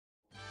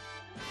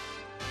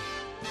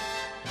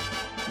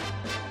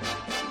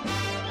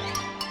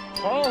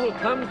All who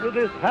come to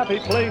this happy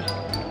place,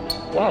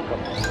 welcome.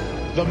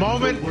 The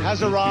moment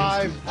has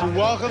arrived to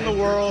welcome the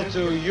world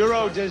to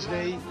Euro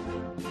Disney.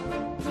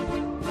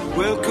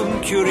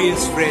 Welcome,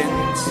 curious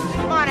friends.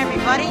 Come on,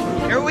 everybody.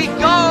 Here we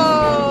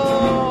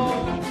go!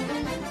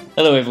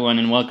 Hello, everyone,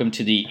 and welcome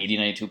to the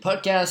 8092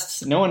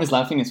 podcast. No one is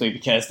laughing this way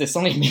because it's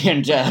only me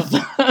and Jeff.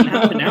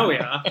 now we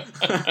are.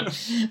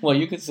 Well,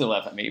 you could still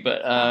laugh at me,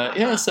 but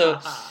so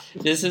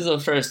this is our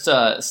first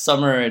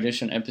summer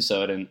edition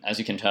episode, and as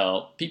you can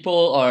tell,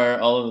 people are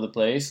all over the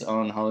place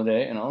on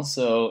holiday, and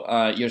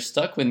also you're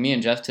stuck with me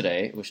and Jeff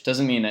today, which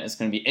doesn't mean that it's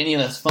going to be any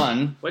less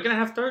fun. We're going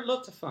to have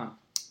lots of fun.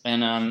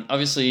 And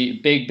obviously,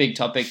 big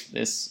topic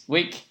this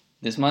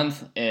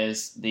month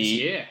is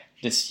the...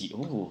 This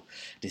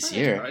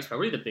year. It's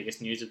probably the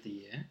biggest news of the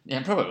year.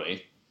 Yeah,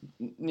 probably.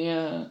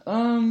 Yeah.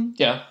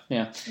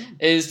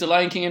 Is the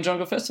Lion King and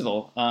Jungle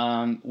Festival.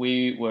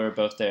 We were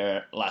both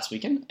there last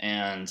weekend,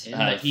 and in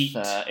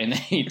the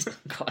heat.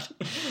 God.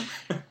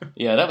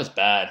 Yeah, that was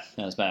bad.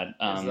 It's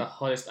the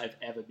hottest I've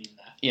ever been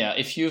there. Yeah,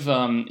 if you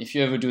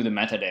ever do the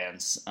Meta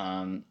dance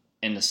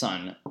in the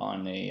sun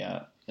on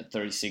a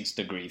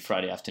 36-degree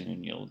Friday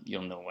afternoon,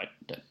 you'll know what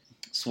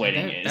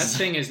sweating is. That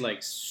thing is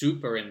like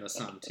super in the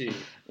sun too.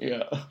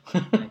 Yeah.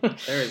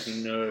 There is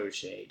no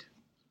shade.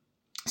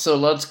 So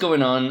lots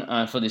going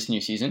on for this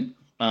new season,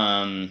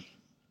 and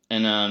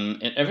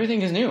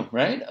everything is new,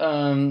 right?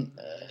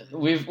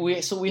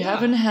 We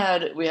haven't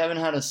had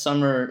a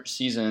summer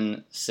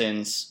season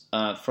since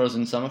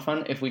Frozen Summer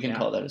Fun, if we can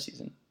call that a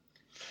season.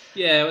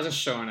 Yeah, it was a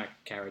show on a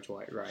carriage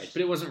ride,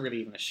 but it wasn't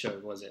really even a show,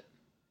 was it?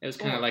 It was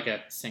kind of like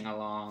a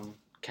sing-along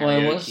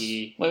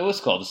karaoke. Well, it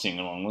was called a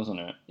sing-along, wasn't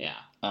it? Yeah.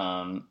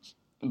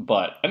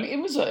 But I mean, it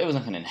was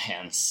like an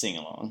enhanced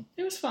sing-along.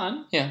 It was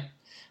fun. Yeah.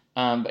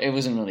 But it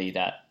wasn't really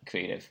that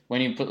creative.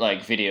 When you put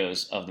like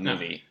videos of the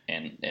movie,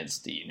 and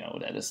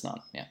that it's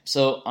not. Yeah.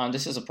 So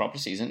this is a proper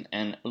season,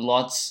 and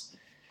lots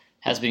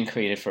has been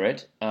created for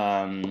it.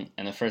 And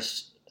the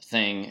first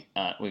thing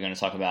we're going to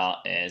talk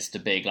about is the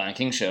big Lion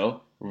King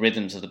show,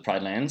 Rhythms of the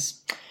Pride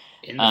Lands.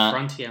 In the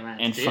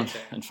Frontierland Theatre.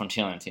 In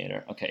Frontierland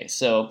Theatre. Okay,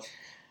 so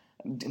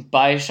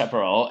by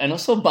Chaparral, and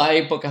also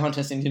by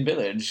Pocahontas Indian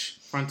Village.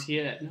 It's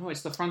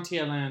the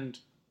Frontierland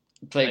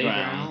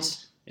Playground.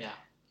 Yeah.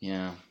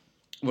 Yeah.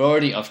 We're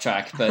already off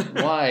track, but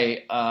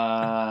why?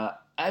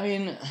 I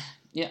mean,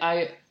 yeah,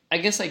 I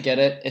guess I get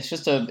it. It's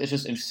just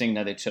interesting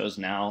that they chose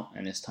now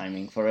and it's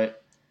timing for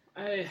it.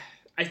 I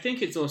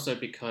think it's also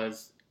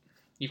because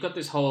you've got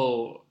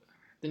the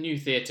new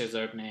theatre's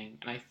opening,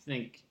 and I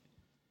think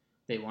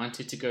they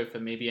wanted to go for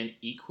maybe an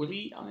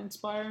equally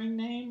uninspiring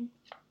name.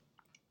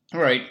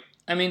 Right.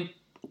 I mean,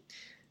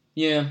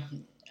 yeah.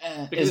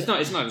 Because it's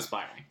not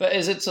inspiring. But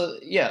is it so?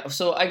 Yeah.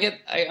 So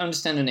I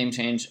understand the name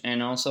change,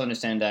 and also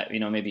understand that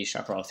maybe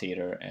Chaparral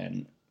Theatre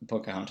and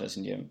Pocahontas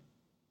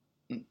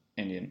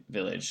Indian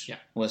Village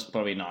was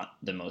probably not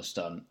the most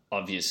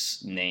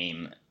obvious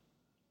name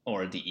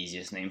or the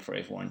easiest name for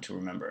everyone to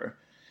remember.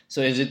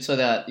 So is it so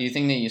that you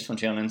think they use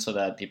Frontierland so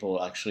that people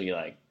will actually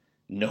like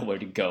know where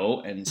to go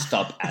and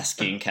stop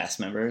asking cast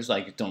members,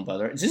 like, don't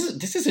bother?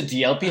 This is a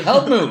DLP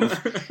help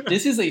move.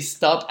 This is a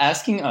stop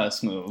asking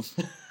us move.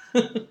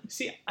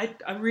 See,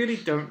 I really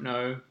don't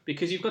know,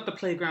 because you've got the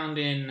playground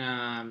in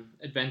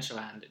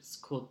Adventureland. It's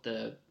called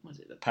the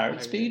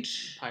Pirates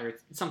Beach?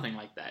 Something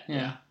like that.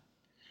 Yeah.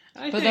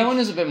 But that one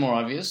is a bit more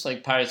obvious.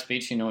 Like Pirates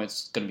Beach,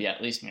 it's going to be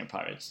at least near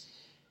pirates.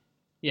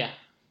 Yeah.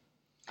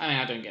 I mean,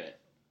 I don't get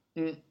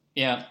it.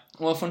 Yeah.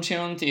 Well,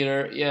 Frontierland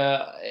Theatre,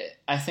 yeah,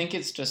 I think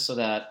it's just so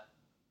that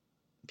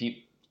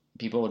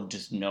people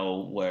just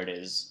know where it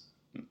is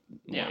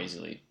more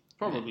easily.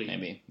 Probably.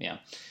 Maybe, yeah.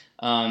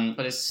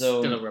 But it's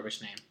still a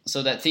rubbish name.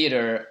 So that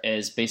theater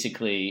is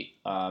basically,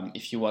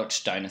 if you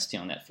watch Dynasty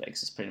on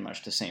Netflix, it's pretty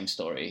much the same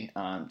story.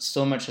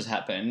 So much has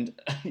happened.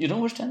 You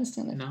don't watch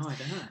Dynasty on Netflix? No, I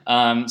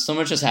don't. So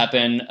much has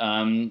happened.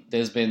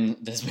 There's been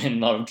a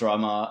lot of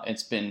drama.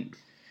 It's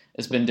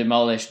been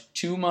demolished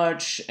too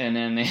much, and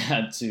then they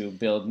had to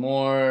build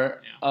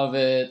more of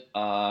it.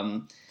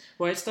 Well,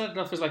 it started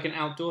off as like an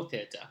outdoor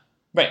theater,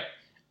 right?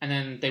 And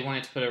then they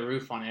wanted to put a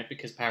roof on it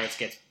because Paris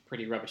gets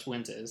pretty rubbish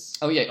winters.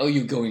 Oh yeah. Oh,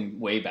 you're going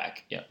way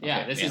back. Yeah. Okay.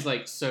 Yeah. This is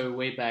like so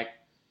way back.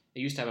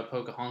 They used to have a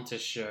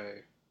Pocahontas show.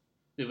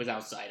 It was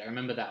outside. I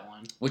remember that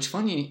one. Which,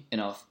 funny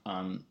enough,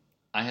 I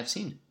have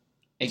seen.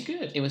 It's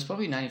good. It was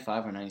probably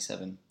 95 or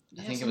 97.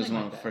 I think it was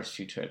one of the first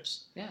few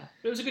trips. Yeah,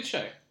 but it was a good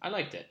show. I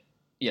liked it.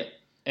 Yeah.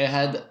 It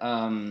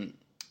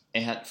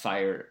had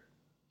fire.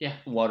 Yeah.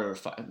 Water.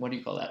 What do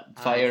you call that?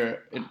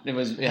 Fire. It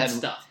had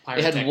stuff.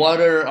 It had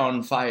water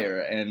on fire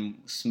and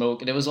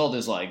smoke. There was all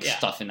this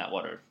stuff in that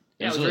water.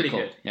 It was really cool.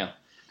 Good. Yeah.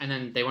 And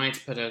then they wanted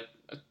to put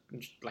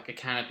a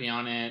canopy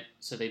on it,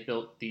 so they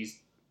built these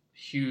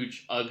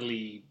huge,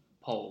 ugly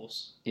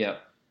poles. Yeah.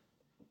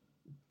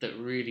 That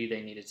really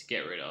they needed to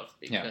get rid of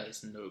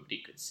because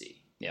nobody could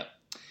see. Yeah.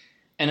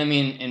 And I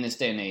mean, in this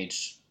day and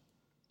age,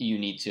 you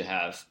need to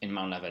have, in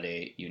Mount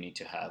Lavade, you need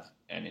to have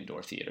an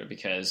indoor theater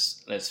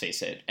because, let's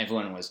face it,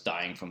 everyone was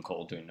dying from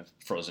cold during the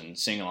Frozen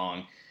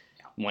sing-along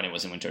when it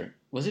was in winter.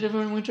 Was it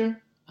ever in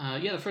winter?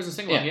 Yeah, the Frozen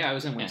sing along. Yeah. Yeah, I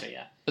was in winter.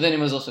 Yeah. But then it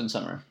was also in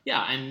summer.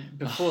 Yeah, and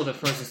before the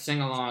Frozen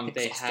sing along,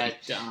 they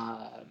Exhausting.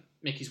 had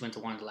Mickey's Winter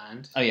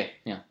Wonderland Oh yeah.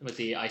 with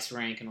the ice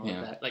rink and all Yeah.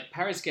 of that. Like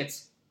Paris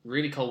gets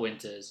really cold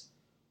winters,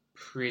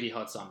 pretty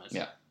hot summers.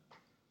 Yeah.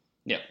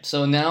 Yeah.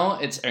 So now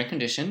it's air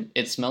conditioned.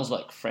 It smells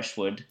like fresh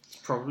wood.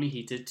 Probably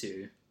heated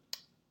too.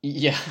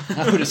 Yeah,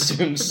 I would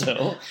assume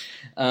so.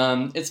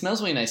 It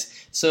smells really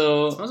nice.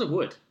 So It smells of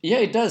wood. yeah,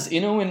 it does. You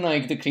know when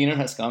like the cleaner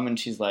has come and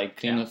she's like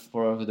cleaning Yeah. the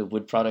floor with the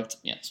wood product.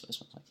 Yeah, that's what it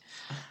smells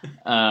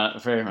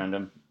like. Very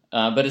random.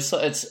 But it's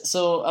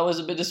so I was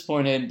a bit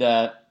disappointed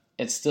that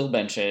it's still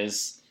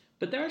benches.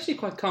 But they're actually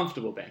quite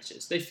comfortable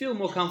benches. They feel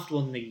more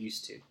comfortable than they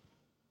used to.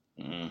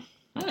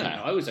 I don't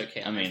know. I was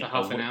okay. I mean, for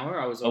half an hour,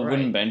 I was A alright.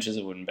 wooden bench is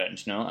a wooden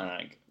bench, no? And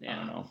I Yeah.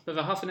 don't know. But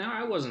for half an hour,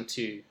 I wasn't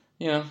too.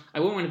 Yeah. I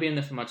wouldn't want to be in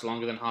there for much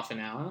longer than half an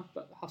hour.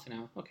 But half an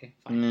hour, okay,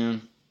 fine. Yeah.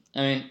 I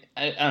mean,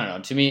 I don't know.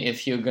 To me,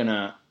 if you're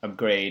gonna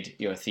upgrade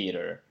your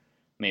theater,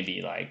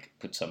 maybe like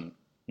put some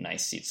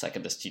nice seats like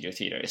at the studio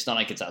theater. It's not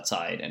like it's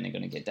outside and they're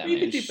gonna get You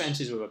damaged. could do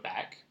benches with a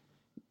back.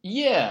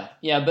 Yeah,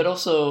 but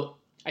also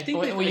I think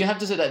well, you have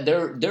to say that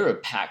they're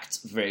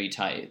packed very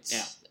tight.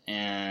 Yeah.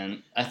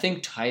 And I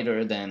think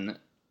tighter than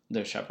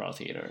the Chaparral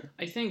Theater.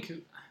 I think,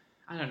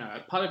 I don't know,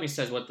 part of me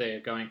says what they're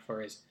going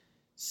for is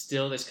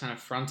still this kind of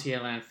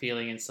Frontierland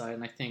feeling inside,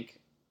 and I think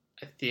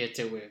a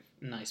theatre with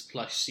nice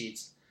plush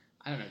seats,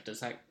 I don't know, does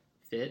that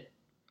fit?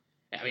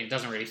 I mean, it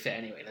doesn't really fit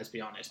anyway, let's be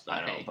honest. But I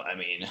don't know, hey. but I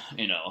mean,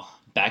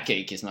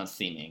 backache is not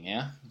theming,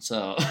 yeah?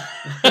 So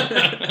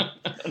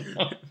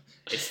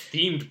It's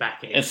themed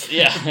backache. it's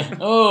yeah.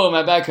 Oh,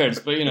 my back hurts,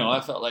 but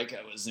I felt like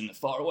I was in the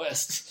far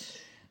west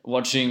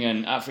watching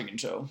an African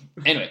show.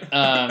 Anyway,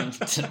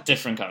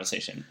 different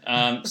conversation.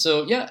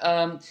 So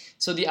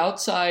the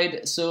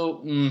outside.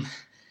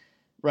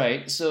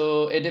 Right.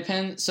 So it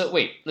depends. So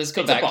wait, let's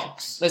go It's a back.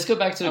 box. Let's go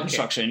back to the Okay.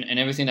 construction and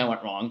everything that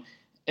went wrong.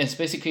 It's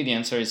basically the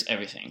answer is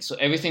everything. So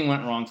everything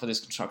went wrong for this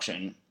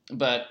construction,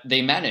 but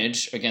they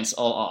managed against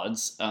all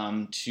odds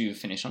to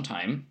finish on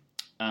time.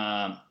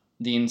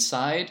 The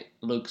inside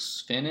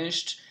looks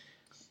finished.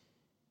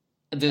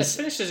 As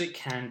finished as it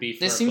can be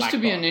for There a seems black to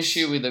be an box.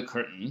 issue with the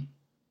curtain.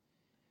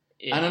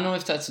 Yeah. I don't know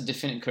if that's a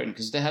definite curtain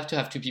because they have to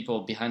have two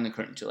people behind the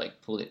curtain to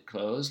like pull it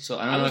closed. So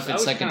I don't know if I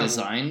it's was like a kinda-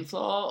 design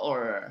flaw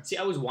or See,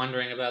 I was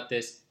wondering about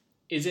this.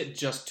 Is it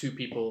just two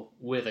people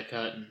with a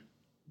curtain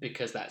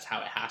because that's how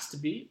it has to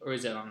be, or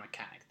is it a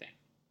mechanic thing?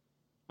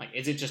 Like,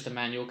 is it just a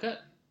manual curtain?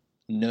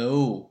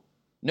 no,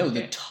 the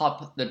Okay.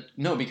 top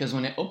no because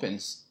when it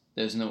opens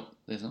there's no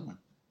one.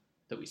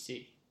 That we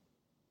see.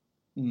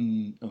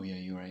 Oh yeah,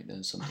 you're right.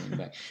 There's something in the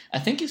back. I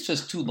think it's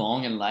just too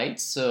long and light,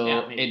 so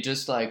Yeah, maybe. it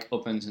just like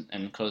opens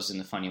and closes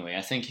in a funny way.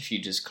 I think if you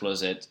just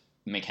close it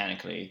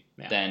mechanically,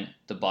 Yeah. then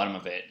the bottom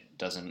of it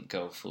doesn't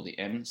go fully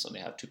in, so they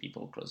have two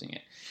people closing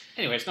it.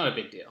 Anyway, it's not a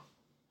big deal.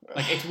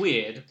 Like, it's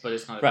weird, but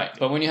it's not a Right, big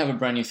but deal. when you have a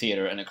brand new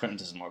theater and the curtain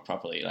doesn't work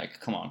properly, like,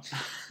 come on.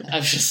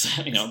 I'm just,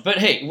 But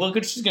hey, we're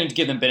just going to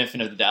give them benefit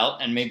of the doubt,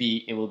 and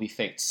maybe it will be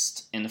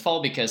fixed in the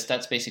fall because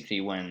that's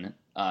basically when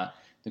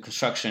the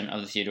construction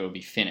of the theater will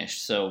be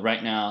finished. So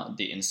right now,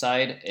 the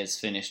inside is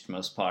finished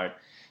most part.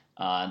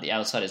 The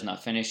outside is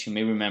not finished. You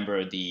may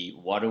remember the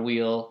water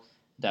wheel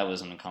that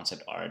was on the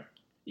concept art.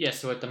 Yeah,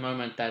 so at the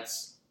moment,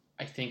 that's,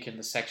 I think, in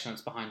the section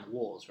that's behind the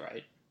walls,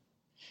 right?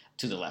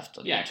 To the left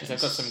of the Yeah, because I've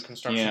got entrance. some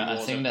construction Yeah, walls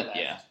I think on that, the left,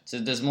 yeah. So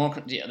there's more,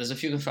 there's a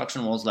few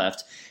construction walls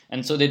left.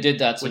 And so they did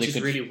that so which they is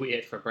could... really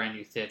weird for a brand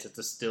new theatre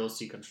to still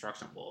see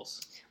construction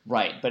walls.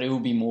 Right, but it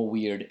would be more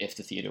weird if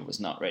the theater was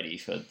not ready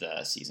for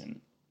the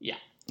season. Yeah.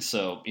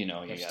 So, you You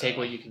gotta just take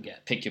what you can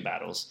get. pick your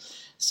battles.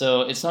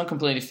 So it's not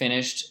completely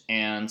finished,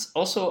 and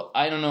also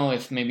I don't know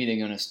if maybe they're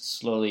gonna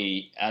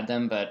slowly add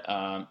them. But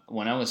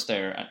when I was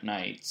there at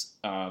night,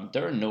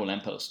 there are no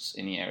lampposts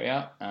in the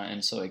area,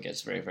 and so it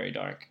gets very, very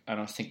dark. I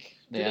don't think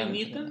Do they haven't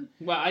need put in them?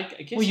 Well, I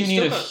guess Well, you need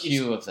still a got- you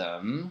few of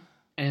them.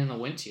 And in the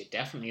winter, you're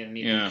definitely going to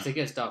need them Yeah. because it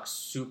gets dark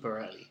super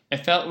early.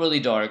 It felt really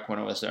dark when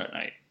I was there at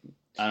night.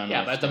 I don't know.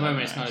 Yeah, if but at the they moment,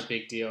 have it's not a that.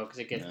 big deal because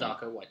it gets Yeah.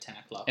 dark at, 10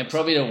 o'clock? And or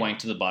probably don't something. rank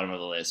to the bottom of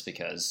the list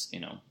because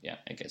it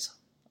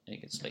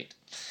gets late.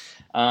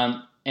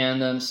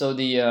 So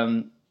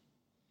the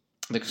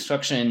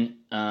construction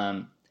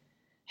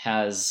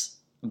has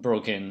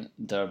broken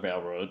the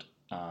railroad.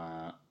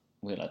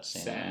 We're allowed to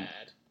say that.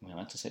 Sad. We're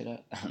allowed to say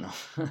that. I don't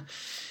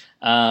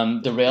know.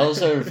 The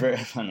rails are very.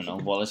 I don't know.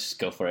 Well, let's just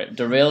go for it.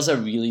 The rails are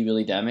really,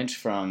 really damaged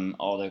from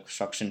all the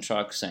construction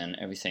trucks and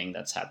everything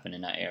that's happened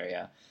in that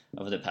area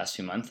over the past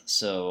few months.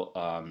 So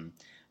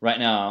right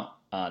now,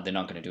 they're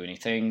not going to do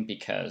anything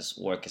because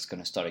work is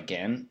going to start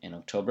again in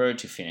October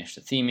to finish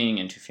the theming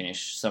and to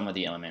finish some of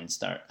the elements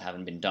that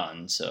haven't been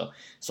done. So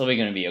it's probably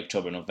going to be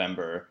October,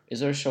 November. Is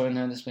there a show in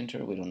there this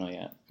winter? We don't know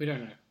yet. We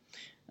don't know.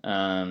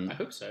 I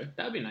hope so.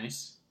 That would be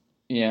nice.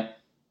 Yeah.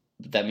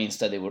 that means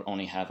that they would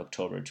only have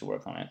October to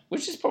work on it,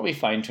 which is probably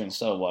fine to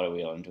install a water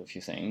wheel and do a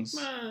few things.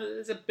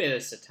 There's a bit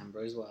of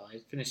September as well.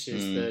 It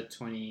finishes the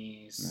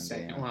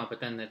 22nd. Yeah. Well, but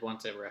then they'd want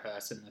to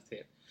rehearse in the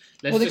theater.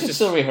 Well, they could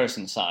still rehearse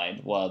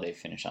inside while they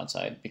finish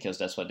outside, because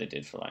that's what they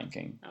did for Lion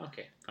King.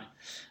 Okay, fine.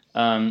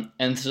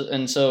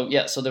 So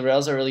the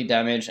rails are really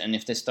damaged, and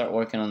if they start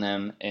working on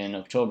them in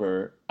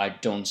October, I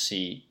don't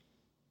think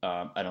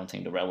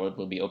the railroad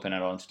will be open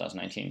at all in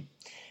 2019,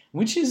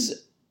 which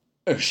is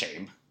a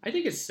shame. I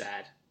think it's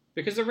sad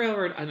because the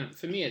railroad.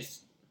 For me,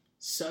 it's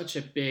such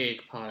a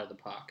big part of the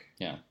park.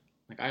 Yeah,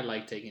 like I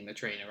like taking the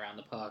train around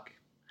the park.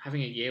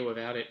 Having a year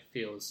without it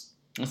feels.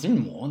 It's been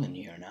more than a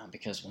year now,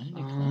 because when did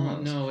it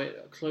close? No,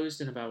 it closed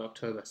in about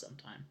October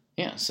sometime.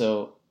 Yeah,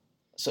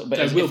 but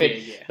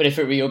if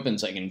it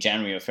reopens like in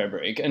January or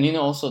February, and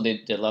also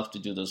they love to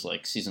do those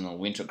like seasonal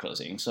winter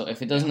closings. So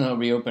if it doesn't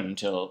reopen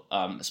until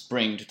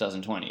spring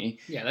 2020,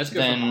 let's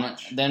go for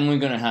March. Then we're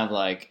gonna have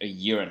like a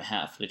year and a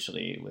half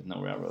literally with no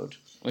railroad,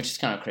 which is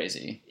kind of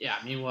crazy. Yeah,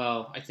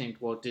 meanwhile, I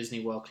think Walt Disney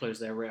World closed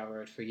their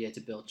railroad for a year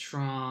to build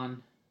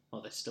Tron.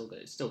 Well, it's still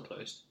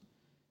closed.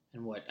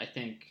 And I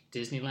think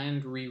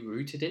Disneyland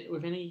rerouted it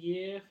within a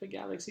year for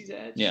Galaxy's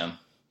Edge. Yeah.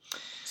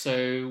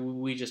 So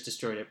we just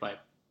destroyed it by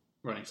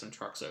running some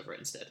trucks over it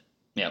instead.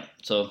 Yeah,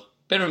 so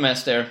bit of a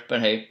mess there,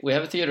 but hey, we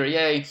have a theater,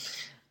 yay!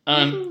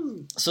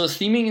 So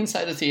theming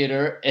inside the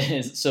theater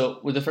is,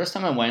 with the first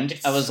time I went,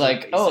 I was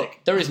like,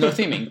 basic. There is no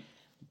theming.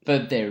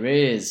 But there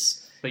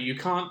is. But you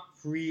can't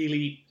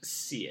really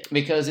see it.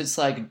 Because it's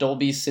like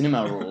Dolby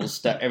Cinema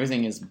rules that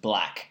everything is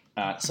black.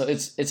 So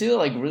it's either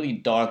like really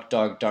dark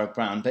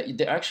brown, but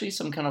there are actually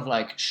some kind of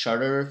like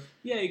shutter.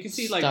 Yeah, you can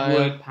see style. like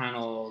wood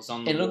panels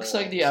on the It looks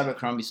like the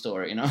Abercrombie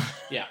store,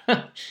 Yeah.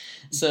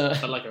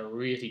 But like a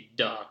really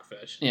dark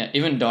version. Yeah,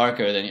 even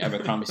darker than the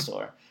Abercrombie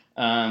store.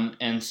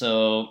 And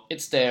so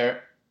it's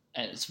there.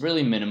 And it's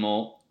really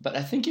minimal. But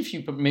I think if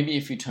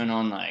you turn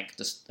on like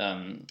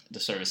the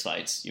service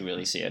lights, you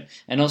really see it.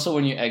 And also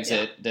when you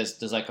exit,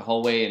 there's like a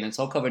hallway, and it's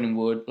all covered in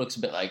wood. Looks a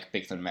bit like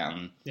Big Thunder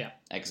Mountain. Yeah.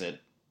 Exit.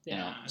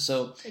 Yeah,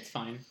 so it's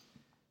fine.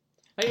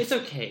 It's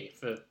okay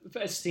for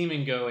as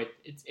theming go.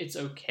 It's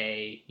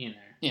okay,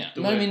 Yeah,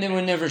 but I mean, they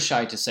were never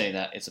shy to say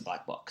that it's a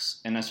black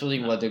box, and that's really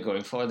what they're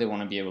going for. They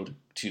want to be able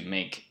to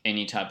make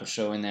any type of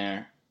show in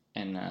there,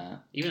 and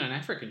even an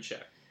African show,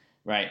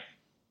 right?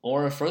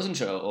 Or a Frozen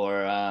show,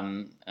 or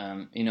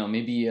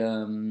maybe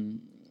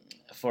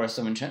Forest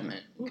of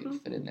Enchantment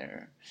could fit in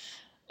there.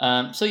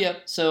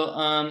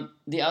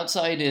 The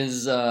outside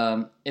is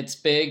it's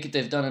big.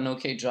 They've done an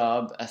okay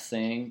job, I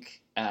think,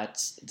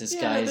 at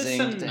disguising.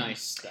 Yeah, there's some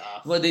nice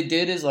stuff. What they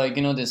did is like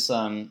this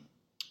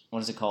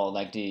what is it called?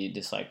 Like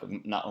this like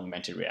not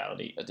augmented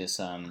reality, this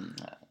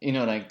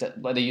like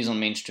what they use on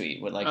Main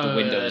Street, where like the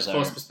windows are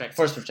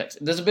forced perspective.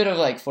 There's a bit of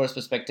like forced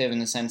perspective in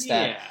the sense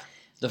that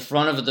the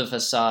front of the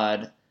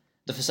facade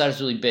is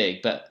really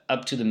big, but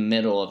up to the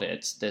middle of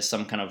it, there's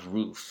some kind of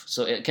roof.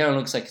 So it kind of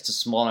looks like it's a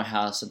smaller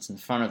house that's in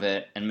front of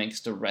it and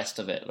makes the rest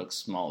of it look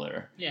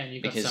smaller. Yeah, and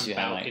you've got some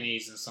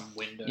balconies and some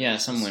windows. Yeah,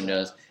 some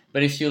windows.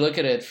 But if you look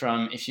at it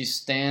if you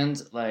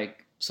stand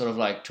like sort of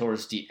like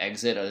towards the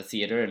exit of the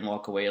theater and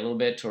walk away a little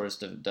bit towards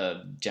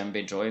the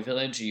Djembe Joy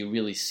Village, you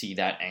really see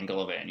that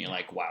angle of it, and you're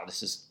like, wow,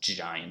 this is a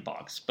giant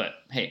box. But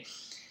hey,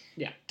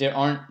 there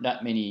aren't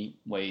that many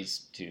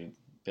ways to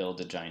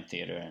build a giant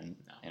theater, and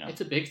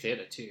it's a big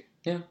theater too.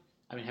 Yeah.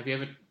 I mean, have you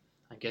ever...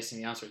 I'm guessing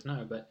the answer is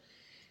no, but...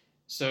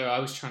 So I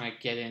was trying to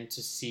get in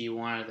to see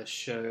one of the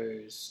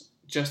shows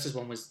just as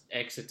one was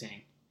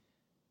exiting.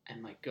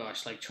 And my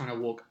gosh, like trying to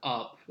walk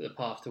up the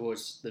path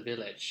towards the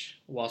village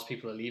whilst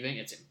people are leaving,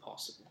 it's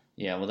impossible.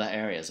 Yeah, well, that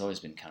area has always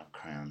been kind of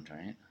crammed,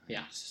 right?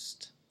 Yeah.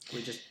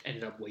 We just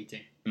ended up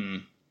waiting.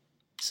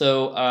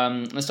 So,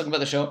 let's talk about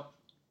the show.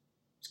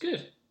 It's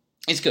good.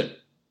 It's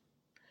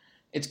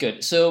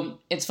good. So,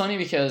 it's funny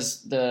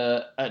because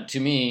to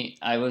me,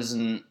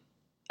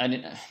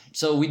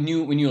 so we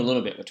knew a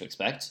little bit what to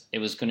expect. It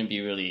was going to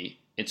be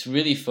it's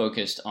really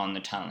focused on the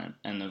talent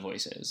and the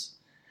voices.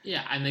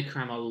 Yeah, and they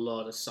cram a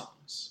lot of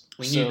songs.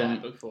 We knew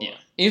that before. Yeah,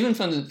 even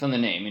from the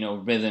name,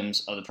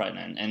 Rhythms of the Pride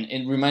Land, and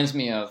it reminds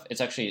me of.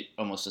 It's actually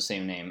almost the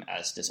same name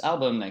as this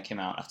album that came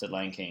out after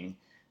Lion King.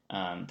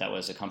 That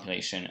was a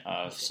compilation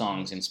of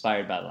songs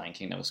inspired by Lion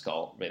King that was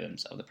called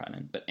Rhythms of the Pride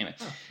Land. But anyway,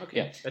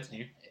 yeah, that's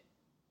new.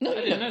 No, I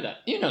didn't know that.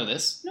 You know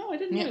this? No, I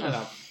didn't know that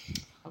album.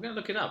 I'm gonna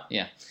look it up.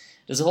 Yeah.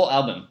 There's a whole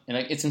album, and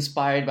it's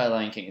inspired by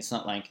Lion King. It's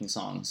not Lion King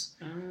songs,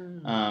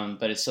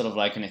 but it's sort of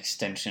like an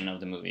extension of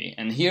the movie.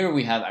 And here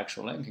we have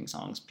actual Lion King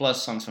songs,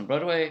 plus songs from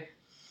Broadway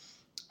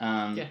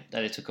that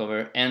it took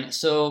over. And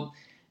so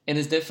it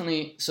is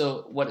definitely...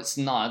 So what it's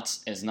not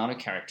is not a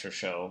character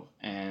show,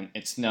 and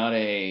it's not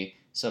a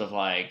sort of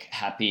like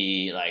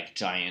happy, like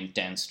giant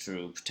dance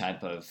troupe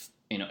type of...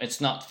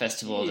 it's not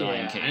Festival of the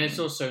Lion King. And it's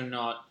also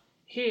not...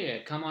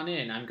 Here, come on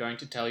in. I'm going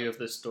to tell you of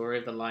the story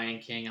of the Lion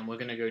King, and we're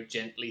going to go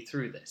gently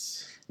through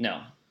this.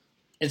 No.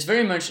 It's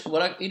very much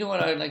what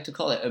I'd like to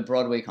call it, a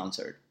Broadway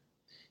concert.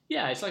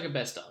 Yeah, it's like a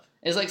best of.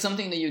 It's like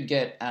something that you'd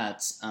get at,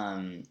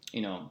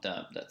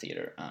 the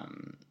theater,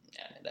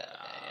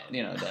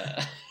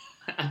 the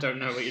I don't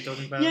know what you're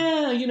talking about.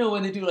 yeah,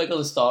 when they do like all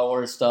the Star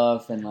Wars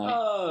stuff and like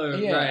Oh,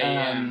 yeah, right,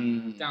 yeah.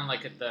 Down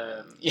like at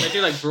the... Yeah. They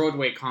do like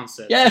Broadway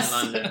concerts Yes. in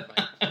London.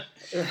 Like,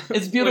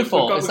 it's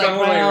beautiful. We've It's got like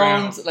all the way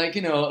round, around. like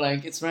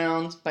like it's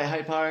round by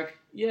Hyde Park.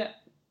 Yeah.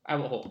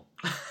 Albert Hall.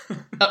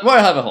 Royal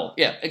Albert Hall.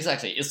 Yeah,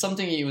 exactly. It's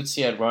something you would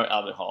see at Royal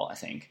Albert Hall, I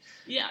think.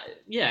 Yeah,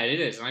 it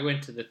is. And I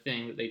went to the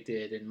thing that they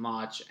did in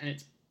March, and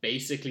it's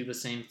basically the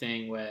same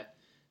thing where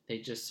they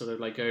just sort of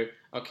like go,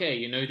 okay,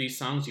 you know these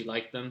songs, you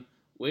like them,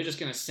 we're just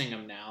going to sing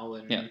them now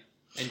and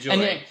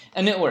enjoy.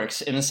 And it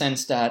works in the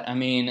sense that, I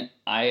mean,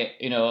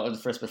 the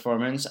first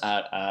performance,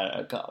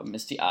 I got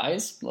misty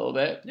eyes a little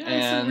bit.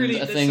 Yeah, and there's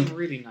I think some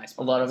really nice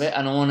a lot of moments.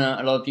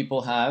 it, a lot of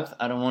people have.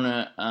 I don't want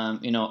to,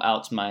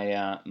 out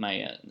my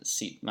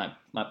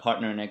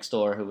partner next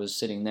door who was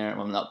sitting there.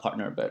 Well, not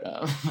partner, but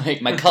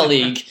my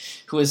colleague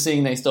who was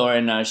sitting next door,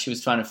 and she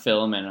was trying to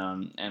film, and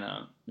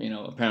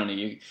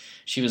apparently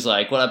she was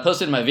like, "Well, I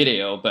posted my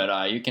video,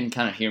 but you can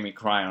kind of hear me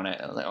cry on it."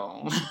 I was like,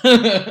 "Oh."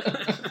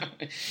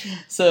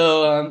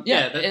 So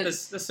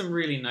there's some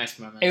really nice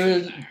moments. it in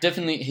will there.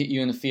 definitely hit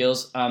you in the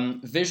feels.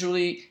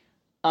 Visually,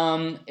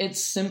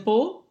 it's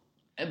simple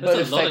but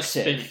There's a lot of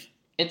effective.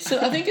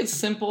 spinning. I think it's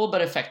simple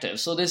but effective.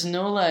 So there's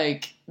no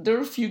there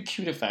are a few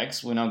cute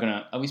effects. We're not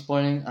gonna. Are we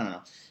spoiling? I don't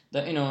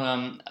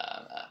know.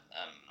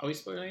 Are we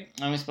spoiling?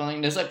 Are we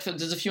spoiling? There's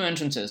a few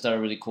entrances that are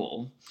really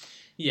cool.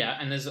 Yeah,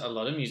 and there's a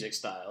lot of music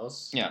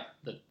styles. Yeah.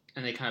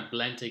 And they kind of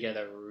blend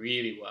together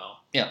really well.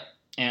 Yeah.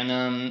 And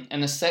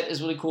the set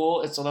is really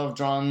cool. It's a lot of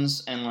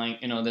drums and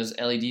there's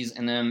LEDs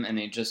in them, and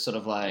they just sort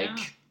of Yeah.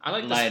 I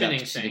like the light up spinning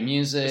to thing. the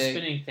music. The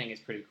spinning thing is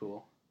pretty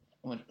cool.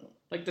 What?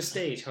 Like the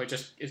stage, how it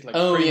just is like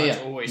Oh, pretty yeah, much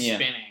yeah. always Yeah.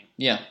 spinning.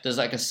 Yeah, there's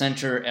like a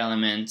center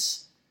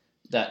element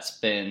that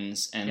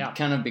spins and Yeah.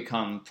 kind of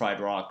become Pride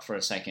Rock for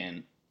a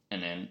second,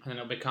 and then And then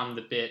it'll become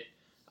the bit,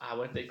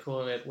 what do they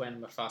call it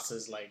when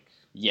Mufasa's like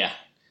yeah,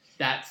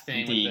 that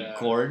thing the with the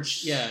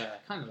gorge. Yeah,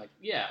 kind of like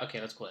okay,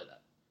 let's call it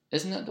that.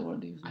 Isn't that the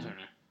word they use? I don't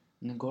know.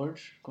 In the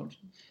gorge.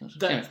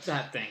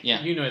 That thing.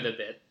 Yeah. You know the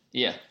bit.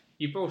 Yeah.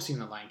 You've all seen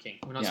The Lion King.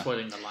 We're not Yeah.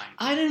 spoiling The Lion King.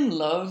 I didn't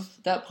love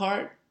that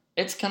part.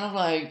 It's kind of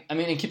like, I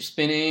mean, it keeps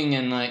spinning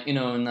and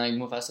and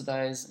Mufasa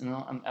dies.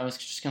 I was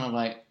just kind of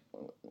like,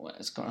 what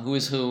is going on? Who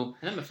is who?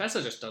 And then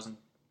Mufasa just doesn't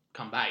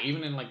come back,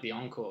 even in like the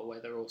encore where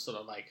they're all sort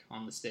of like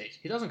on the stage.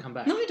 He doesn't come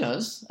back. No, he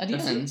does at the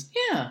Does he? end.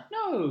 Yeah.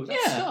 No, that's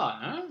Yeah. Scar,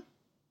 no?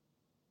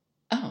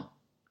 Oh,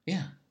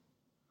 yeah.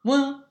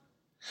 Well.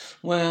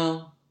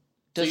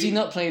 Does So he you-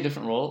 not play a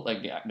different role,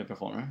 like the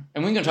performer?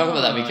 And we're going to talk about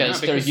that because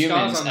they're Scar's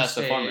humans on the as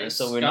performers,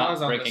 so we're Scar's not on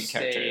the breaking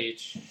character.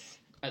 stage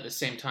at the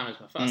same time as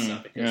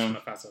Mufasa because yeah.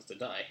 Mufasa has to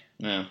die.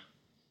 Yeah.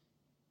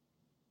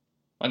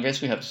 I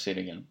guess we have to see it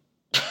again.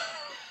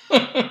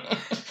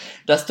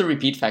 That's the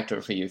repeat factor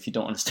for you. If you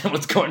don't understand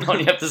what's going on,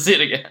 you have to see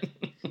it again.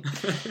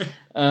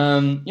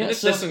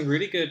 There's some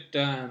really good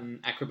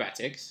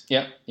acrobatics.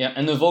 Yeah,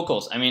 and the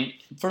vocals. I mean,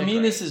 for They're me,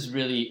 great. this is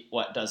really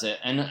what does it.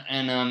 And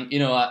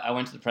I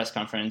went to the press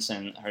conference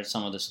and heard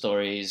some of the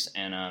stories.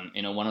 And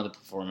one of the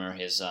performer,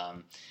 his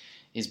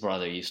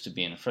brother used to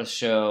be in the first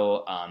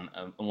show.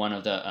 One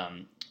of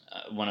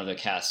the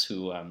cast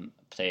who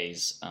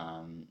plays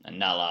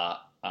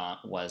Nala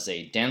was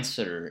a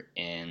dancer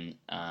in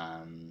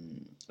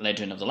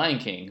Legend of the Lion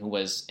King, who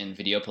was in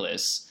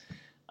Videopolis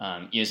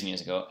years and years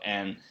ago,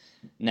 and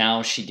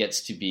now she gets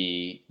to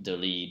be the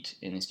lead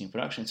in this new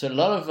production. So a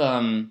lot of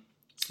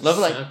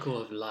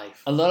Circle of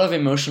Life. a lot of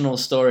emotional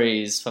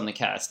stories from the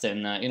cast,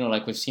 and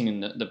like we've seen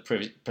in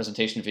the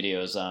presentation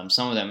videos,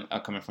 some of them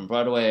are coming from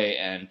Broadway,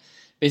 and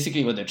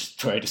basically what they're just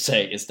trying to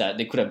say is that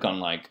they could have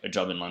gone like a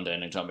job in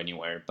London, a job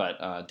anywhere,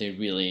 but they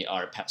really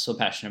are so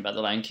passionate about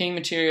the Lion King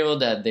material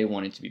that they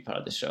wanted to be part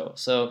of the show.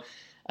 So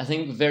I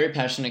think very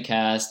passionate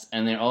cast,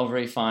 and they're all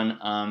very fun.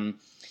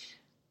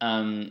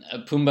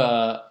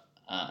 Pumbaa,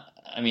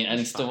 at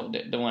least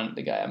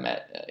the guy I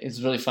met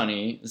is really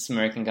funny. This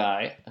American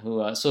guy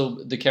who, so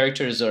the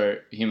characters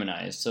are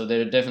humanized, so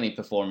they're definitely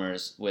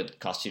performers with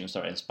costumes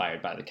that are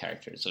inspired by the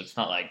characters. So it's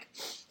not like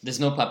there's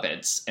no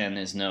puppets and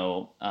there's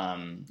no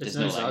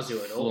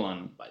Zazu at all,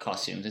 full-on by the way.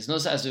 costumes. There's no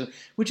Zazu,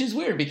 which is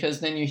weird because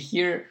then you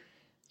hear.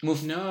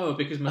 No,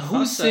 because Mufasa,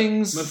 Who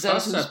sings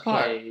Zazu's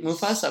part? plays...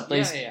 Mufasa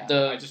plays I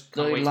the just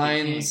can't wait to be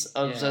lines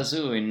king. of Yeah.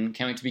 Zazu in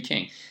Can't Wait to Be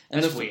King.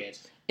 And That's the- weird.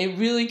 It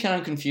really kind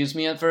of confused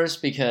me at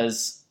first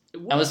because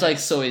I was like,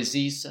 so is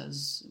he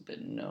Zazu?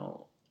 But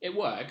no. It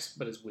works,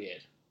 but it's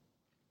weird.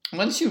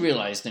 Once you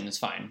realize, then it's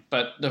fine.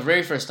 But the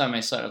very first time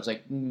I saw it, I was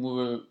like,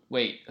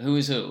 wait, who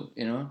is who?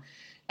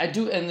 I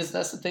do, and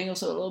that's the thing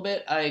also a little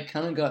bit. I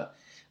kind of got,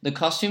 the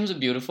costumes are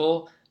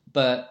beautiful,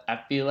 but I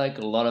feel like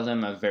a lot of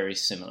them are very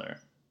similar.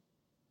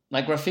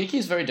 Like Rafiki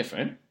is very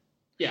different.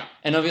 Yeah.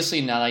 And obviously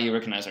Nala, you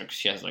recognize her because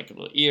she has like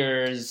little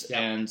ears.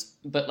 Yeah.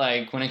 But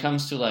like when it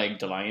comes to like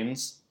the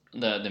lions,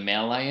 the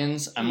male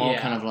lions, I'm all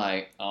Yeah. kind of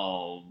like,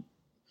 oh.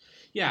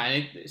 Yeah,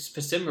 and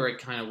for Simba it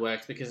kind of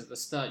works because at the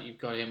start you've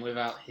got him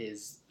without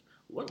his...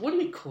 What are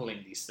we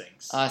calling these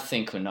things? I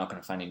think we're not going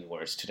to find any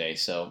words today,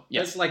 so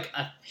yeah. There's like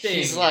a thing.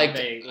 He's like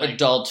they,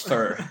 adult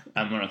fur,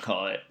 I'm going to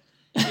call it.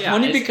 Yeah,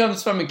 when he it's-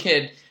 becomes from a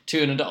kid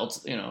to an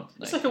adult,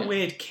 It's like a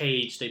weird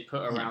cage they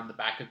put around the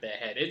back of their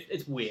head.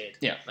 It's weird.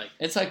 Yeah. Like,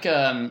 It's like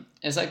a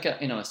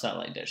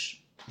satellite dish.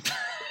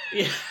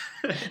 yeah.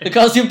 The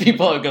costume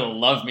people are gonna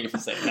love me for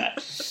saying that.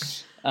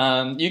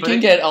 You But can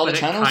it- get all the but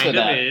it channels for kind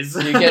of that. is.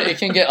 You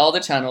can get all the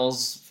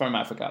channels from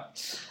Africa.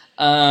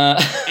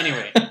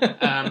 Anyway,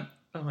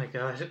 oh my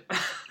god.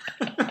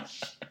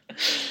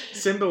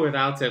 Simba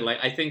without it, like,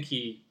 I think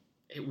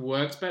it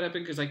works better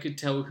because I could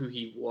tell who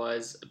he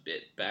was a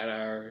bit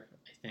better,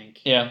 I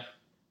think. Yeah,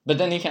 but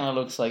then he kind of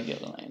looks like the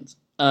other lions.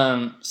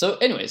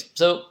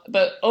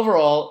 But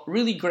overall,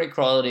 really great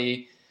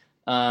quality,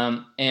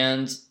 and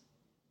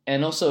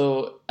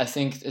also I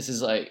think this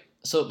is like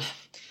so.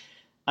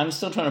 I'm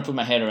still trying to put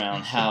my head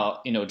around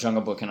how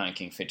Jungle Book and Lion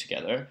King fit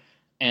together,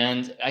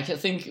 and I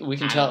think we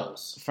can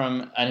Animals. tell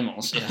from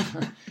animals,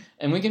 yeah,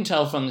 and we can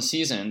tell from the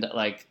season that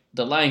like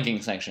the Lion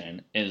King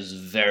section is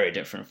very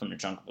different from the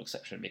Jungle Book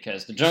section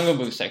because the Jungle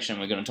Book section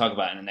we're going to talk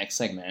about in the next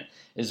segment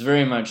is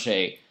very much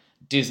a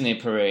Disney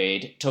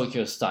parade,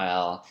 Tokyo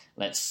style,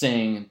 let's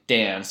sing,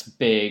 dance,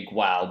 big,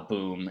 wow,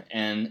 boom.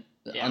 And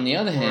on the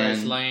other whereas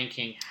hand, Lion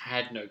King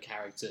had no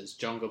characters,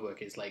 Jungle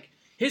Book is like,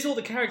 here's all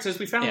the characters,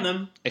 we found Yeah.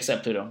 them.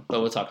 except Pluto, but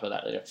we'll talk about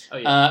that later. Oh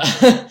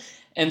yeah.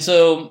 And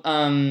so,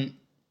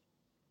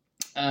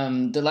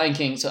 the Lion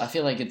King. So I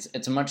feel like it's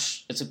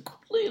a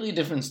completely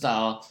different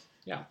style.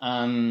 Yeah.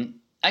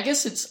 I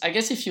guess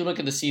if you look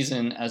at the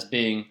season as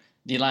being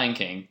the Lion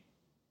King,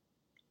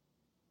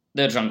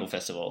 the Jungle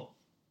Festival,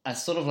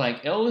 as sort of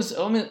like it almost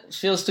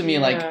feels to me Yeah.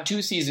 like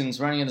two seasons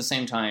running at the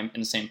same time in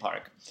the same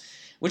park,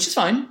 which is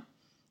fine.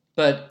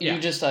 But Yeah.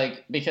 you just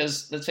like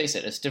because let's face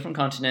it, it's different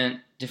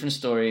continent, different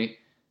story,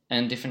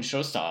 and different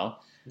show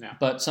style. Yeah.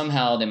 But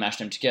somehow they mash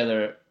them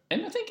together,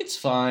 and I think it's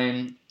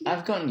fine.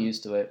 I've gotten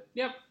used to it.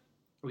 Yep.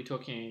 Are we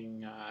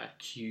talking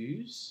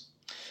cues?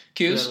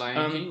 Cues. For the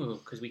Lion King?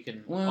 Because we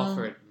can well-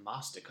 offer it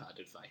MasterCard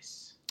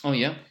advice. Oh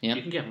yeah, yeah,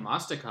 You can get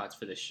MasterCards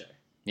for this show.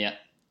 yeah.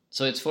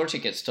 So it's 4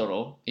 tickets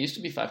total. It used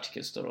to be 5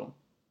 tickets total.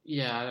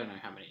 Yeah, I don't know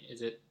how many.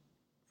 Is it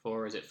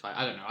 4 or is it 5?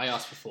 I don't know. I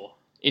asked for 4.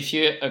 If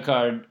you're a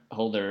card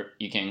holder,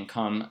 you can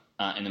come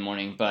in the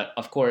morning, but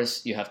of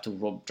course you have to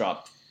rope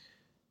drop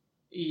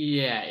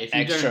Yeah, if you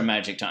extra don't,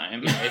 magic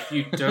time. yeah, if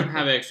you don't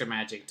have extra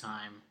magic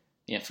time,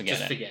 Yeah, forget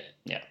just it. forget it.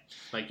 Yeah.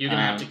 Like, you're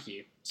gonna have to Um,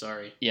 queue.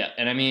 Sorry. Yeah,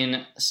 and I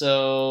mean,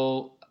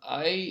 so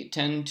I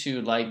tend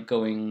to like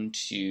going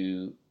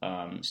to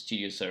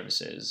studio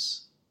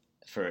services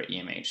for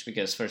EMH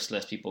because first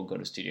less people go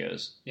to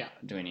studios. Yeah.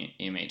 Doing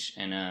EMH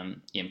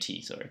and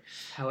EMT. Sorry.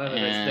 However,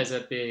 and- there's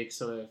a big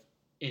sort of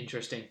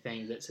interesting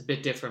thing that's a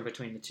bit different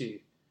between the two.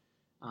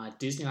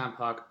 Disneyland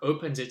Park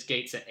opens its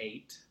gates at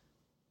 8,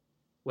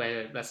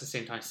 where that's the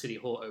same time City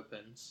Hall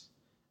opens,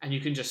 and you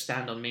can just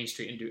stand on Main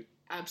Street and do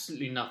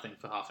absolutely nothing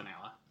for half an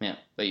hour. Yeah,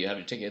 but you have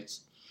your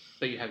tickets.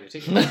 But you have your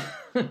ticket.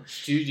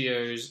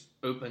 Studios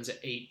opens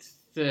at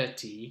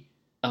 8:30,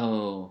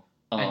 Oh,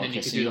 and then okay. you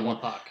can So do you the whole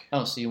want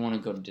park. so you want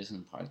to go to Disney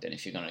Park then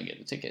if you're gonna get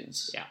the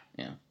tickets. Yeah.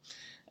 Yeah.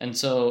 And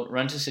so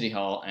run to City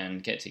Hall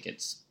and get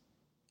tickets.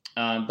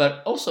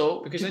 But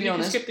also, Because to then be you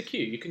honest, can skip the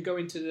queue. You can go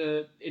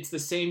into it's the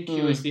same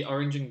queue as the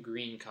orange and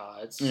green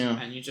cards, Yeah.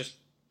 and you just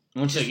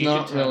which so is you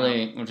not can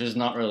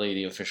turn really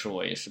the official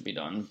way it should be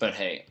done. But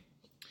hey,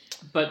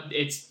 but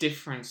it's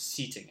different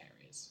seating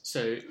areas.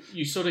 So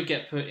you sort of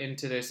get put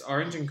into this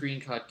orange and green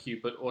card queue,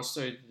 but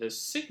also the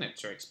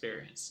signature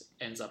experience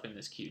ends up in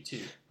this queue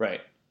too.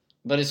 right.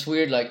 But it's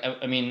weird. Like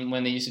I mean,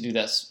 when they used to do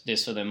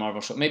this for the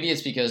Marvel show, maybe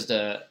it's because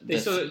the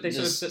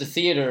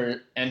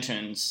theater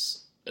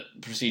entrance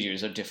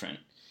procedures are different.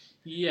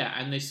 Yeah,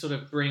 and they sort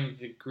of bring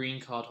the green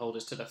card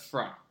holders to the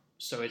front.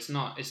 So it's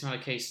not a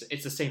case.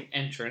 It's the same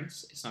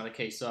entrance. It's not a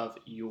case of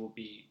you will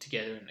be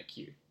together in a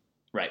queue.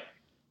 Right.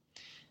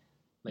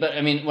 Like- But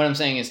I mean, what I'm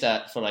saying is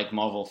that for like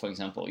Marvel, for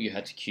example, you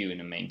had to queue in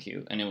the main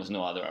queue, and there was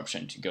no other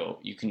option to go.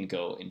 You can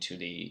go into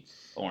the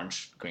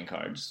orange green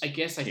cards. I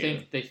guess I queue.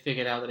 think they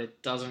figured out that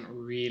it doesn't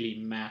really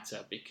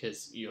matter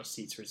because your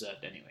seat's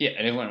reserved anyway. Yeah,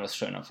 and everyone was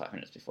showing up 5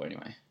 minutes before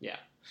anyway. Yeah.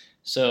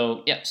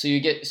 So yeah, so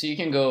you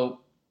can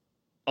go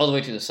all the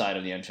way to the side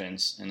of the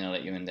entrance, and they'll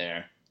let you in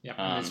there. Yeah,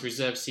 and it's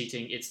reserved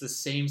seating. It's the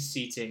same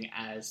seating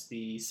as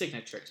the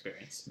signature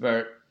experience.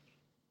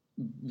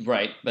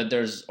 Right, but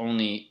there's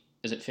only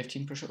is it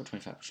 15 per show or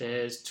 25 per show?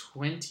 There's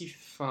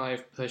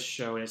 25 per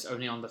show, and it's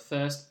only on the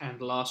first and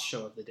last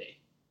show of the day.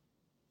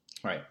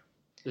 Right.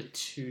 The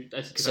two.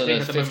 Because So I there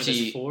think are at the moment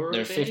 50. there's 4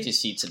 There are a day. 50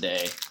 seats a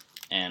day,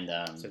 and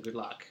So good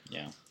luck.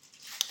 yeah.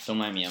 Don't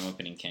mind me, I'm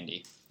opening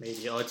candy. May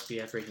the odds be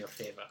ever in your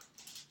favor.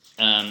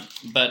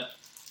 But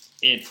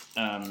it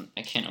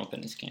I can't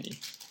open this candy.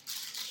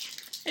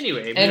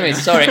 Anyway. Anyway,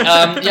 sorry.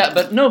 Yeah,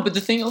 but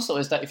the thing also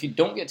is that if you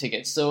don't get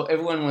tickets, so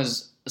everyone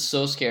was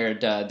so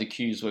scared that the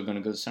queues were going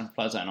to go to Central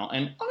Plaza and all.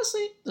 And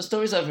honestly, the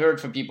stories I've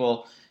heard from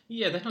people,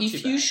 Yeah, they're not too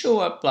if bad. you show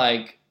up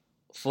like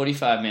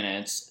 45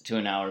 minutes to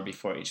an hour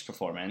before each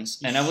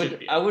performance, You and should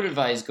be I would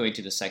advise going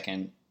to the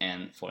second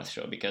and fourth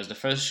show because the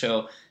first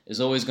show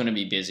is always going to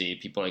be busy.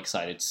 People are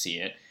excited to see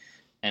it,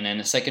 and then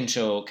the second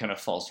show kind of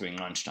falls during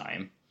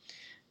lunchtime.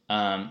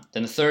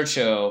 Then the third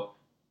show,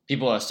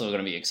 people are still going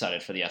to be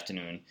excited for the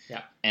afternoon.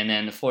 Yeah. And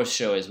then the fourth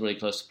show is really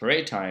close to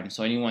parade time,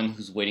 so anyone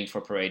who's waiting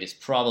for parade is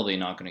probably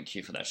not going to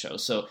queue for that show.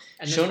 So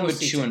And show there's more number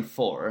 2 seating. and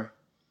 4.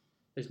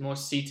 There's more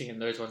seating in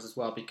those ones as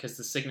well because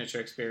the signature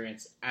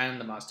experience and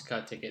the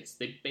MasterCard tickets,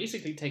 they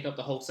basically take up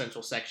the whole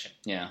central section.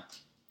 Yeah.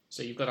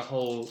 So you've got a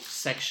whole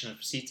section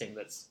of seating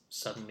that's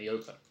suddenly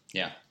open.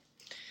 Yeah.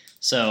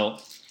 So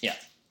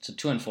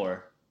 2 and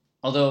 4.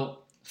 Although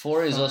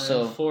 4 is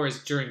also 4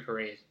 is during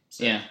parade.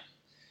 So. yeah,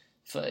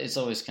 it's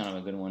always kind of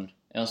a good one.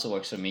 It also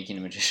works for Making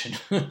the Magician.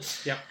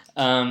 Yep.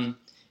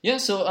 Yeah.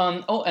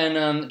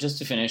 So just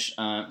to finish,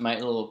 my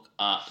little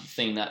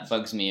thing that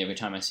bugs me every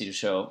time I see the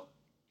show,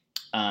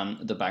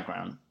 the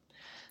background.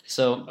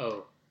 So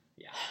Oh,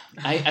 yeah.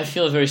 I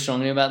feel very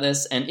strongly about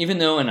this, and even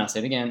though, and I'll say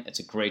it again, it's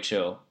a great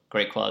show,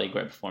 great quality,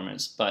 great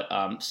performance, but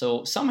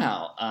so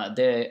somehow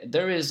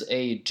there is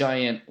a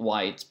giant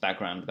white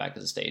background at the back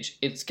of the stage.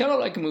 It's kind of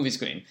like a movie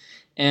screen,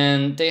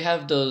 and they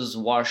have those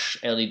wash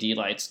LED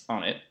lights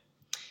on it,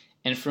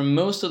 and for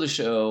most of the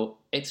show,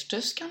 it's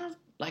just kind of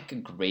like a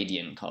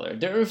gradient color.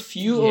 There are a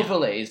few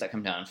overlays that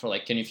come down for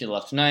like Can You Feel the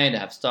Love Tonight? They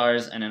have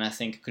stars, and then I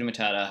think Hakuna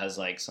Matata has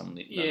like some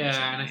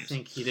Yeah, and I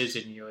think He Lives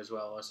in You as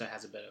well also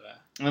has a bit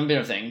of a bit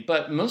of thing.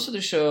 But most of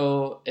the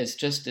show is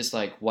just this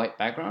like white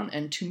background,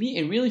 and to me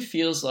it really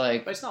feels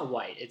like But it's not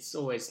white. It's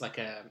always like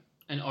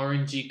an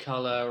orangey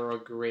color or a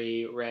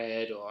grey,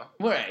 red, or...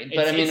 right.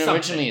 But I mean, it's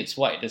originally something. it's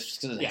white. It's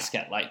just because it's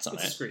got lights on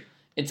It's a it. screen.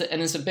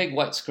 It's a big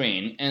white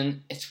screen,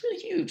 and it's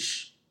really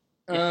huge.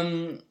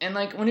 And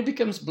like when it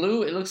becomes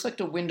blue, it looks like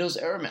the Windows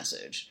error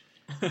message.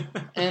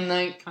 And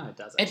like Kind of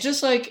does. it's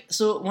just like,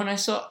 so when I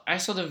saw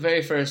the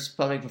very first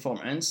public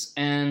performance,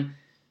 and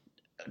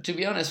to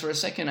be honest, for a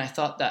second I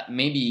thought that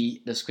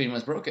maybe the screen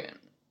was broken.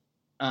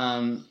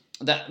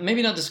 That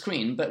maybe not the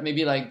screen, but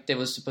maybe like there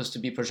was supposed to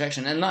be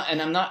projection, and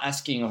I'm not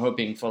asking or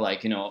hoping for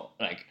like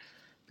like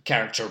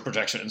character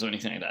projections or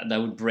anything like that. That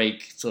would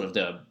break sort of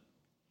the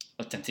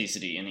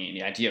authenticity and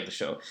the idea of the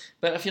show.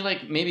 But I feel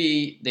like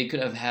maybe they could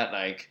have had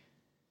like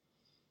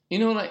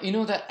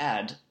that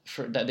ad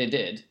that they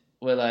did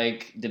where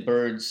like the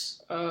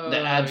birds,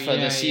 the ad for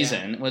the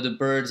season where the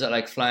birds are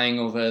like flying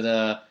over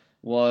the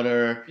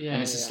water,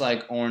 and it's this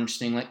like orange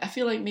thing. Like I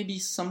feel like maybe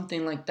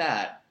something like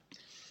that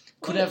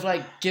could have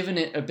like given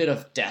it a bit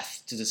of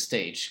depth to the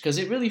stage, because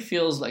it really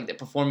feels like they're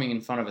performing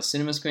in front of a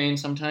cinema screen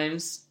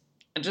sometimes.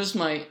 And just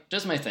my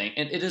thing.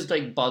 It just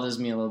like bothers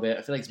me a little bit.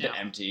 I feel like it's a bit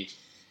empty.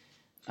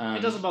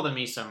 It doesn't bother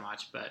me so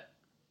much, but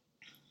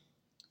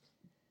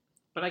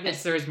I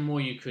guess there is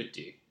more you could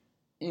do.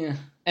 Yeah,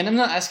 and I'm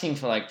not asking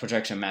for like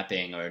projection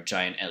mapping or a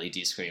giant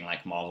LED screen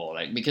like Marvel,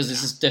 like, because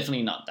this is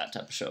definitely not that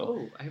type of show.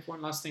 Oh, I have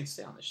one last thing to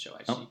say on this show,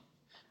 actually.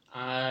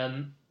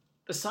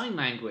 The sign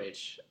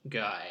language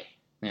guy.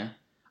 Yeah.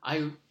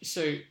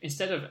 So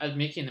instead of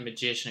Making the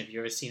Magician, if you've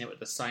ever seen it with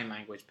the sign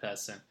language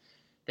person,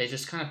 they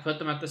just kind of put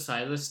them at the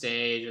side of the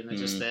stage, and they're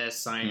just there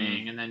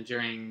signing, and then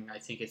during, I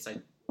think it's like,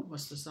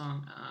 what's the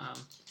song?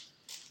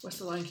 What's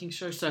the Lion King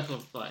show? Circle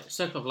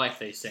of Life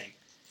they sing.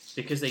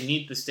 Because they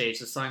need the stage,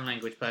 the sign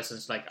language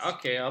person's like,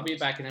 okay, I'll be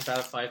back in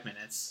about 5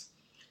 minutes.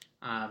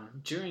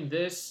 During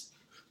this,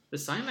 the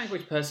sign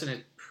language person is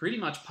pretty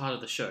much part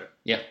of the show.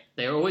 Yeah.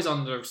 They're always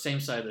on the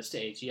same side of the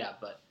stage,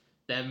 but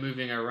they're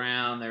moving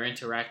around, they're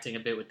interacting a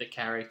bit with the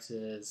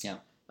characters. Yeah.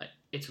 Like,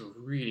 it's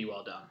really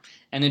well done.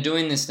 And they're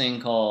doing this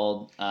thing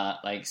called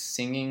like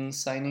sing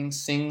signing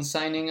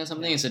or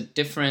something. Yeah. It's a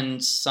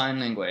different sign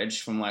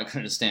language from what I can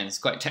understand. It's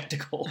quite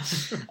technical.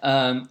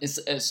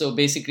 So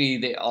basically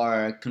they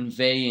are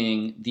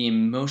conveying the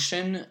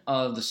emotion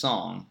of the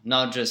song,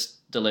 not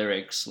just the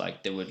lyrics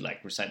like they would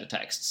like recite the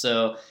text.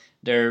 So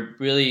they're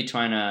really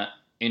trying to,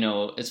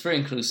 it's very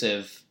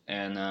inclusive.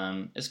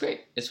 And it's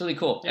great. It's really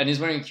cool. Yeah. And he's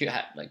wearing a cute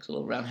hat, like a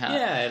little round hat.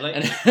 Yeah, like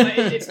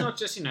it's not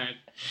just,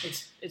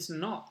 it's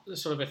not the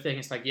sort of a thing.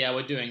 It's like, yeah,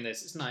 we're doing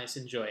this. It's nice.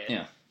 Enjoy it.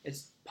 Yeah.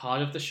 It's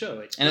part of the show.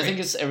 It's and great. I think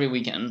it's every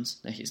weekend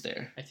that he's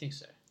there. I think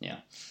so. Yeah.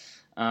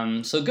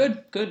 So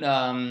good.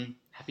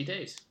 Happy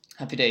days.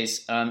 Happy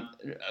days.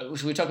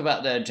 Should we talk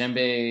about the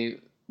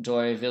Djembe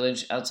Joy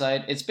Village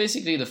outside? It's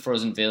basically the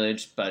Frozen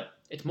Village, but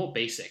it's more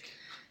basic.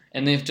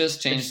 And they've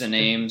just changed the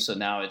name, so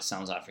now it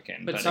sounds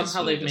African. But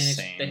somehow they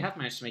have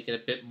managed to make it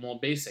a bit more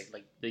basic.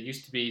 Like, there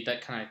used to be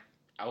that kind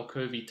of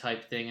alcovey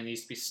type thing, and there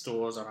used to be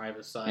stores on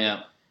either side.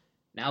 Yeah.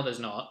 Now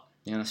there's not.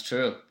 Yeah, that's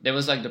true. There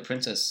was like the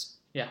Princess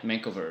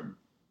makeover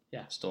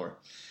store.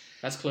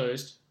 That's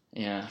closed.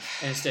 Yeah.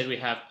 And instead we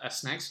have a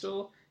snack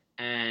store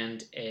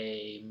and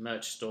a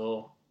merch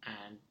store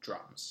and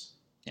drums.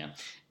 Yeah.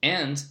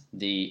 And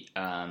the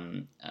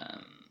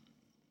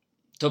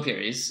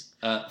topiaries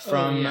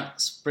from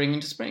spring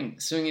into spring,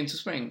 swing into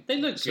spring. They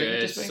look swing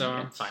good, so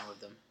I'm fine with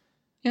them.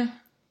 Yeah.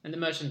 And the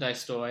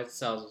merchandise store, it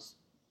sells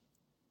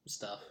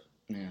stuff.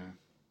 Yeah.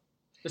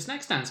 The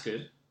snack stand's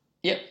good.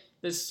 Yep.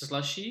 There's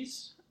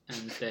slushies,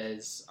 and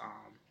there's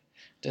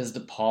the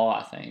paw,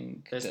 I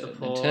think. There's the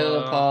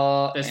Nutella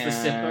paw. There's the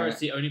sipper. It's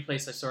the only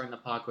place I saw in the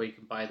park where you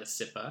can buy the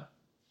sipper.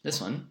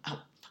 This one.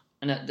 Oh.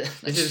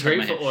 This is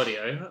great for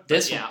audio.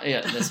 This one.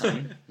 Yeah, this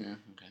one. Yeah,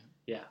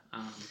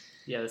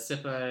 Yeah. The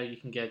Sipper you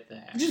can get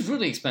there. Which is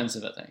really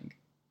expensive, I think.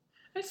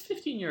 It's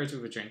 €15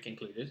 with a drink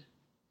included.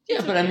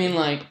 Yeah, but I mean,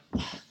 like,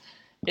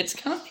 it's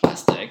kind of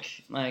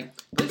plastic. Like,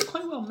 But it's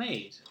quite well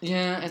made.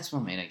 yeah, it's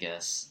well made, I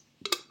guess.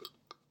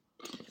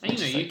 And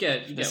you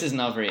get This is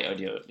not very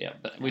audio,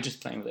 but we're just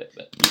playing with it.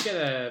 But you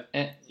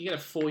get a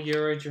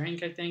 €4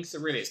 drink, I think. So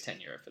really, it's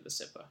 €10 for the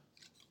Sipper.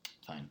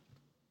 fine.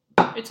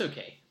 It's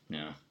okay.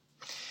 Yeah.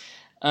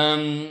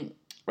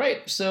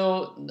 Right.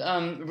 So,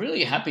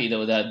 really happy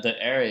though that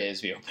the area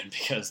is reopened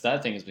because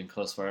that thing has been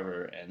closed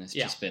forever and it's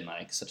just been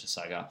like such a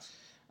saga.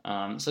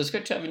 So it's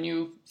great to have a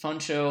new fun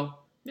show.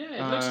 Yeah,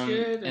 it looks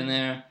good. in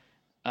there.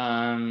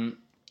 And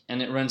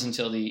it runs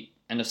until the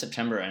end of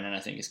September, and then I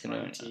think it's gonna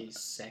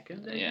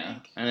 22nd.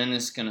 and then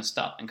it's gonna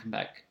stop and come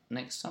back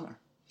next summer.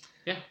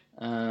 Yeah.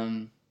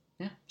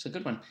 It's a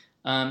good one.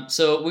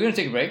 So we're gonna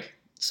take a break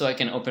so I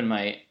can open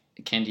my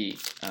candy.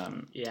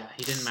 Yeah,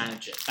 he didn't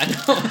manage it. I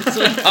know, it's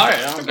so hard.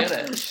 I don't get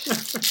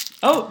it.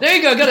 Oh, there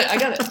you go. I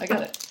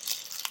got it.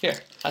 Here,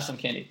 have some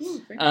candy.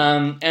 Ooh,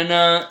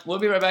 And we'll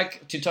be right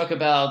back to talk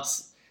about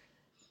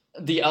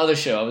the other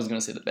show. I was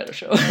going to say the better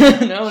show.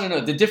 No,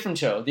 the different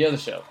show. The other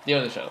show.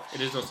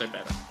 It is also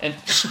better. And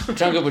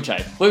Jungle Book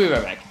Jive. We'll be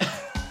right back.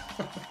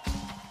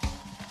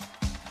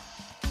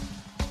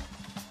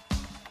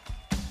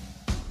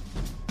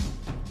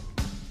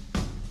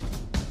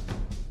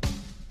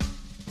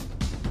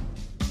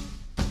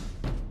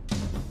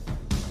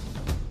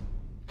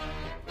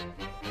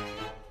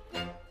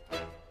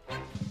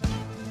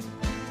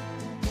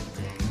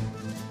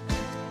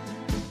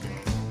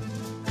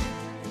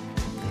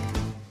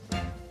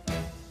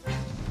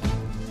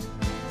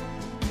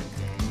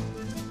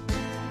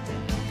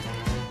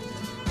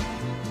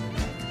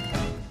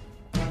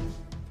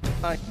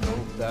 I know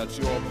that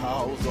your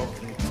powers of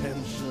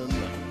contention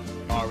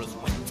are as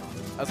wet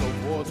as a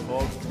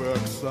warthog's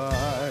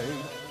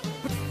backside.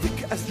 But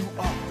thick as you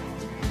are,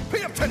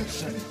 pay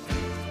attention.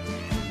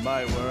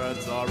 My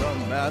words are a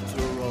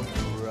matter of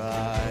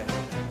pride.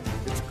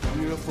 It's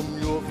clear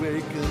from your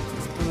vacant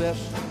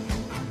expression.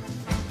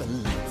 The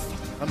lights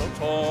are not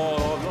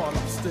tall on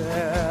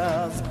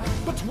upstairs,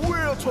 but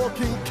we're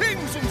talking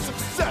kings in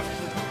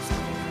succession.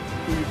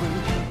 Even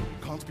you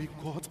can't be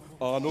caught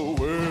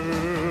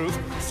unawares.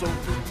 So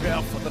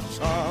prepare for the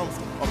charms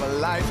of a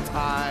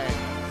lifetime.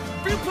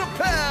 Be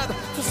prepared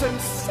for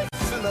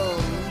sensational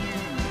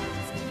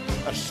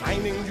news. A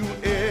shining new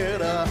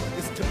era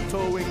is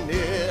tiptoeing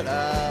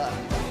nearer.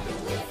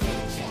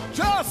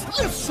 Just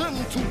listen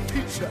to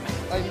teacher.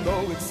 I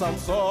know it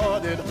sounds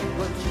sordid,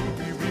 but you'll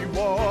be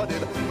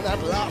rewarded when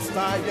at last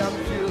I am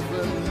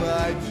given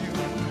my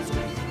dues.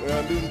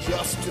 And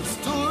injustice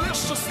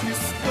deliciously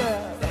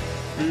spread.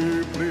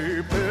 Be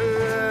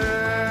prepared.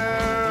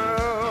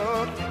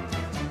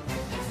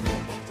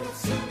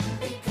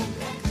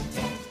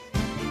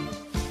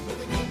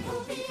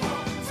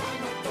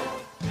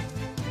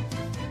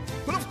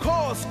 But of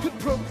course, quid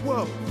pro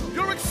quo,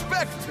 you're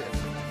expected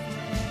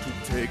to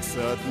take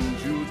certain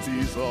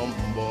duties on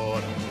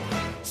board.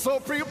 So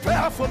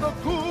prepare for the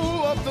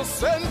coup of the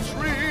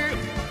century.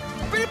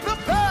 Be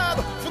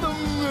prepared for the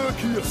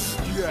murkiest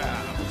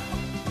scam.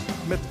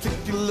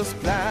 Meticulous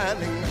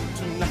planning,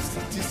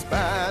 tenacity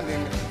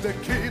spanning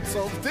decades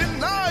of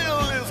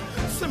denial is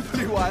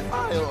simply why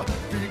I'll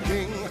be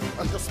king,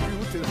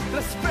 undisputed,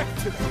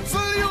 respected,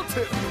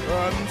 saluted,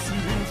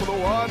 unseen for the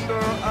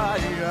wonder I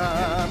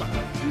am.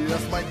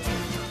 Yes, my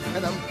teeth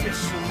and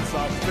ambitions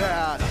are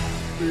bad.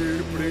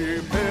 Be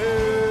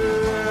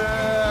prepared.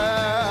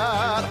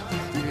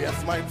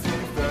 Yes, my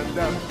teeth and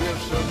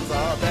ambitions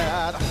are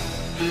bad.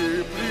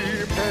 Be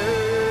prepared.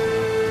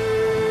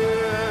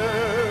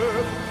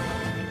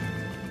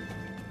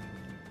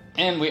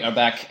 And we are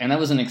back, and that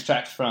was an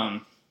extract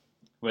from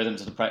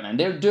Rhythms of the Pride Land.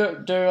 They're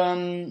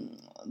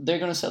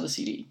gonna sell the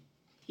CD.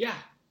 Yeah.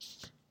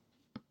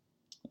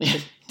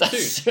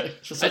 That's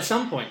At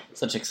some point.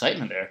 such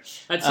excitement there.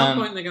 At some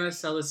point, they're going to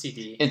sell a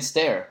CD. It's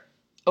there.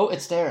 Oh,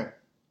 it's there.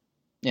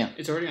 Yeah.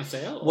 It's already on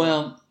sale? Or?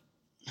 Well,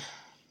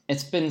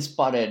 it's been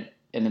spotted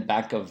in the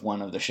back of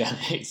one of the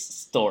Chalet's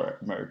store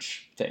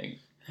merch thing.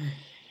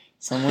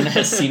 Someone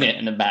has seen it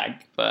in the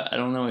back, but I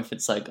don't know if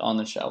it's like on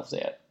the shelves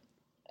yet.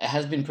 It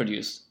has been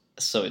produced,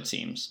 so it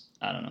seems.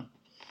 I don't know.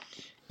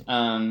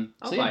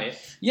 I'll buy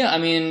it. Yeah, I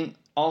mean,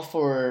 all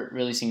for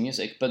releasing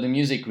music, but the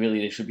music really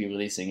they should be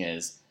releasing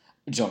is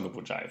Jungle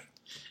Book Jive.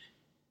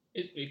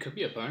 It could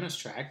be a bonus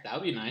track. That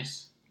would be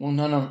nice. Well,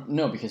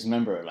 no, because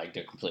remember, like,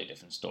 they're completely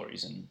different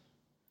stories, and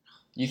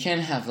you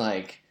can't have,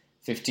 like,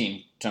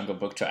 15 Jungle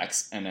Book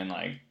tracks and then,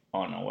 like,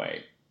 on our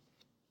way.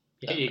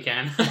 Yeah, you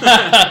can.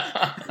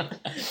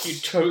 You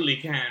totally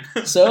can.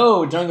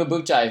 So, Jungle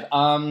Book Jive.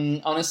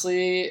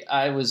 Honestly,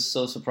 I was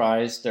so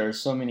surprised. There are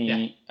so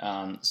many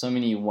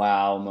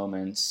wow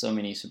moments, so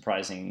many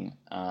surprising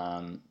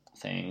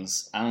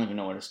things. I don't even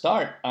know where to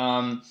start.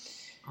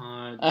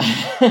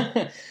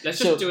 Let's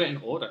just do it in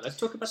order. Let's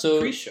talk about the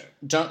pre-show.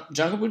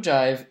 Jungle Book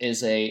Jive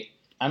is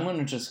I'm going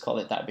to just call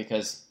it that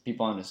because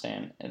people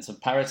understand. It's a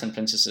Pirates and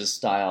Princesses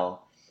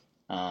style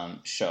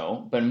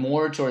show, but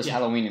more towards Yeah.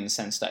 Halloween in the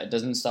sense that it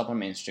doesn't stop on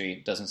Main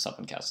Street, doesn't stop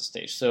on Castle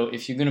Stage. So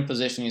if you're going to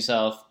position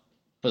yourself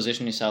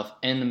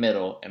in the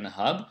middle, in the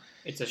hub.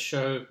 It's a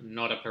show,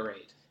 not a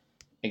parade.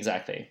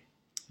 Exactly.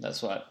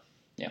 That's what,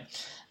 You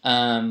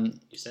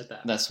said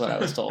that. that's what I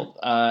was told.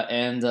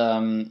 And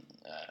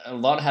a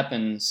lot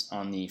happens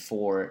on the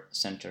 4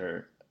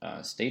 center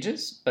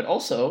stages, but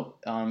also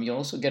you'll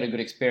also get a good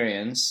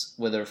experience,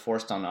 whether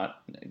forced or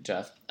not,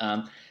 Jeff,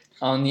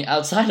 on the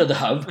outside of the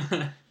hub,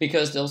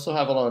 because they also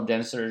have a lot of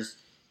dancers.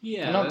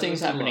 Yeah, a lot of things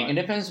there's a happening. lot. It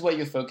depends what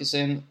you're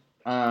focusing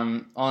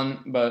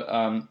on, but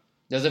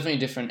there's definitely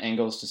different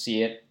angles to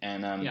see it.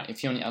 And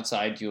if you're on the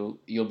outside, you'll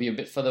be a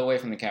bit further away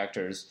from the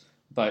characters,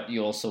 but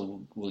you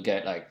also will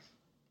get like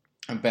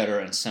a better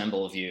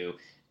ensemble view,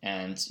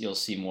 and you'll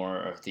see more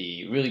of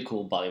the really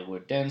cool Bollywood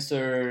And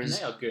dancers.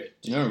 they are good.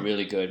 They're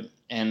really good,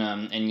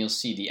 and you'll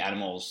see the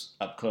animals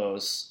up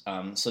close.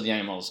 So the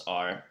animals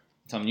are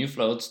some new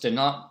floats. They're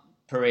not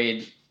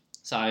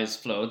parade-size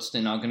floats.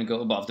 They're not going to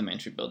go above the Main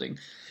Street building,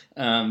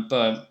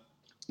 but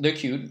they're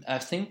cute. I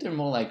think they're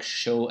more like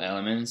show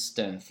elements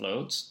than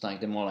floats. Like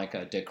they're more like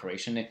a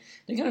decoration.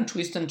 They kind of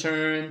twist and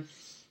turn.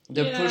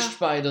 They're pushed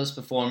by those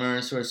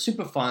performers who are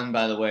super fun,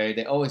 by the way.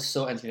 They're always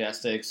so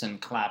enthusiastic and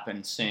clap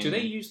and sing. Do they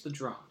use the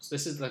drums?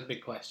 This is the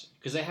big question.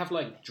 Because they have,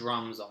 like,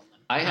 drums on them.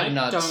 I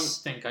don't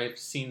think I've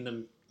seen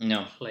them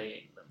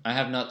playing them. I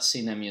have not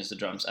seen them use the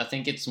drums. I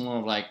think it's more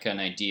of like an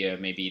idea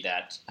maybe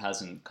that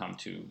hasn't come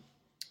to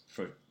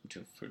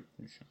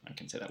I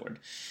can say that word,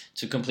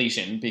 to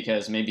completion,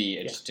 because maybe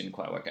it just didn't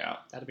quite work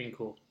out. That'd have been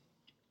cool.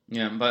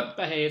 Yeah, but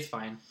hey, it's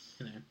fine.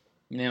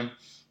 yeah.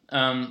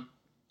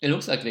 It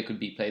looks like they could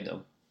be played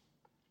though.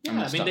 Yeah,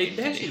 I mean,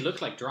 they actually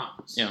look like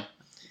drums. Yeah.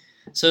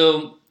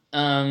 So,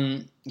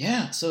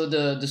 so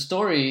the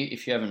story,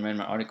 if you haven't read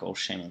my article,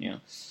 shame on you.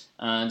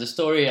 The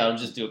story, I'll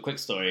just do a quick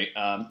story.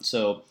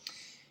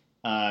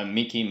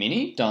 Mickey,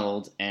 Minnie,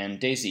 Donald, and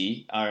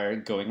Daisy are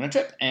going on a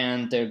trip,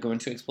 and they're going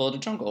to explore the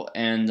jungle.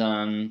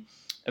 And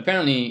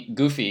apparently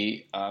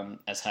Goofy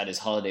has had his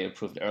holiday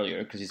approved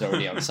earlier because he's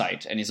already on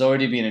site, and he's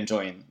already been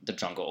enjoying the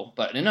jungle.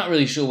 But they're not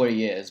really sure where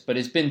he is, but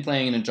he's been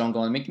playing in the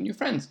jungle and making new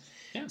friends.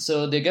 Yeah.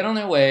 So they get on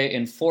their way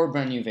in 4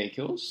 brand new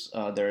vehicles.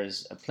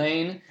 There's a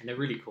plane. And they're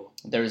really cool.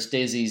 There's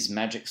Daisy's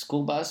magic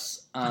school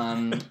bus.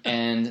 And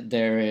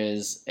there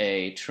is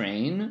a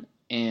train.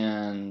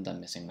 And I'm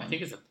missing one. I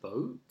think it's a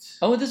boat.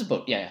 Oh, there's a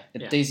boat. Yeah.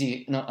 Yeah.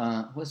 Daisy.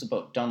 No. Where's the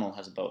boat? Donald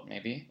has a boat,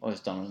 maybe, or is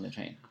Donald in the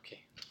train?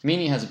 Okay.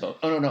 Minnie has a boat.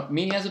 Oh no.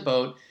 Minnie has a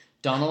boat.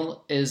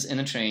 Donald is in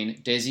a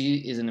train. Daisy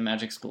is in a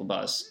magic school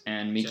bus,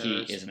 and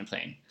Mickey is in a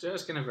plane.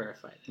 Just gonna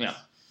verify this. Yeah.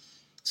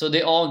 So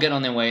they all get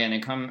on their way, and they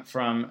come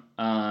from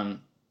Town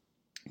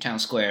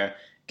Square,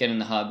 get in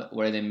the hub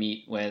where they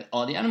meet with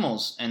all the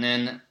animals, and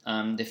then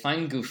they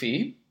find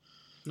Goofy.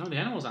 No, the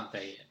animals aren't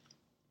there yet.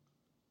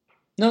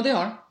 No, they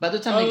are. By the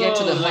time they get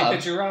to the like hub,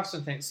 the giraffes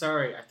and things.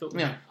 Sorry, I thought we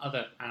Yeah. had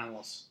other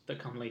animals that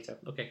come later.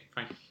 Okay,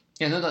 fine.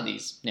 yeah, no, not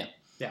these. Yeah.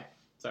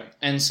 Sorry.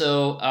 And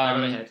so I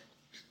went ahead.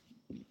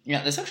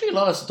 yeah, there's actually a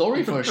lot of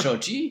story for a show.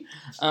 Gee,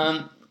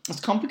 it's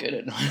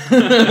complicated.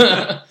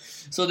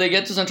 So they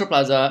get to Central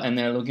Plaza and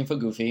they're looking for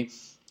Goofy,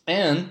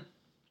 and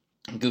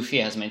Goofy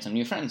has made some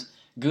new friends.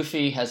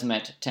 Goofy has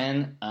met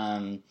 10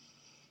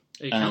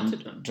 You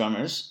counted them.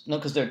 drummers. No,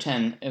 because they're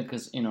 10.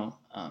 Because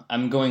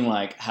I'm going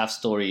like half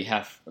story,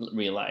 half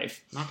real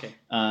life. Okay.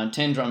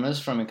 10 drummers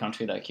from a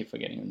country that I keep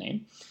forgetting the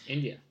name.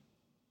 India.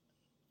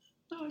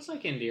 No, it's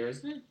like India,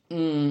 isn't it?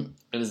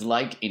 It is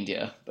like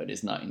India, but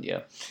it's not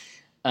India.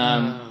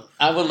 Oh,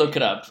 I will look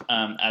it up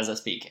as I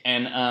speak.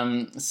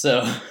 And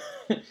so,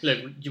 Look,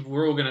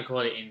 we're all gonna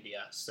call it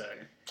India, so.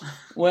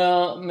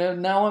 well,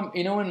 now I'm.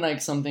 When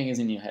like something is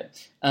in your head.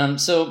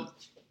 So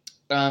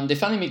they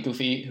finally meet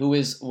Goofy, who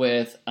is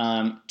with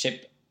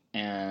Chip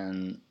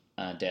and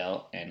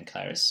Dale and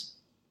Clarice.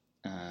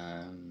 There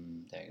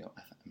you go.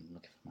 I'm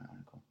looking for my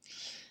article.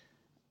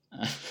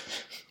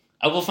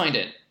 I will find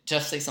it.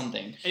 Just say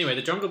something. Anyway,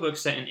 the Jungle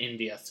Book's set in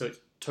India, so it's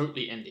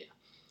totally India.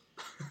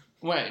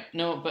 Right.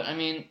 No, but I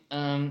mean,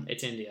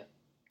 It's India.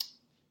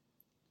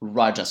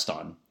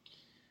 Rajasthan.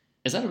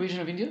 Is that a region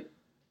of India?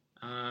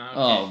 Okay.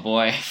 Oh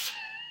boy.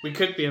 We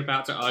could be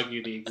about to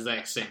argue the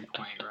exact same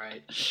point,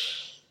 right?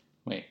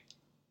 Wait.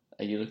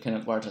 Are you looking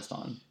at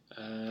Rajasthan?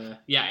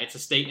 Yeah, it's a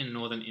state in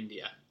northern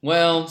India.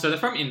 Well, So they're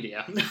from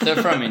India. they're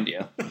from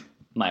India.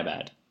 My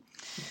bad.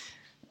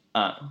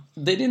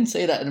 They didn't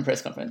say that in a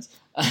press conference.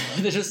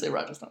 They just say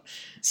Rajasthan.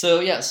 So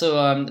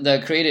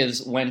the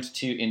creatives went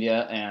to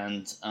India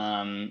and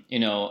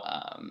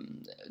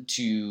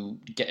to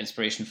get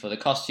inspiration for the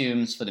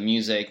costumes, for the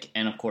music,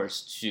 and of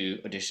course to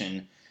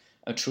audition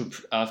a troupe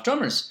of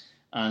drummers.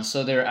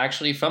 So they're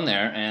actually from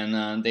there,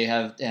 and they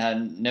had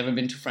never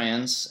been to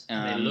France.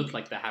 They look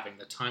like they're having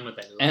the time of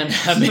their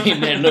lives. And I mean,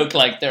 they look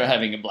like they're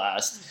having a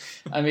blast.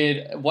 I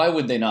mean, why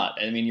would they not?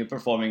 I mean, you're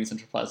performing in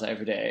Central Plaza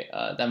every day.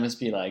 That must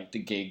be like the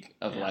gig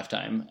of a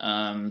lifetime.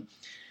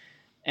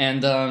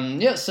 And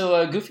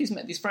so Goofy's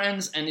met these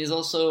friends, and he's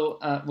also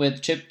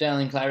with Chip, Dale,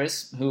 and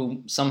Clarice,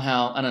 who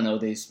somehow, I don't know,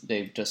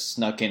 they've just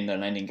snuck in their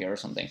landing gear or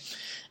something.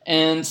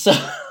 And so...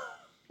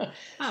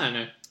 I don't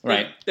know.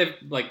 Right. They've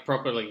like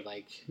properly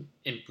like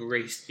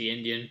embraced the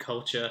Indian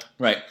culture.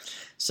 Right.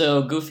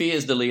 So Goofy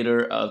is the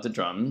leader of the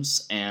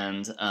drums,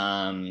 and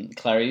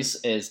Clarice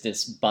is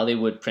this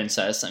Bollywood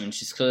princess. I mean,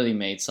 she's clearly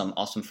made some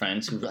awesome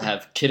friends who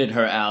have kitted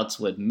her out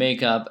with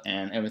makeup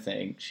and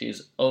everything.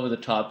 She's over the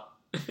top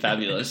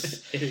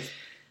fabulous. It is.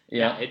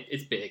 Yeah.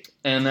 It's big.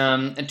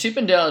 And Chip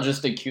and Dale are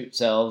just the cute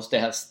selves. They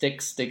have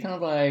sticks. They kind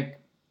of like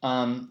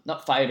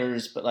not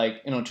fighters, but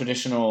like, you know,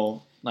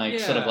 traditional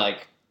sort of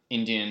like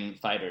Indian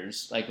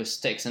fighters, like with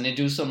sticks, and they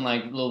do some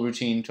like little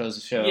routine towards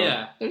the show.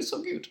 Yeah, they're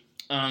so cute.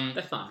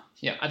 They're fun.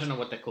 Yeah, I don't know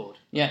what they're called.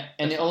 Yeah,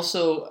 and they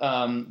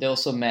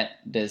also met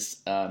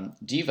this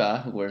diva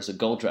who wears a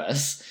gold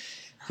dress,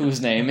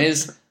 whose name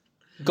is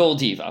Gold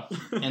Diva,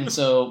 and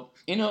so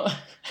you know,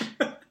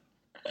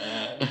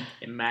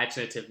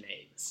 imaginative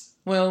names.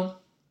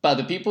 Well, by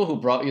the people who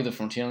brought you the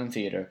Frontierland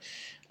Theater.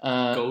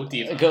 Gold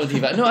Diva. Gold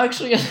Diva. No,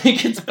 actually, I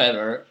think it's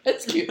better.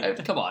 It's cute.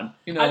 Come on,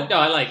 you know.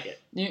 I like it.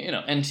 You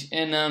know, and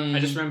I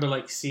just remember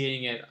like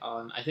seeing it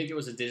on. I think it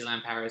was a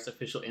Disneyland Paris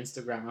official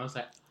Instagram. I was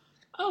like,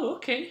 oh,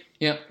 okay.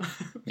 Yeah,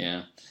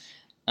 yeah.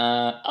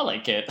 I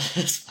like it.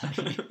 It's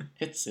funny.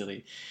 It's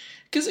silly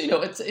because you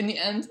know it's in the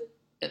end,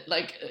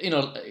 like you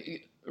know,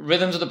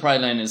 Rhythms of the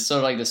Pride Land is sort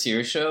of like the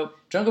serious show.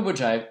 Jungle Book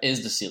Jive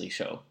is the silly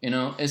show. You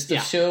know, it's the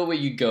show where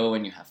you go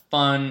and you have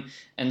fun.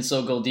 And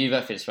so Gold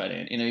Diva fits right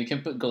in. You know, you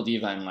can put Gold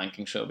Diva in Lion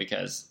King show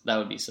because that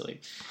would be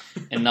silly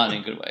and not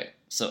in a good way.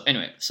 So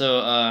anyway,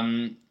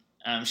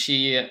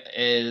 she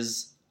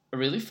is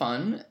really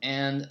fun,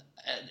 and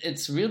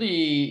it's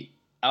really,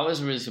 I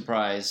was really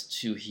surprised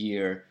to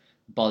hear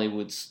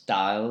Bollywood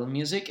style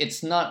music.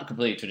 It's not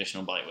completely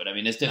traditional Bollywood. I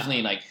mean, it's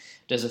definitely like,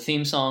 there's a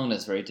theme song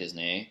that's very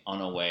Disney,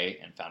 On Our Way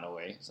and Found Our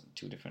Way, so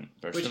two different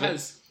versions of it.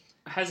 Which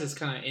has this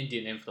kind of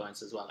Indian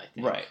influence as well, I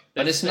think. Right,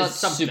 but it's not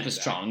super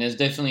strong. There's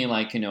definitely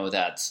like, you know,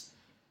 that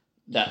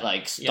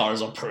like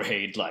Stars on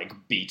Parade like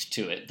beat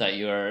to it that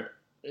you're...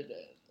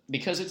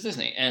 Because it's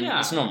Disney, and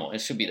it's normal.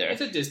 It should be there. It's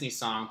a Disney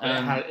song,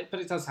 but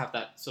it does have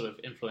that sort of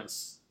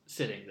influence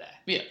sitting there.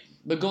 Yeah,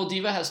 but Gold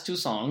Diva has 2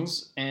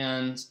 songs,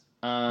 and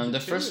the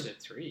first... Or is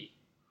it 3?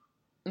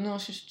 No,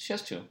 she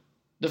has 2.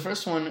 The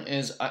first one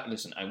is...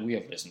 we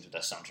have listened to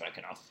that soundtrack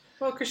enough.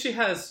 Well, because she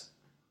has...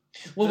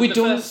 Well, we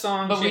don't... First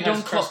song, but she we has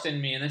don't Trust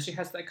in Me, and then she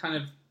has that kind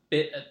of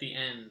bit at the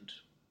end.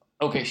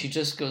 Okay, she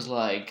just goes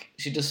like...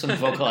 She does some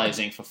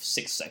vocalizing for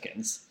 6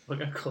 seconds. We're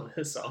going to call it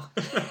a song.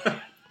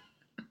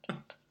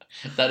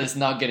 That is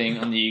not getting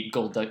on the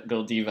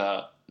Gold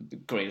Diva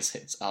Greatest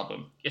Hits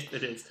album. Yes,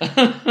 it is.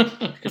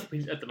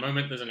 Because at the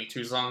moment, there's only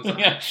 2 songs on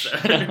it. So.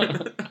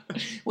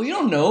 Well, you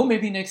don't know.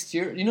 Maybe next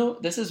year. You know,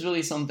 this is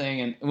really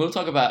something, and we'll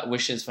talk about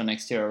wishes for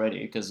next year already,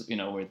 because, you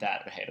know, we're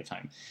that ahead of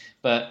time.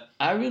 But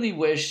I really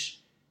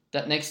wish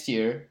that next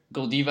year,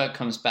 Gold Diva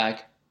comes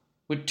back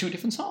with 2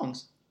 different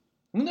songs.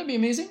 Wouldn't that be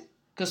amazing?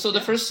 Because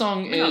the first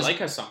song is... I like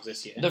her songs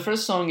this year. The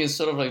first song is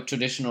sort of like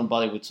traditional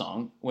Bollywood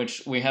song,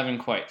 which we haven't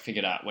quite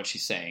figured out what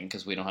she's saying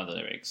because we don't have the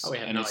lyrics. Oh, we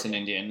have and no it's idea. in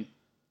Indian.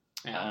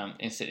 Yeah.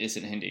 It's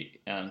in Hindi.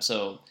 But there's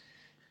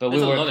we're a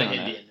lot working of on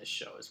Hindi it. in this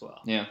show as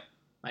well. Yeah.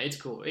 Like, it's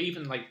cool.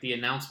 Even like the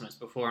announcements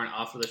before and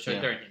after the show,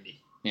 they're in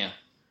Hindi. Yeah.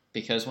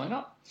 Because why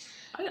not?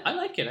 I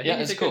like it. I think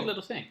it's a good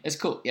little thing. It's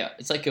cool. Yeah.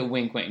 It's like a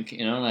wink wink,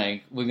 you know,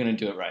 like we're going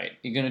to do it right.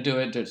 You're going to do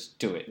it, just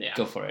do it. Yeah.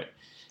 Go for it.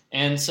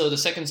 And so the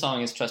second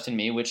song is Trust in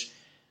Me, which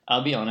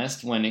I'll be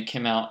honest, when it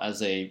came out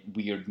as a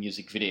weird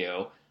music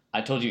video,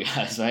 I told you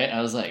guys, right?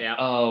 I was like,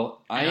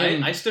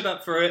 I stood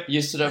up for it.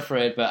 You stood up for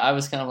it, but I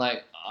was kind of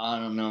like, I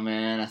don't know,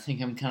 man. I think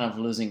I'm kind of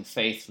losing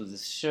faith with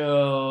this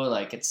show.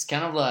 Like, it's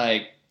kind of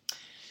like,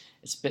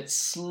 it's a bit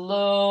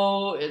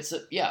slow.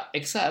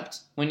 Except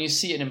when you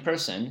see it in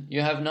person,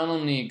 you have not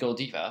only Gold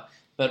Diva,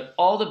 but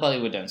all the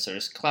Bollywood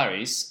dancers,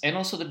 Clarice, and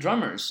also the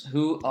drummers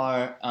who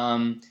are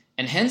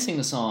enhancing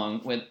the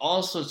song with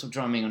all sorts of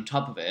drumming on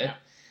top of it. Yeah.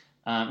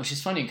 Which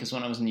is funny because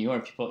when I was in New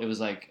York, it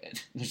was like,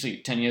 literally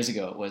 10 years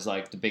ago, it was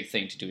like the big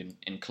thing to do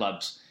in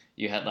clubs.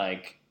 You had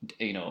like,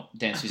 you know,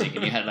 dance music,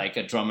 and you had like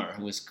a drummer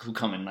who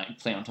come and like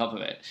play on top of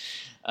it.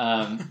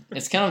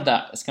 It's kind of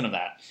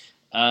that.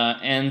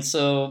 And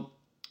so,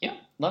 yeah,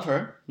 love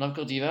her, love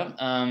Gold Diva.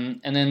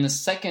 And then the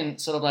second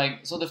sort of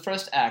like, so the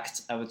first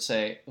act, I would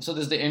say, so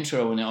there's the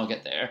intro when they all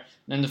get there.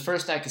 And then the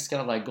first act is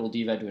kind of like Gold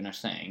Diva doing her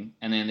thing,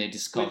 and then they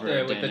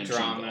discover with the and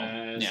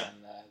drummers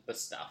and the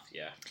stuff,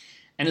 yeah.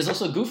 And there's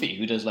also Goofy,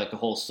 who does like a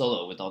whole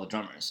solo with all the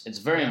drummers. It's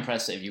very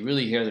impressive. You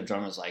really hear the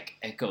drummers like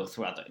echo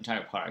throughout the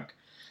entire park.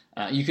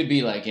 You could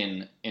be like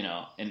in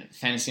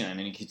Fantasyland,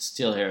 and you could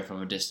still hear it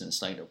from a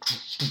distance. Like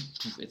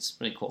it's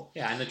pretty cool.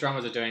 Yeah, and the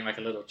drummers are doing like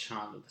a little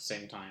chant at the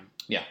same time.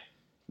 Yeah,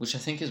 which I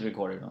think is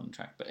recorded on the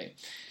track. But hey.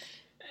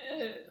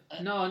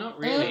 No, not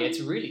really.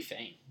 It's really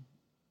faint.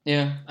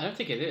 Yeah, I don't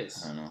think it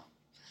is. I don't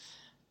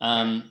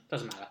know.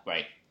 Doesn't matter.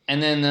 Right,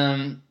 and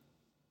then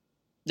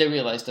they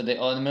realize that they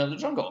are in the middle of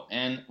the jungle.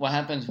 And what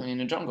happens when you're in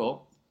the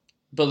jungle?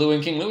 Baloo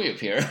and King Louie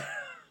appear.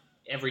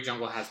 Every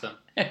jungle has them.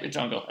 Every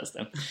jungle has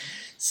them.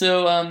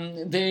 So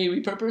they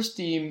repurposed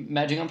the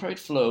Magic on Parade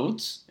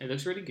floats. It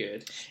looks really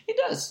good. It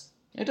does.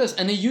 It does.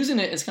 And they're using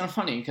it. It's kind of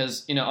funny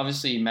because,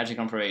 obviously Magic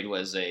on Parade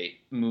was a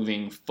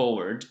moving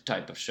forward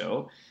type of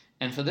show.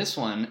 And for this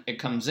one, it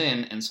comes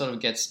in and sort of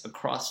gets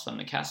across from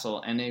the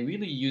castle, and they're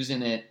really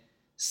using it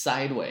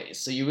sideways.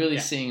 So you're really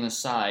seeing the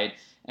side.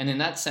 And in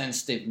that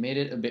sense, they've made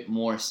it a bit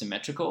more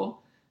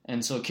symmetrical.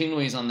 And so King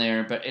Louis on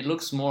there, but it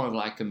looks more of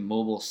like a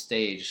mobile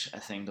stage, I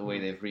think, the way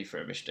they've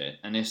refurbished it.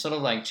 And they've sort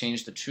of like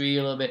changed the tree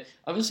a little bit.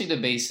 Obviously, the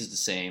base is the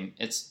same.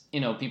 It's,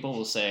 people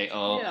will say,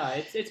 oh...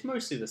 Yeah, it's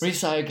mostly the same.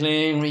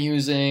 Recycling,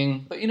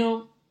 reusing. But,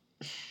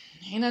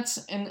 in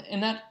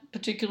that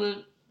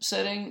particular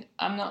setting,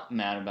 I'm not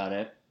mad about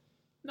it.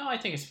 No, I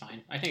think it's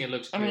fine. I think it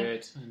looks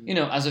good.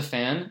 As a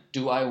fan,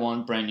 do I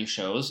want brand new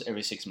shows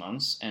every 6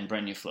 months and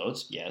brand new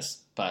floats?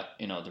 Yes. But,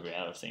 the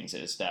reality of things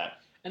is that...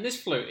 And this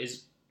float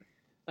is...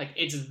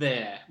 it's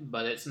there,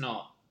 but it's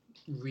not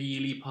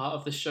really part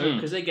of the show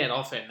because they get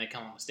off it and they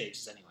come on the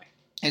stages anyway.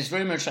 It's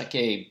very much like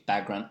a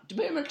background,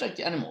 very much like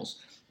the animals.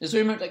 It's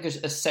very much like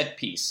a set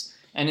piece.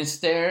 And it's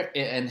there,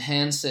 it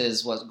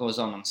enhances what goes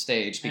on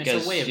stage because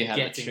it's a way of you have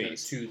the getting them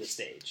trees. to the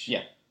stage.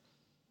 Yeah.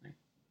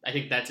 I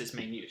think that's its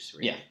main use,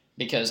 really. Yeah,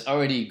 because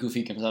already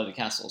Goofy comes out of the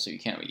castle, so you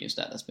can't reuse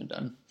that. That's been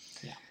done.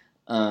 Yeah.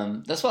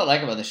 That's what I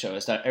like about the show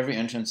is that every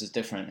entrance is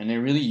different, and they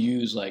really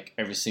use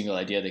every single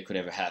idea they could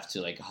ever have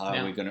to how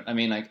are we gonna? I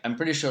mean, I'm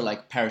pretty sure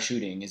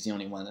parachuting is the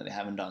only one that they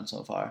haven't done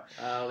so far.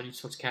 When you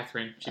talk to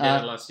Catherine, she did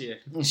it last year.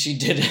 She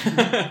did.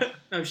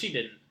 No, she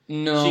didn't.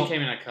 No, she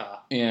came in a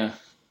car. Yeah,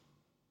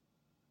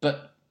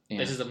 but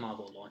this is a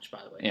Marvel launch, by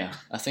the way. Yeah,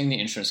 I think the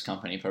insurance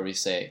company probably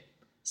said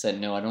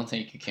no. I don't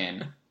think you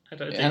can. I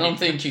don't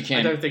think you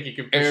can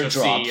push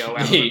airdrop your CEO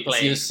out of the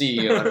plane. Your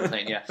CEO out of the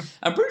plane, yeah.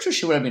 I'm pretty sure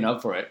she would have been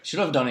up for it. She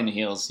would have done in the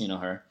heels,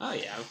 her. Oh,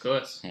 yeah, of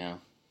course. Yeah.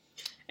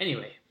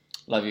 Anyway.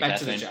 Love you, back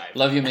Catherine. to the jive.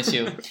 Love you, miss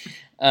you.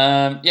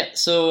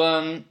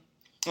 So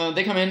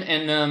they come in,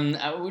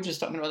 and we were just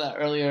talking about that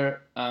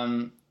earlier.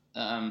 I'm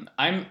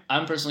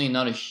personally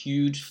not a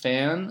huge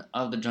fan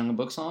of the Jungle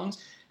Book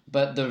songs,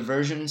 but the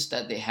versions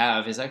that they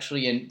have is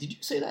actually, and did you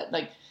say that?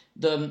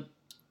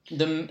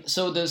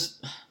 So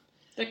there's...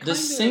 The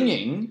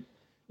singing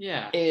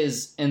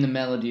is in the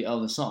melody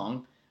of the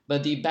song,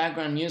 but the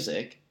background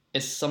music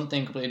is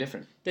something completely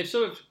different. They've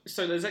so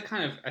there's a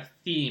kind of a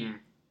theme.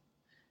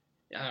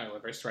 I don't know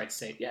whether it's right to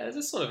say. Yeah, there's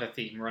a sort of a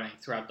theme running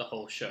throughout the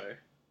whole show,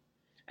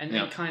 and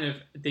then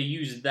they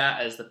use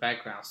that as the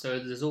background. So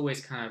there's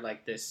always kind of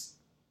like this.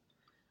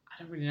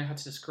 I don't really know how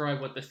to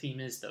describe what the theme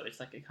is though. It's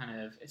like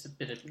it's a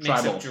bit of mix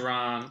tribal. of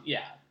drum.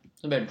 Yeah,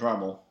 It's a bit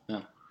tribal.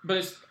 Yeah, but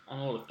it's on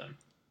all of them.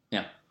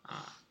 Yeah.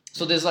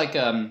 So there's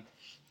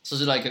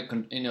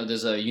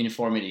there's a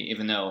uniformity,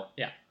 even though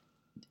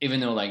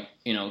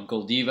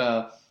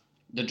Goldiva,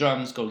 the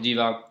drums,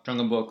 Goldiva,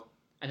 Jungle Book,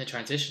 and the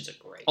transitions are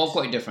great. all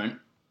quite different,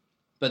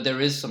 but there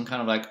is some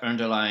kind of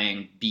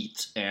underlying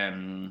beat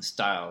and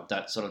style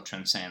that sort of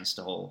transcends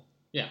the whole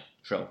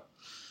show.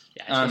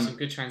 Yeah, it's got some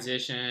good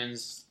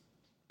transitions,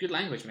 good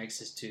language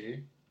mixes too.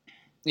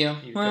 Yeah,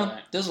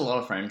 there's a lot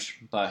of French,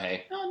 but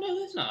hey. No,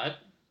 there's not.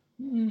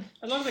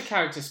 A lot of the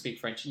characters speak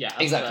French. Yeah,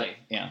 exactly.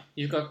 Yeah,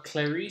 you've got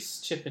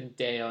Clarice, Chip, and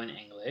Dale in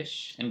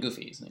English, and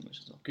Goofy's in English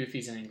as well.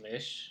 Goofy's in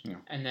English, yeah.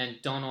 And then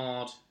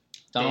Donald,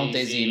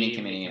 Daisy,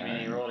 Mickey, Minnie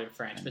are all in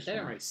French, but they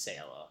don't really say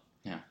a lot.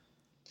 Yeah,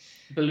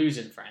 Baloo's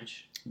in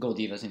French.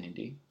 Goldiva's in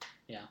Hindi.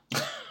 Yeah,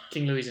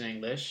 King Louis in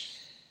English.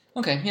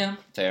 Okay, yeah,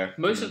 fair.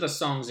 Most of the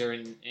songs are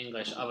in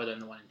English, other than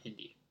the one in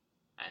Hindi,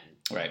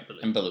 and right, Baloo.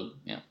 and Baloo.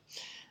 Yeah.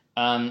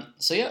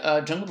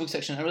 Jungle Book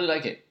section. I really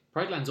like it.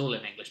 Pride Land's all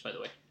in English, by the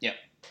way. Yeah.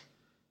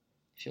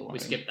 We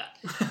skipped that.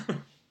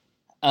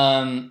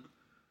 And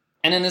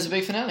then there's a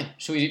big finale.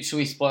 Should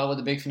we spoil what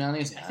the big finale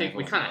is? I think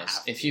we kind of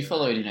have. If you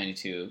follow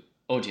 1892,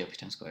 OGLP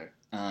Times Square.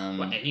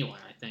 Anyone,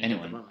 I think.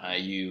 Anyone.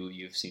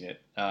 You've seen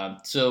it.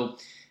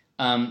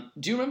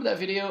 Do you remember that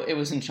video? It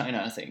was in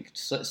China, I think,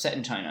 set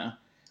in China,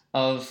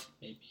 of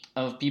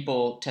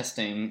people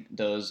testing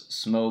those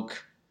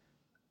smoke.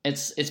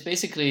 It's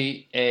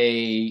basically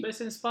But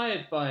it's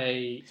inspired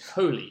by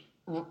Holy.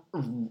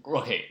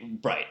 Okay,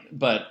 right,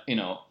 but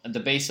the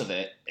base of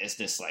it is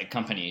this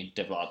company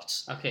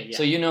developed. Okay, yeah.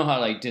 So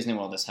how Disney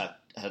World has had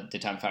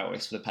daytime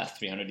fireworks for the past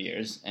 300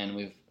 years, and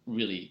we've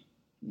really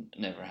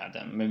never had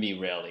them. Maybe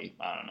rarely.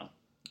 I don't know.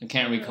 I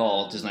can't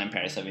recall Disneyland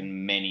Paris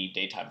having many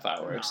daytime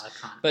fireworks. No, I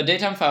can't. But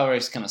daytime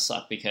fireworks kind of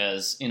suck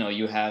because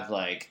you have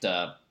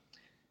the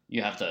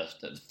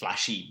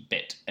flashy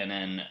bit, and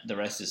then the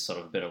rest is sort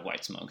of a bit of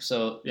white smoke.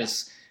 So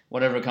this.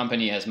 Whatever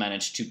company has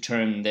managed to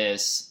turn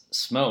this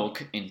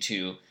smoke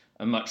into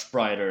a much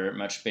brighter,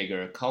 much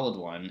bigger colored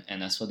one, and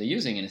that's what they're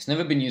using. And it's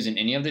never been used in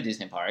any of the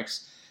Disney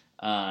parks,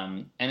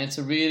 and it's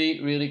a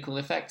really, really cool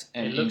effect.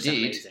 And it looks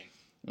amazing.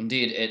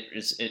 Indeed,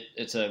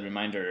 it's a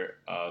reminder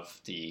of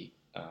the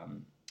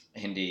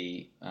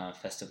Hindi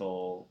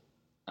festival.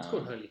 It's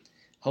called Holi.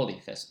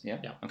 Holi Fest. Yeah.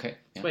 Yeah. Okay.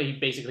 It's where you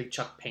basically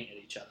chuck paint at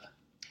each other.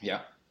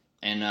 Yeah.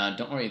 And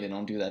don't worry, they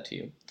don't do that to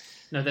you.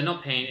 No, they're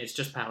not paint. It's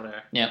just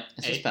powder. Yeah,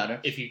 it's just powder.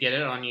 If you get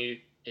it on you,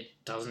 it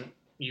doesn't.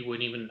 You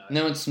wouldn't even know.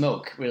 No, it's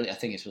smoke. Really, I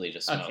think it's really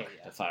just smoke. Okay,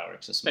 yeah. The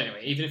fireworks is smoke. But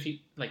anyway, even if you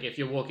if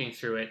you're walking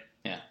through it,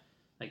 Yeah.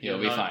 like You'll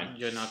be fine.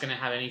 You're not gonna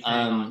have anything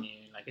on you.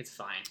 Like it's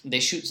fine. They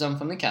shoot some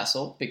from the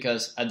castle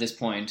because at this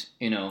point,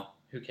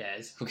 Who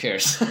cares? who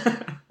cares?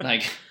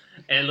 Like,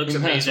 And it looks We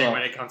might as amazing well.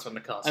 when it comes from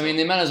the castle. I mean,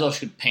 they might as well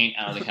shoot paint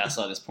out of the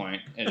castle at this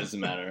point. It doesn't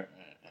matter.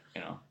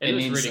 It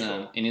looks needs, really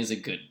cool. It is a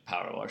good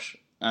power wash.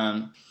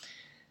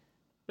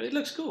 but it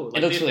looks cool. Like,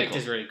 It looks the really effect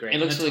cool. is really great. It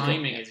looks and the really cool,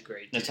 timing yeah. is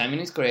great. The too. timing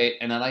is great,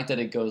 and I like that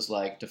it goes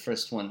like the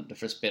first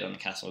bit on the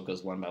castle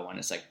goes one by one.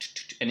 It's like,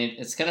 and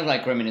it's kind of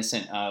like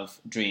reminiscent of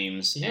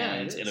Dreams Yeah,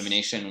 and it is.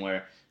 Illumination,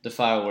 where the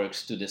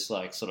fireworks do this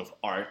like sort of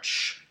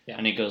arch, Yeah.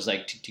 and it goes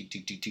like tick tick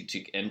tick tick tick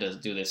tick, and does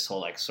do this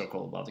whole like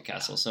circle above the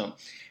castle. So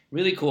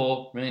really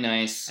cool, really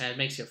nice. And it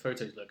makes your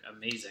photos look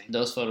amazing.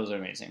 Those photos are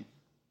amazing.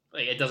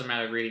 Like it doesn't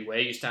matter really where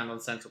you stand on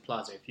Central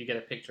Plaza. If you get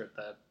a picture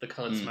of the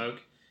colored Mm.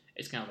 smoke,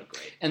 it's gonna look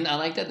great. And I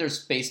like that they're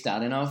spaced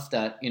out enough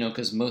that,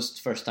 because most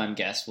first-time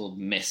guests will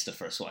miss the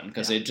first one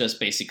because Yeah. it just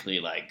basically,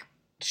 like,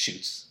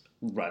 shoots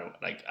right,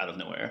 like, out of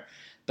nowhere.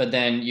 But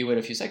then you wait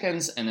a few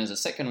seconds, and there's a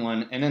second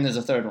one, and then there's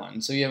a third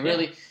one. So you have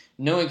really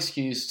no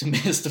excuse to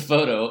miss the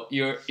photo.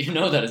 You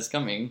know that it's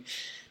coming.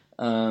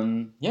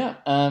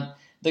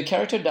 The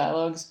character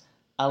dialogues,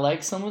 I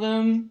like some of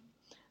them,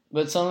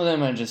 but some of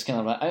them are just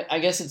kind of like, I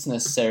guess it's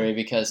necessary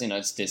because,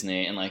 it's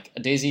Disney, and, like,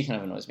 Daisy kind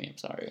of annoys me, I'm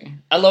sorry.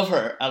 I love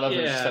her,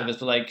 Yeah.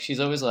 but, like, she's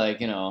always, like,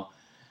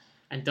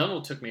 And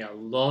Donald took me a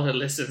lot of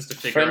listens to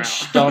figure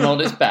French out.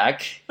 Donald is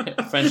back.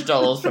 French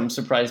Donald from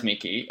Surprise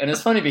Mickey, and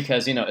it's funny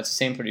because it's the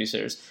same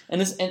producers,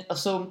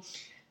 so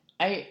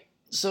I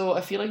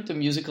feel like the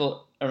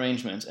musical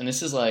arrangements, and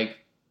this is like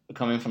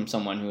coming from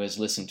someone who has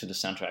listened to the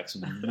soundtracks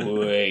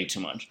way too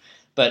much.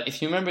 But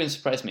if you remember in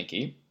Surprise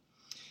Mickey,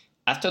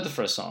 after the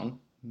first song,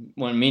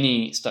 when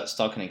Minnie starts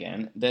talking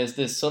again, there's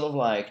this sort of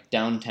like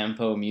down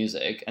tempo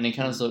music, and it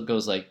kind of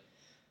goes like.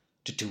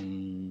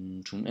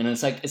 And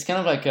it's kind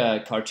of like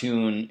a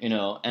cartoon,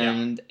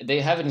 and they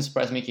have it in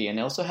Surprise Mickey, and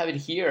they also have it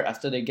here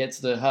after they get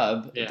to the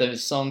hub. Yeah. The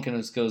song kind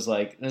of goes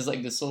like, there's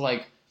like this sort of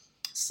like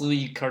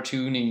silly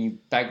cartoony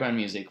background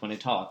music when they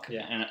talk,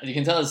 Yeah. and you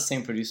can tell it's the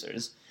same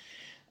producers.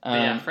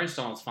 But French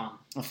Donald's fun.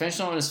 French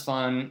Donald is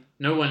fun.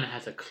 No one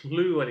has a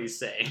clue what he's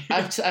saying.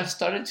 I've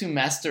started to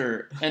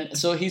master, and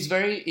so he's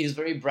very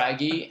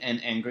braggy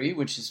and angry,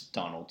 which is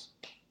Donald.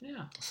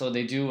 Yeah. So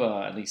they do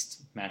at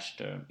least match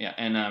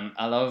and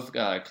I love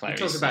Clarice.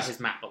 He talks about his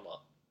map a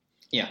lot.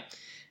 Yeah,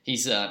 he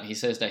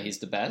says that he's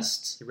the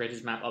best. He read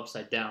his map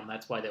upside down.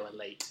 That's why they were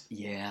late.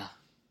 Yeah.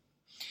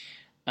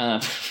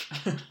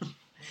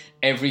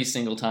 Every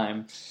single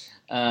time.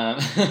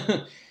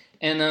 I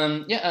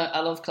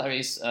love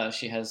Clarice.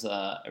 She has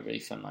a really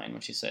fun line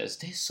when she says,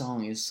 "This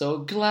song is so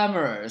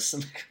glamorous."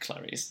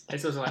 Clarice.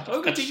 It's also like,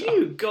 over to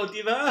you,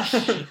 Godiva.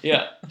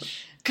 Yeah.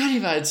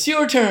 Godiva, it's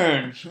your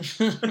turn.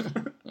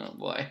 Oh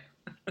boy.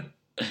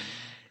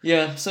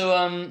 Yeah.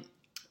 So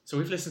So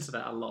we've listened to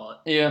that a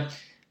lot. yeah.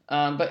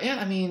 But yeah,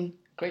 I mean,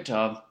 great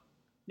job.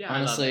 Yeah,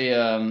 Honestly. I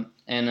love it.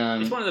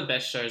 And It's one of the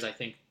best shows I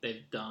think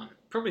they've done.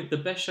 Probably the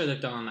best show they've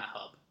done on that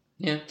hub.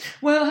 yeah.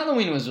 Well,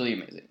 Halloween was really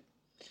amazing.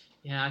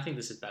 Yeah, I think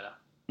this is better.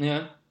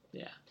 Yeah.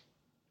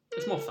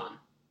 It's more fun.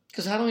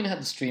 Because Halloween had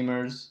the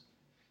streamers.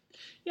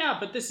 Yeah,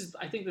 but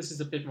I think this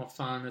is a bit more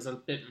fun. There's a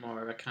bit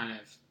more of a kind of...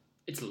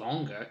 It's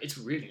longer. It's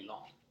really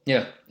long.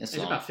 Yeah, It's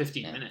long. about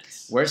 15 Yeah.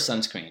 minutes. Where's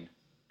sunscreen?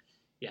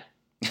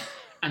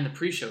 And the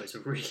pre-show is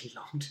really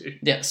long too.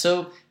 Yeah,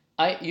 so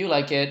you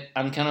like it.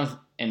 I'm kind of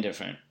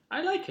indifferent.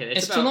 I like it.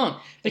 It's too long.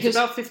 It's Because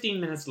about 15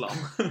 minutes long.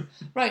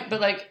 right,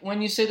 but like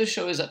when you say the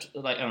show is at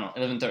like I don't know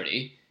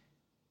 11:30,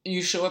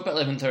 you show up at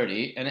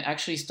 11:30 and it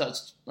actually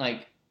starts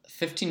like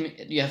 15.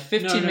 You have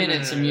 15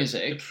 minutes of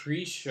music. The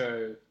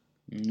pre-show...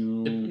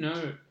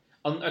 No.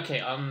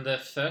 On the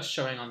first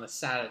showing on the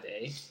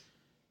Saturday,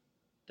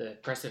 the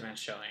press event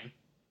showing,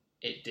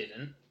 it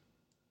didn't.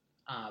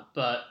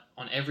 But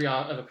on every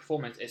other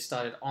performance, it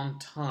started on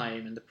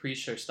time, and the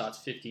pre-show starts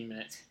 15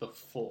 minutes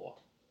before.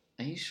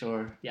 Are you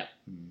sure? Yeah.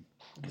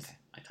 Okay.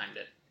 I timed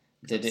it.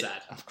 Did it?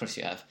 Sad. Of course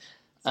you have.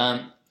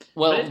 But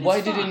Well, why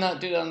it's did it fun. not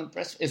do it on the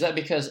press? Is that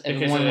because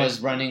everyone was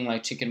running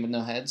like chicken with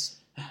no heads?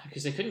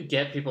 Because they couldn't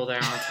get people there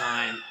on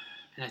time,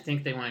 and I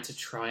think they wanted to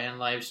try and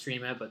live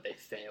stream it, but they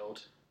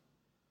failed.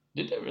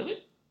 Did they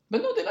really?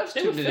 But no, they live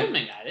They were streamed it.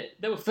 filming at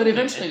it. They were But filming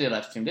eventually it. they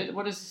live streamed it.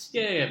 What is?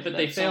 Yeah, but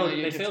they That's on failed. the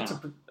They YouTube failed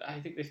channel. I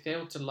think they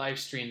failed to live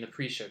stream the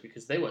pre-show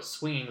because they were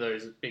swinging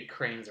those big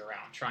cranes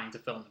around trying to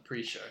film the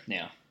pre-show.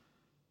 Yeah.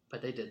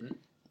 But they didn't.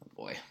 Oh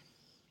boy.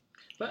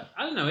 But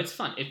I don't know. It's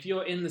fun. If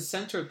you're in the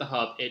center of the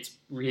hub, it's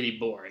really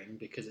boring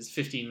because it's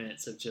 15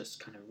 minutes of just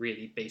kind of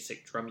really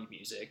basic drummy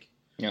music.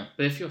 Yeah.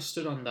 But if you're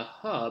stood on the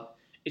hub,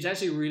 it's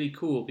actually really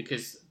cool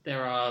because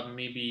there are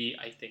maybe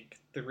I think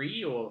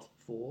 3 or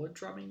 4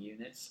 drumming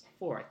units.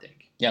 4, I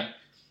think. Yeah.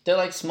 They're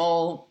like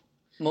small,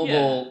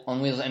 mobile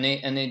on wheels, and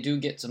they do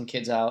get some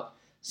kids out.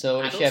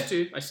 So if you Adults have,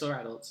 too. I saw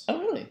adults. oh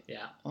really?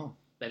 Yeah. Oh.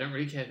 They don't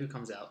really care who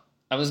comes out.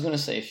 I was gonna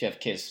say if you have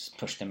kids,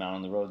 push them out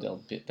on the road.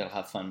 They'll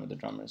have fun with the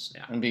drummers.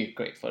 Yeah. And be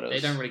great photos. They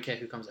don't really care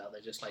who comes out.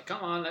 They're just like,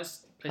 come on,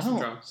 let's play some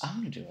drums. I'm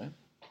gonna do it.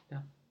 Yeah.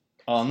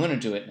 Oh, I'm gonna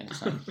do it next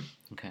time.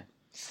 Okay.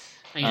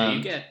 And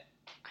you get,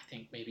 I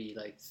think, maybe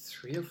like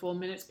 3 or 4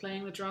 minutes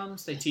playing the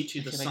drums. They teach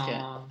you the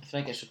song. I feel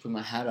like I should put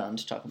my hat on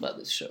to talk about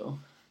this show.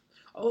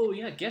 Oh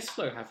yeah, Guest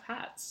Flow have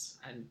hats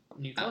and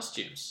new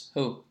costumes.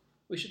 Who?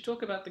 We should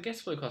talk about the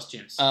Guest Flow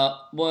costumes.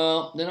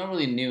 Well, they're not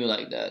really new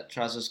like that.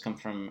 Trousers come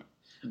from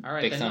All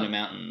right, Big Thunder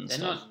Mountain. They're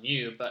not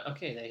new, but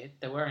okay,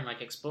 they're wearing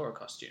like Explorer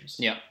costumes.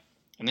 Yeah,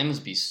 and they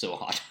must be so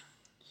hot.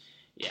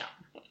 Yeah,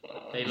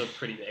 they look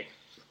pretty big.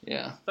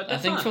 Yeah, But I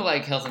think fun. for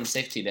like health and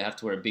safety, they have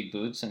to wear big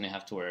boots and they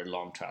have to wear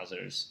long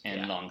trousers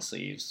and Yeah. long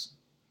sleeves.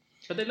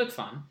 But they look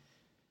fun.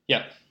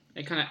 Yeah,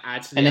 It kind of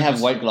adds to the and they have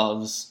atmosphere. white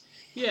gloves.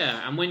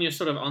 Yeah, and when you're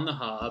sort of on the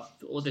hub,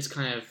 all this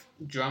kind of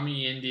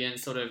drummy Indian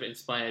sort of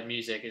inspired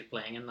music is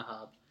playing in the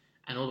hub,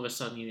 and all of a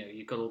sudden,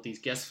 you've got all these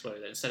Guest Flow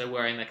that instead of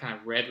wearing their kind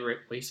of red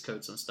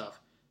waistcoats and stuff,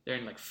 they're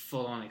in like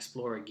full-on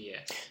Explorer gear.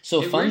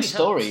 So It fun really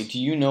story. helps. Do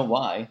you know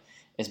why?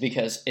 It's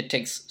because it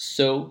takes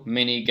so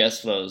many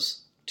guest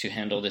flows to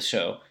handle this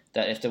show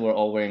that if they were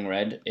all wearing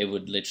red, it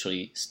would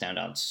literally stand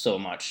out so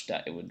much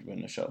that it would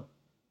win the show.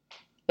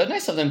 But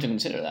nice of them to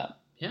consider that.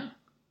 Yeah.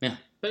 Yeah.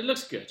 But it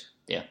looks good.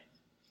 Yeah.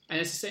 And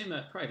it's the same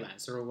at Pride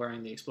Lands. They're all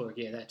wearing the Explorer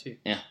gear there too.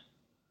 Yeah.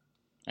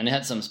 And they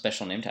had some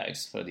special name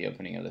tags for the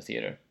opening of the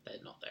theater. They're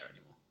not there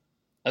anymore.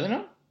 Are they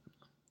not?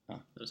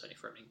 It was only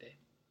for opening day.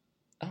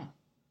 Oh.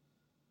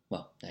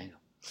 Well, there you go.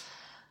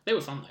 They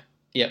were fun though.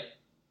 Yep.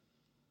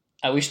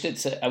 I wish it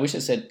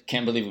said,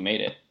 can't believe we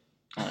made it.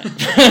 On it.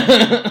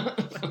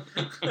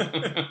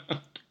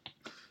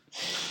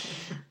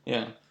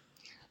 Yeah.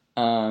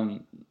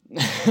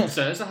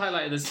 So that's the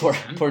highlight of this Poor,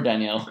 season. poor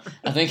Danielle.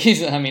 I think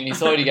he's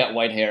already got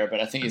white hair, but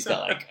I think he's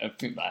got like, I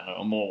don't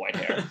know, more white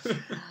hair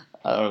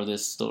out of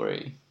this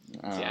story.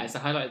 Yeah, it's the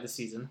highlight of the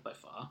season by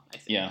far, I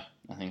think. Yeah,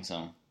 I think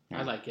so. Yeah.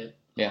 I like it.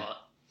 Yeah. A lot.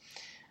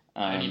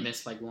 I only Um,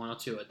 missed like 1 or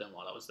 2 of them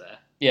while I was there.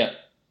 yeah,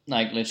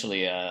 like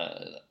literally,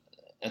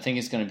 I think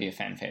it's going to be a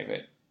fan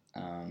favorite.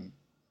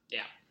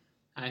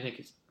 And I think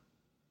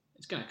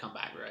it's going to come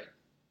back, right?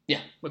 Yeah.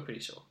 We're pretty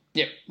sure.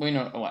 Yeah, we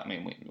know. Well,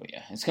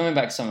 yeah, it's coming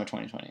back summer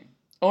 2020.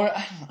 Or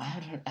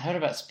I heard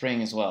about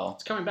spring as well.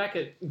 It's coming back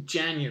at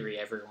January,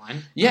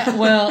 everyone. Yeah,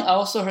 well, I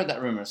also heard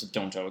that rumor, so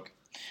don't joke.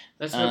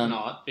 Let's hope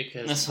not,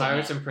 because let's hope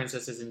Pirates not. and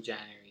Princesses in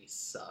January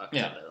suck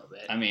Yeah. a little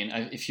bit. I mean,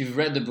 if you've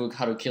read the book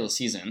How to Kill a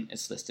Season,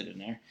 it's listed in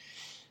there.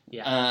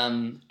 Yeah.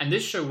 Um, And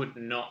this show would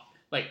not...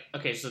 Like,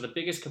 okay, so the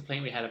biggest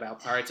complaint we had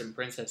about Pirates and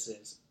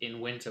Princesses in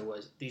winter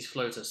was these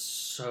floats are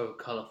so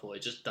colourful,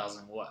 it just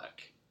doesn't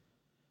work.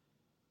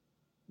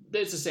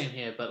 It's the same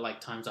here, but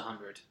like times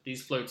 100.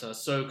 These floats are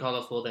so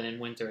colourful that in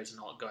winter it's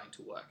not going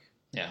to work.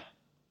 yeah.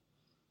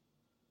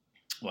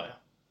 Well,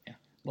 yeah.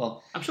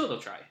 Well, I'm sure they'll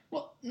try.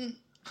 well.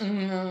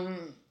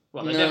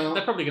 Well, No.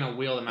 they're probably going to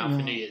wheel them out for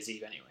No. New Year's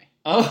Eve anyway.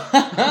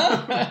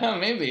 Oh,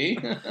 maybe.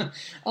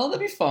 Oh, that'd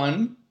be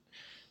fun.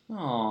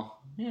 Oh,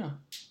 yeah.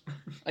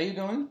 Are you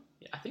going?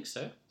 Yeah, I think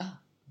so. Oh.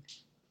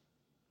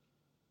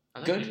 I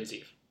like Good. New Year's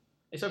Eve.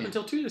 It's open Yeah.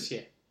 until 2 this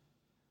year.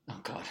 Oh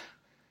God.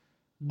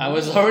 I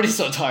was already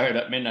so tired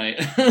at midnight.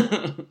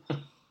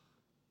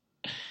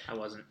 I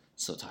wasn't.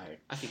 So tired.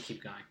 I could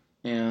keep going.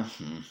 Yeah.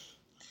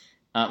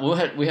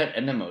 We had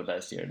Edna mode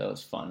last year. That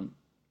was fun.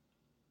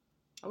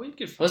 Oh, we had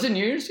good fun. Was it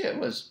New Year's? Yeah, it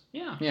was.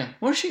 Yeah. Yeah.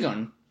 Where's she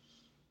gone?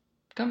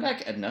 Come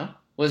back, Edna.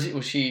 Was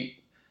she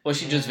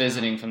just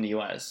visiting from the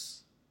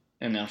US,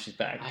 and now she's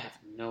back? I have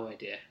no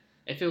idea.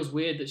 It feels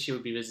weird that she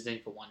would be visiting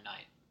for one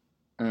night.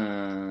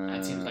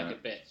 That seems like a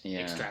bit yeah.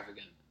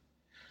 extravagant.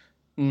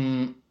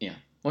 Yeah.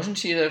 Wasn't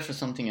she there for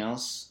something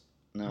else?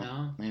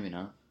 No. Maybe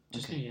not.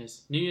 Just Okay. New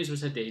Year's. New Year's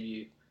was her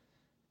debut.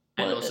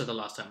 And Well, also the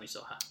last time we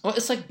saw her. Well,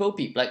 it's like Bo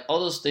Peep, like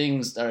all those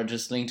things that are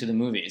just linked to the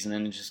movies and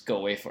then they just go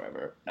away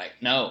forever. Like,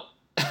 no.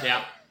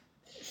 Yeah.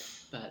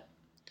 But,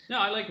 no,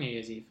 I like New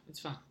Year's Eve. It's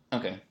fun.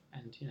 Okay.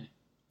 And, Yeah.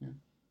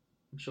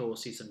 I'm sure we'll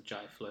see some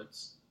jive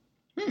floats.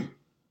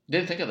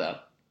 Didn't think of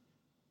that.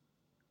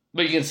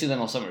 But you can see them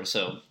all summer,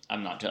 so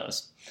I'm not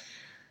jealous.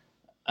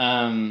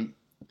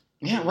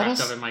 Yeah, what Wrapped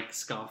else? up in my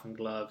scarf and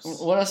gloves.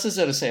 What else is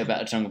there to say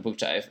about Jungle Book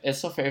Jive?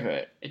 It's our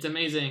favorite. It's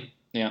amazing.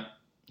 Yeah.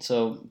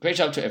 So great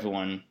job to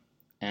everyone.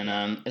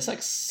 And it's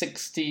like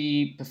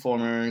 60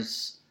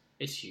 performers,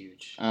 It's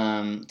huge.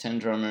 10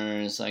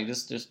 drummers, like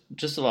there's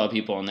just a lot of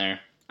people in there.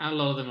 And a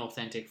lot of them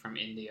authentic from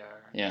India.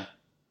 Yeah.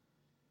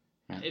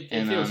 Yeah. It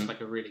And, feels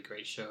like a really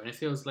great show. And it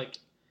feels like,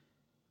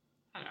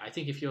 I don't know, I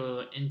think if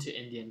you're into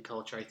Indian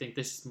culture, I think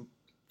this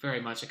very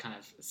much kind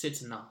of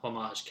sits in the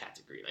homage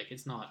category. Like,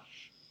 it's not...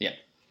 Yeah.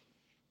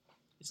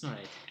 It's not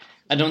anything else.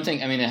 I don't think,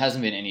 there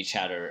hasn't been any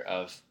chatter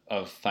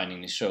of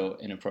finding the show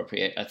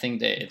inappropriate. I think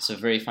that it's a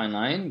very fine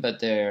line,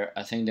 but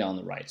I think they're on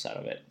the right side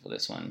of it for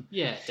this one.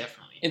 Yeah,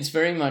 definitely. It's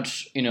very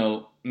much,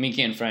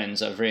 Mickey and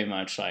friends are very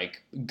much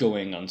like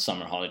going on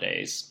summer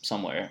holidays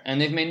somewhere, and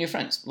they've made new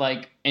friends.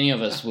 Like any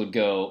of us would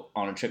go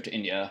on a trip to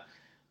India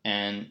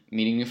and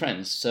meeting new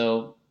friends.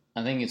 So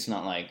I think it's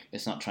not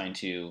trying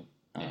to,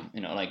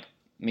 like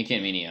Mickey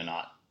and Minnie are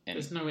not.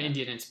 There's no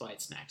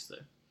Indian-inspired snacks,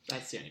 though.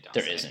 That's the only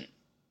downside. There isn't.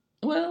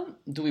 Well,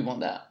 do we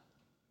want that?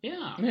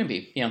 Yeah.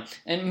 Maybe, yeah.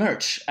 And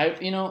merch.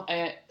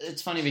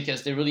 It's funny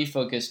because they really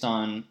focused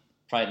on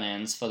Pride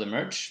Lands for the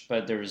merch,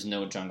 but there is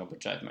no Jungle Book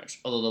Jive merch.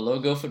 Although the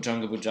logo for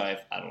Jungle Book Jive,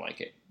 I don't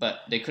like it. But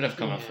they could have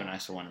come up with a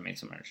nicer one and made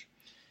some merch.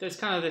 There's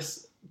kind of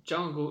this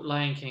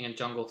Lion King and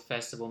Jungle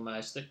Festival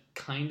merch that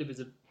kind of is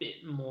a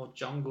bit more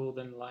jungle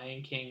than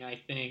Lion King, I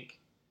think.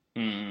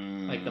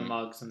 Like the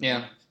mugs and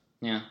things.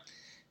 Yeah.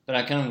 But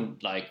I kind of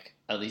would like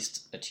at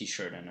least a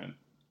t-shirt and a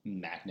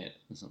magnet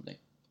or something.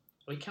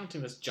 Are we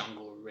counting this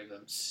Jungle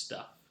Rhythm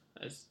stuff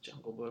as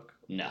Jungle Book?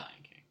 No. Lion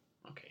King?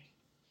 Okay.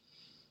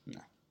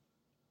 No.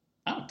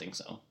 I don't think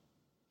so.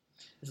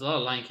 There's a lot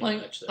of Lion King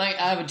merch, though. Like,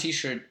 I have a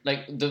t-shirt,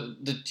 like,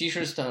 the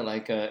t-shirts that are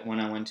like, when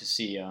I went to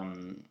see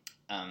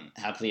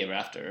Happily Ever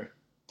After,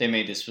 they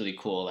made this really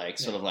cool, like,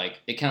 sort of like,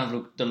 it kind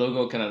of the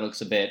logo kind of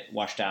looks a bit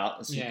washed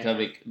out.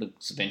 It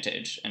looks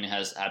vintage, and it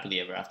has Happily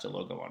Ever After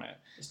logo on it.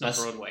 It's not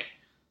Broadway.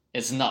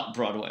 It's not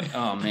Broadway.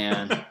 Oh,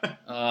 man.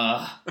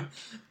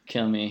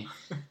 Kill me.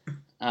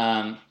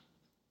 Well,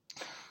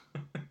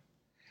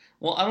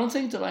 I don't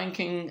think the Lion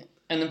King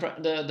and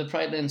the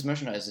Pride Lands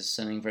merchandise is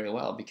selling very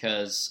well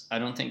because I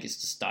don't think it's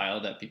the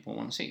style that people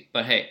want to see.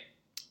 But hey,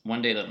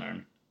 one day they'll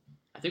learn.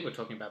 I think we're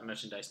talking about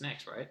merchandise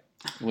next, right?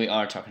 We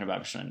are talking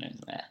about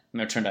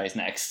merchandise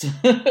next.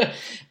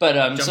 But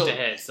Jumped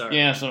ahead, sorry.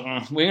 Yeah, so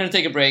we're going to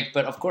take a break,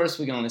 but of course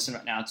we're going to listen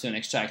right now to an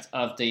extract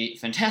of the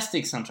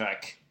fantastic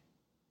soundtrack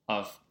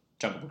of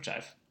Jungle Book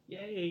Jive.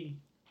 Yay!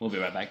 We'll be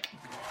right back.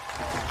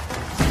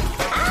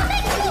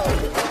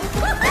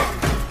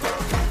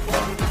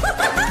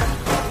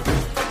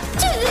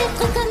 Tu veux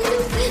être comme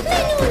nous, mais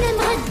nous on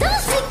aimerait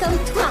danser comme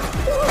toi.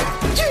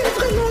 Tu es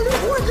vraiment le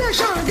roi de la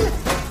jungle.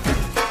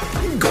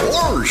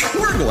 Gosh,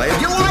 we're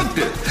glad you liked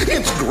it.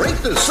 It's great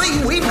to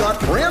see we've got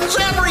friends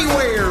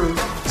everywhere.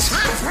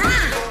 Ça va,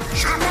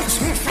 je me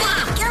suis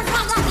fait que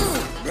voyez.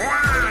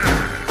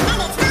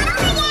 And it's not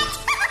over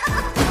yet.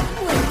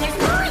 Wait,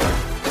 there's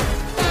more.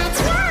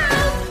 That's right.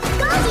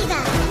 Go,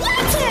 Diva.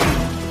 Your turn.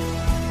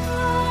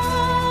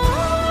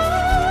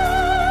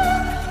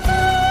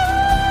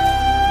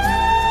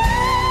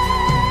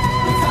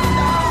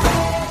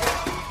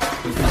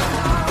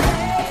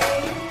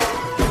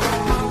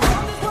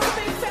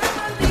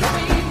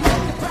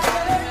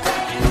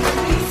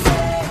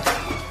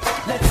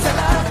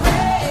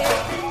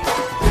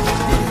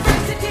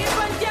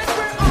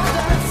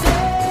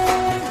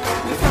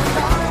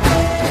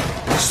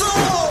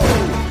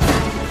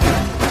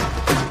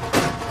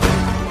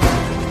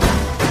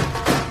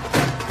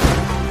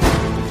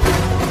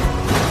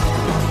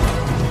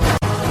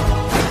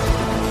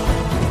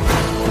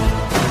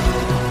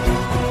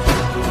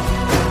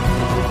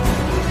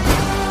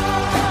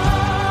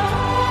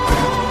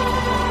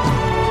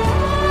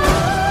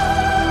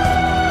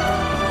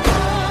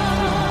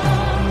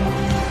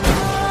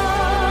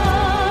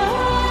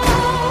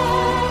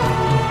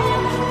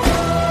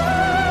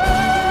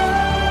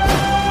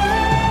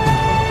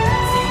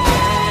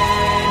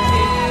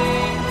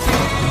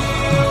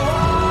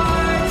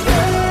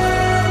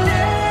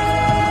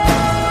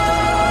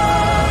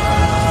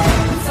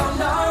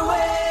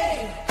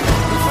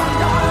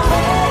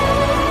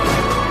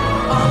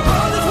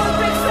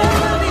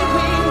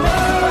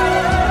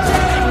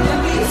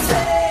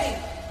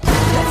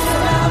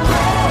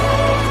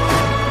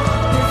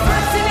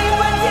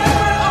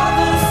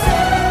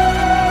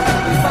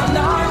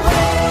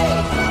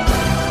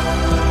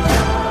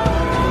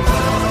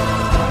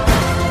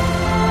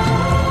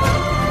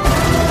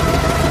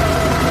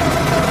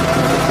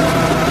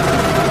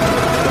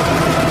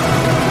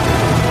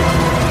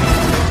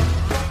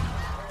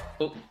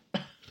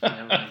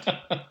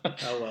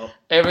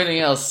 Everything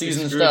else,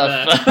 season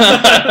stuff.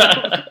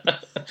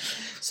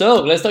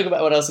 So let's talk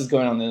about what else is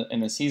going on in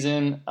the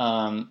season.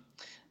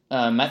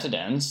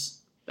 Matadance.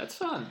 That's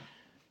fun.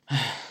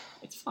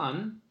 It's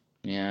fun.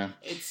 Yeah.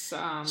 It's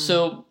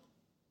So.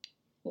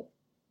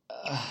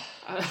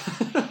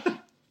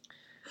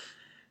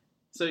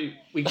 So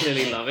we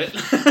clearly love it.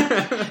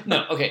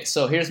 No, okay.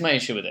 So here's my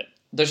issue with it.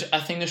 I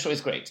think the show is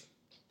great,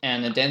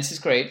 and the dance is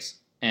great,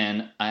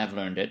 and I have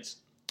learned it,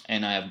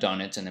 and I have done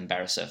it, and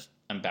embarrass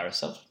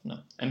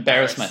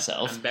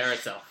myself.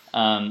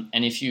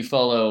 And if you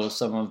follow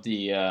some of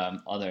the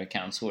other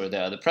accounts who are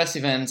there, the press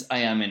events, I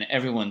am in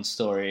everyone's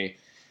story,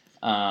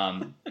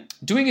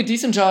 doing a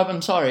decent job.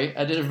 I'm sorry,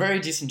 I did a very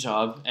decent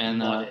job,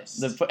 and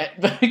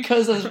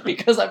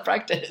because I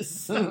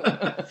practice,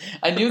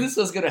 I knew this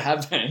was going to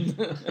happen.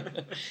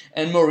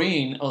 And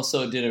Maureen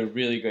also did a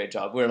really great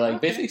job. We're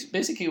like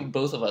basically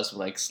both of us were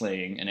like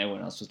slaying, and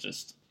everyone else was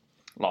just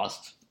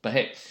lost. But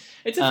hey,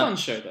 it's a fun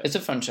show, though. It's a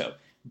fun show,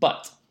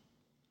 but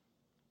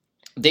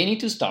they need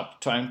to stop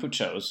trying to put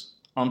shows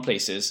on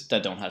places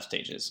that don't have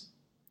stages.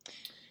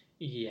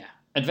 Yeah.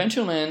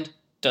 Adventureland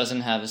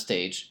doesn't have a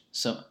stage,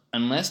 so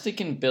unless they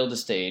can build a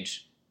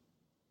stage,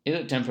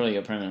 either temporarily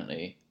or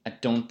permanently, I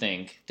don't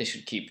think they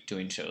should keep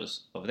doing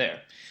shows over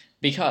there.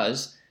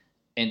 Because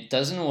it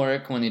doesn't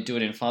work when they do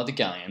it in Father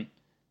Galleon,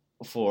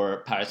 for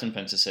Pirates and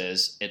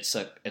Princesses, it's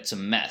a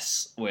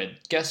mess with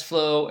guest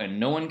flow and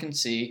no one can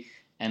see.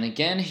 And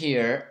again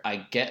here,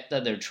 I get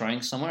that they're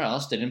trying somewhere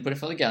else. They didn't put it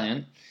for the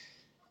Galleon.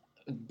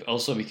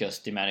 Also because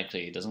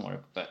thematically it doesn't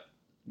work, but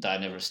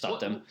that never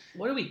stopped them.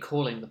 What are we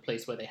calling the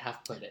place where they have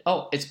put it?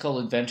 Oh, it's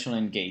called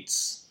Adventureland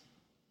Gates.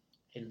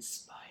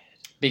 Inspired.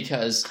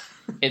 Because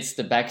it's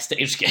the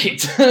backstage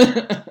gate.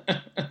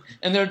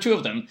 And there are two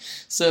of them.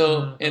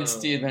 So it's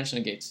the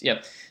Adventureland Gates.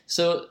 Yep.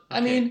 So,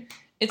 I mean,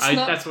 it's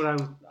not... That's what I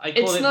call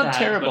it's it not that,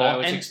 terrible. But I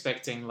was and,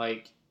 expecting,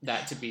 like,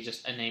 that to be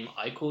just a name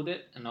I called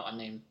it and not a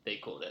name they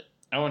called it.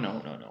 oh,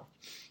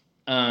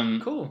 no.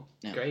 Cool.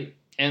 Yeah. Great.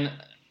 And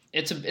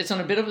it's on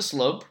a bit of a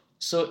slope,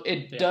 so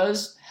it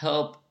does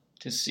help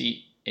to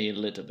see a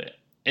little bit.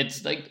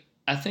 It's like,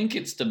 I think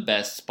it's the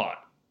best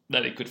spot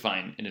that it could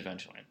find in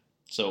Adventureland.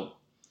 So,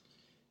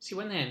 see,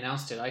 when they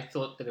announced it, I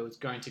thought that it was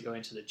going to go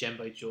into the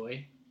Gembo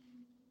Joy.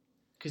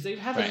 Because they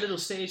have Right. a little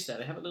stage there.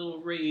 They have a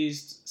little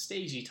raised,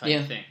 stagey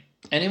type thing.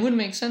 and it would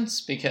make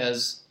sense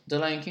because the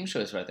Lion King show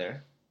is right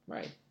there.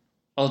 Right.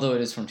 Although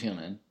it is from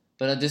Frontierland.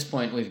 But at this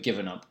point, we've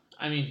given up.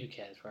 I mean, who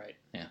cares, right?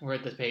 Yeah. We're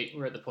at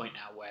the point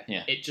now where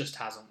it just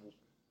hasn't...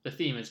 The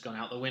theme has gone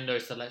out the window,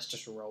 so let's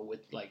just roll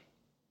with, like,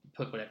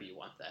 put whatever you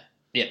want there.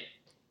 Yeah.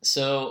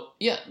 So,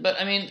 yeah, but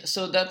I mean,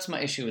 so that's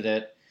my issue with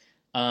it.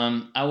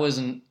 I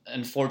wasn't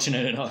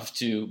unfortunate enough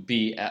to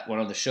be at one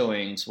of the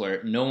showings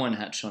where no one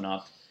had shown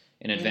up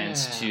in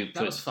advance to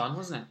that was fun,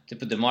 wasn't it? to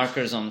put the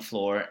markers on the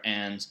floor,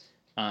 and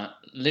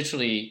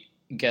literally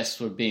guests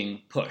were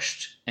being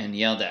pushed and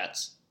yelled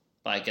at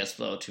by guest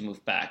flow to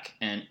move back,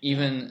 and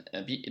even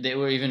they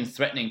were even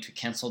threatening to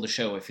cancel the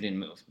show if you didn't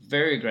move.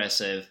 Very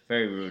aggressive,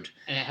 very rude.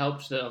 And it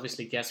helped that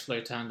obviously guest flow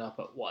turned up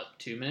at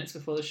 2 minutes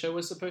before the show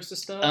was supposed to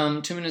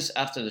start? 2 minutes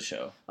after the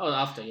show. Oh,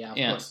 after, yeah, of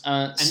course.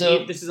 And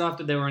so this is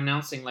after they were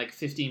announcing like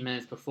 15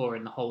 minutes before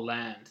in the whole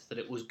land that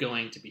it was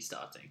going to be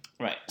starting.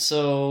 Right.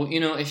 So,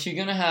 if you're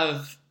going to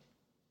have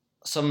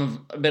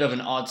a bit of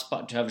an odd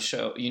spot to have a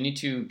show, you need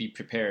to be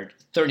prepared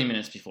 30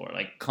 minutes before.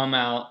 Like, come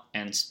out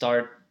and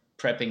start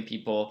prepping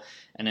people,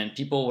 and then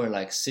people were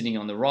like sitting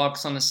on the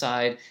rocks on the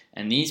side,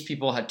 and these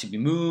people had to be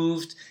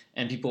moved,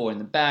 and people were in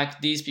the back,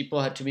 these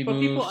people had to be moved.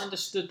 But people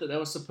understood that there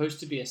was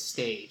supposed to be a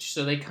stage,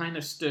 so they kind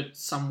of stood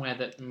somewhere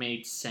that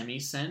made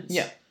semi-sense.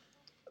 Yeah.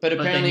 But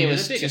apparently it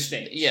was a bigger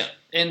stage. Yeah.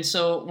 And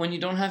so when you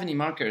don't have any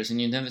markers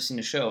and you've never seen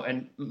a show,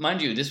 and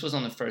mind you, this was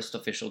on the first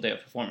official day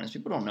of performance,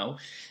 people don't know.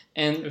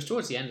 And it was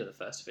towards the end of the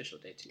first official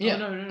day too. Yeah.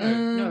 Oh,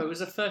 no, it was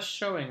the first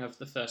showing of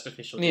the first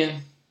official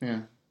day.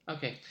 Yeah.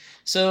 Okay.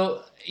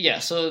 So, yeah,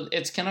 so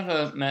it's kind of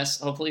a mess.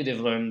 Hopefully they've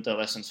learned the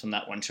lessons from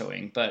that one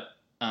showing, but...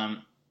 yeah,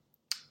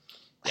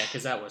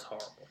 because that was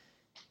horrible.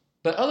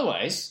 But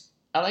otherwise,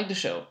 I like the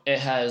show. It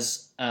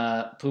has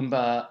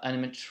Pumbaa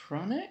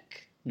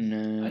animatronic?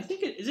 No. I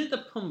think is it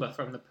the Pumbaa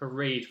from the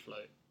parade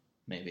float?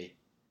 Maybe.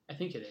 I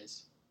think it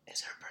is. Is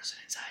there a person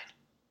inside?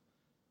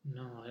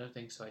 No, I don't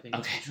think so. I think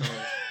Okay. it's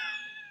controlled.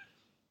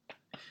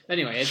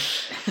 Anyway,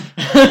 it's...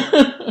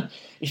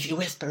 if you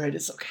whisper it,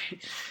 it's okay.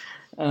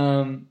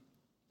 Are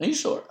you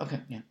sure?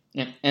 Okay, yeah.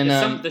 And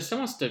there's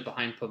someone stood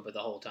behind Pumbaa the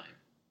whole time.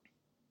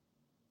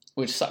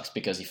 Which sucks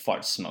because he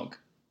farts smoke.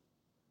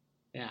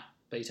 Yeah,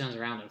 but he turns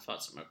around and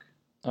farts smoke.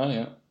 Oh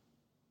yeah.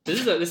 This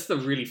is a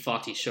really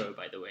farty show,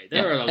 by the way.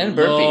 There are a and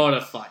lot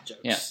of fart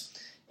jokes. Yeah.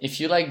 If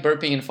you like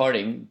burping and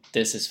farting,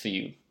 this is for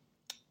you.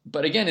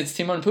 But again, it's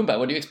Timon and Pumbaa.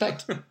 What do you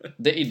expect?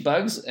 They eat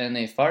bugs and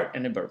they fart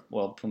and they burp.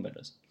 Well, Pumbaa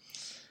does.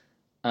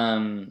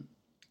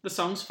 The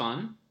song's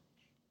fun.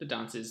 The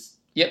dance is...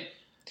 Yep.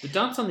 The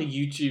dance on the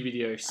YouTube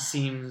video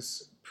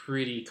seems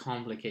pretty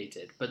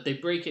complicated, but they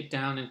break it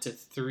down into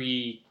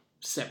 3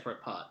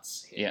 separate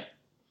parts. Yeah.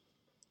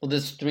 Well,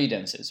 there's 3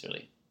 dances,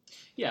 really.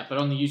 Yeah, but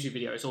on the YouTube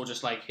video, it's all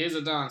just like, here's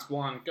a dance,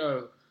 1,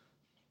 go.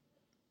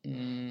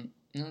 No,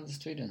 there's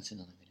 3 dances on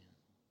the video.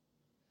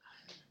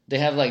 They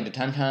have, like, the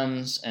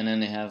tam-tams, and then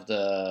they have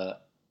the...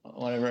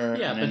 whatever.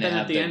 Yeah, and but then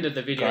at the end of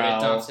the video,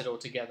 growl. they dance it all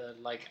together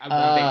like a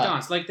one big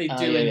dance, like they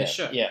do in the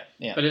show. Yeah.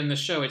 But in the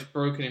show, it's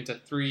broken into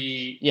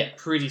 3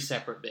 pretty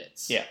separate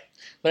bits. Yeah.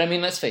 But I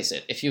mean, let's face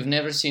it, if you've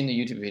never seen the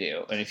YouTube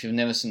video, and if you've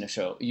never seen the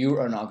show, you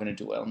are not going to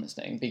do well in this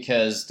thing,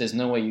 because there's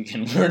no way you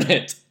can learn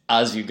it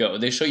as you go.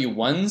 They show you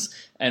once,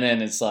 and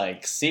then it's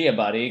like, see ya,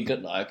 buddy,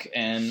 good luck,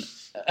 and...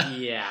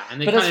 yeah,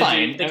 and they but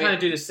kind of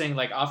do this thing,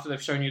 like, after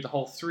they've shown you the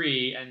whole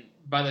 3, and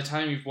by the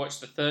time you've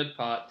watched the 3rd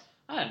part,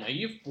 I don't know,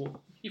 you've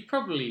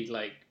probably,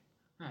 like,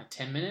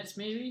 10 minutes,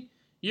 maybe?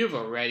 You've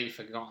already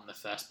forgotten the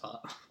first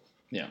part.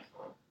 Yeah.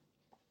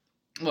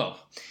 Well...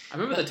 I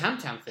remember the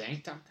tam-tam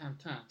thing.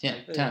 Tam-tam-tam. Yeah,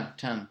 like,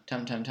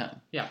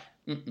 tam-tam-tam. Yeah.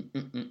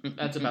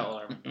 That's about all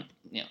I remember.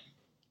 Yeah.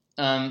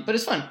 But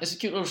it's fun. It's a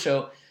cute little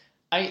show.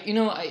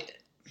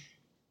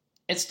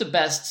 It's the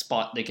best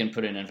spot they can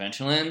put in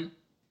Adventureland,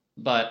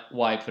 but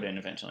why put it in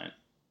Adventureland?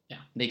 Yeah.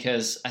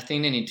 Because I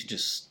think they need to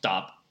just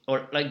stop,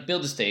 or, like,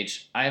 build a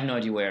stage. I have no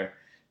idea where,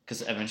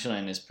 because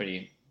Adventureland is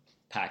pretty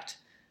packed.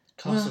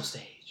 Castle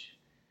stage.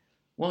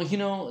 Well,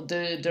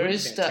 there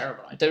is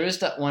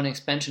that one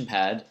expansion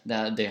pad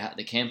that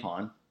they camp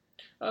on.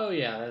 Oh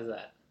yeah, there's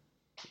that.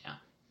 Yeah.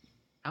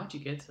 How'd you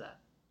get to that?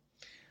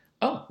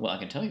 Oh, well, I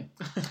can tell you.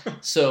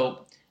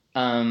 So,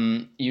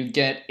 you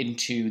get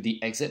into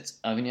the exit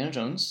of Indiana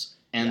Jones,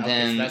 and Yeah, okay,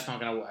 then so that's not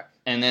gonna work.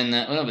 and then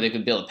well, no, but they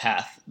could build a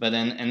path. But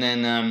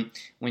then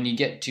when you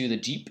get to the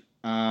Jeep,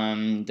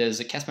 there's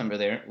a cast member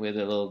there with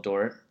a little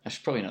door. I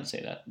should probably not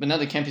say that. But now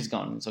the camp is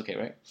gone. It's okay,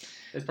 right?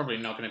 There's probably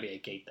not gonna be a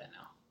gate there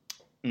now.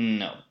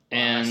 No. Well,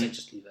 unless they And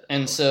just leave it.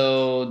 and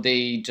so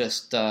they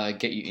just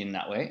get you in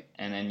that way,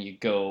 and then you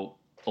go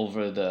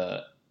over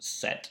the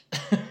set.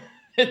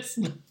 it's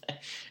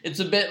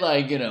a bit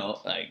like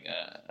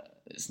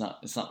it's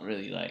not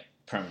really like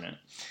permanent.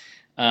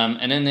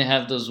 And then they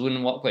have those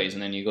wooden walkways,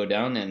 and then you go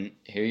down, and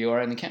here you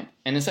are in the camp.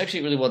 And it's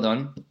actually really well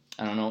done.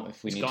 I don't know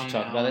if we It's need to gone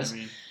talk now, about this.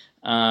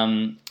 I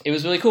mean, It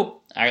was really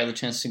cool. I got the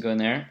chance to go in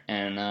there,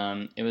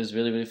 and it was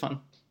really, really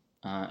fun.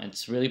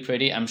 It's really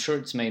pretty. I'm sure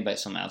it's made by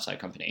some outside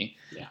company.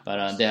 yeah.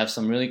 But they have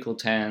some really cool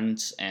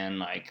tents and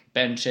like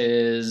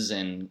benches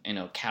and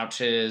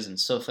couches and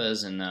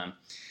sofas and a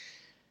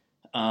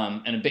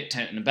big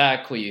tent in the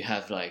back where you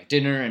have like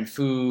dinner and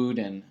food.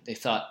 And they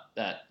thought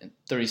that at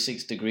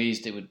 36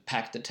 degrees they would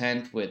pack the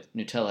tent with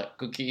Nutella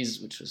cookies,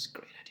 which was a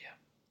great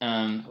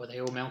idea. Were they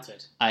all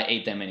melted? I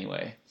ate them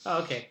anyway,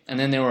 Oh, okay. and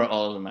then they were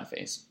all over my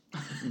face.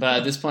 But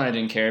at this point, I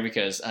didn't care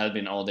because I had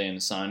been all day in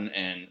the sun,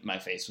 and my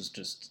face was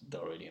just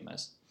already a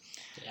mess.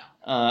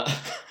 Yeah.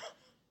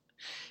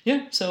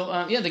 Yeah. So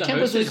the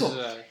camp was really cool.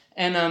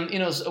 And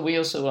so we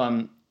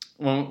also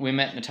when we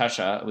met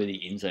Natasha with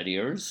the inside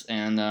ears,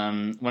 and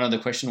one of the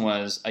question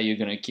was, "Are you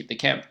going to keep the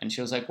camp?" And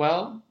she was like,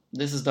 "Well,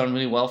 this has done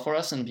really well for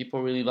us, and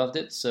people really loved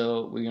it,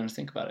 so we're going to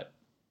think about it.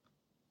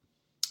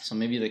 So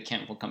maybe the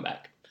camp will come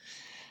back."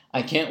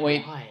 I can't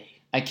wait. Why?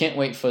 I can't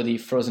wait for the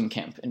Frozen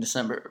camp in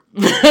December.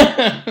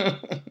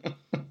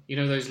 You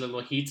know those little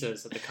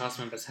heaters that the cast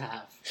members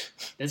have?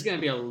 There's going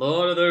to be a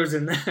lot of those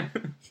in there.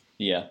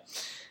 Yeah.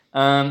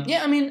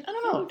 I mean, I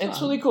don't know. Fun.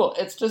 It's really cool.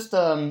 It's just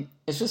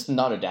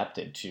not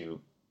adapted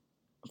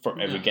for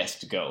every No. guest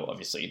to go.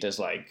 Obviously, there's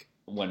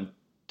 1,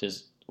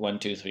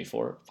 2, 3,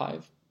 4,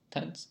 5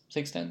 tents,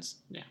 6 tents,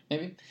 Yeah.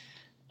 maybe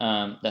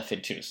that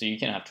fit too. So you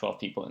can have 12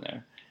 people in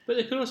there. But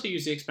they could also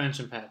use the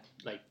expansion pad,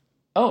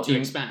 Oh, to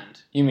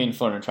expand. you mean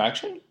for an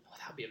attraction? Oh,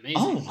 that would be amazing.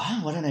 Oh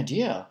wow, what an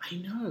idea! I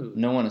know.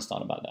 No one has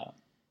thought about that.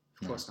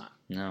 Of course not.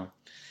 No.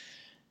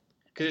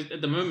 Because at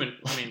the moment,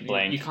 I mean,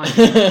 Blank. you can't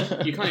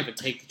even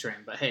take the train.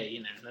 But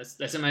hey,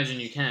 let's imagine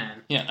you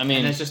can. Yeah, I And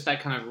mean, there's just that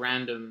kind of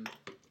random.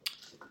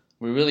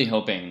 we're really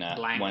hoping that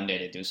Blank. one day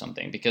they do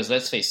something, because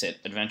let's face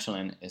it,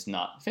 Adventureland is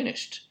not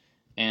finished.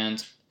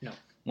 And No.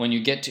 when you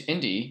get to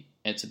Indy,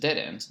 it's a dead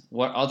end.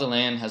 What other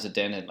land has a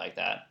dead end like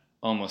that?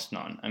 Almost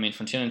none. I mean,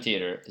 Frontierland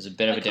Theater is a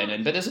bit of a dead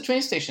end, but there's a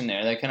train station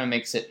there that kind of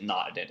makes it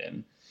not a dead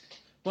end.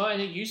 Well,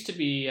 and it used to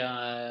be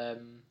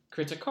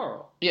Critter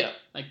Coral. Yeah,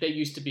 There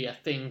used to be a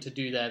thing to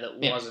do there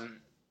that Yeah. wasn't.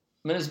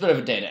 but it's a bit of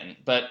a dead end.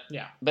 But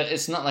Yeah. but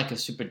it's not like a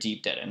super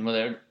deep dead end.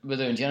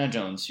 With Indiana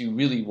Jones, you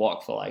really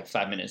walk for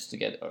 5 minutes to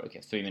get,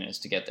 3 minutes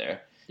to get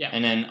there. Yeah.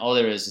 And then all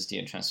there is the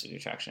entrance to the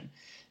attraction.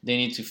 They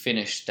need to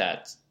finish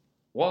that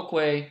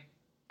walkway,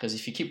 because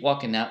if you keep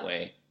walking that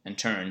way and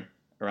turn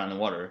around the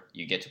water,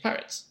 you get to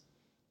Pirates.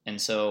 And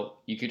so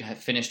you could have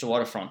finished the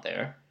waterfront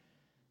there,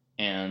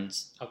 and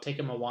I'll take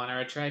a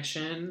Moana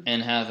attraction.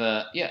 have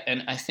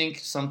and I think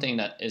something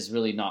that is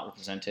really not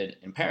represented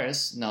in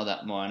Paris, now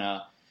that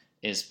Moana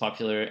is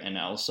popular, and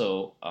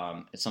also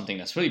it's something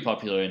that's really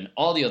popular in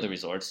all the other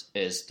resorts,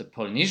 is the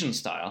Polynesian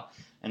style.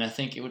 And I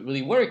think it would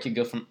really work. You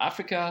go from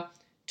Africa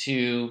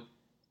to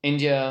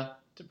India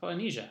To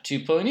Polynesia. to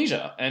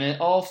Polynesia, and it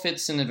all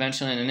fits in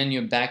Adventureland, and then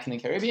you're back in the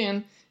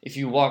Caribbean. If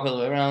you walk all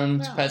the way around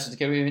to Yeah. parts of the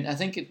Caribbean, I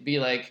think it'd be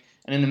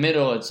and in the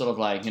middle, it's sort of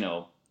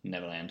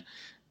Neverland,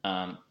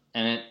 and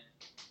it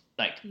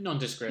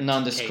Nondescript.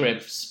 nondescript,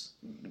 caves,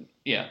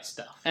 yeah,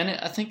 Stuff. and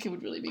I think it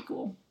would really be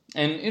cool.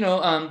 And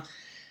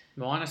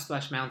Moana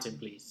Splash Mountain,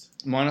 please.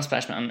 Moana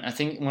Splash Mountain. I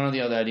think one of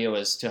the other idea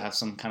was to have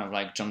some kind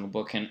of Jungle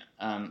Book and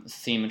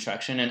theme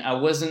attraction, and I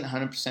wasn't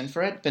 100%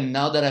 for it. But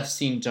now that I've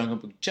seen Jungle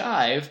Book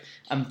Jive,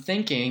 I'm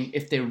thinking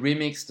if they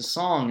remix the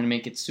song and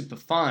make it super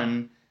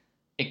fun,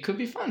 it could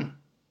be fun.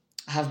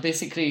 Have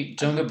basically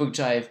Jungle Book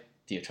Jive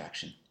the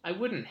attraction. I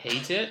wouldn't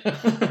hate it.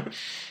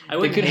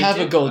 They could have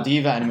a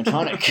Goldiva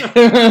animatronic.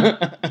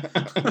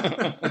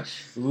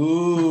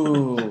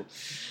 Ooh.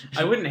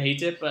 I wouldn't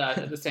hate it, but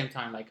at the same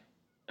time,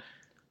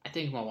 I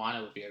think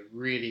Moana would be a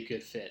really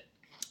good fit.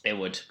 It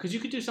would. Because you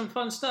could do some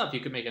fun stuff. You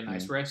could make a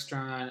nice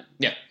restaurant.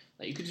 Yeah.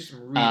 You could do some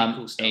really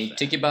cool stuff A there.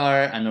 tiki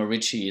bar. I know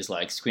Richie is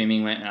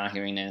screaming right now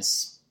hearing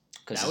this,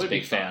 because That he's a would be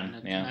big fan.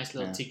 fun. Yeah, Nice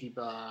little yeah. tiki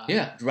bar.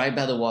 Yeah, right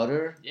by the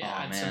water. Yeah,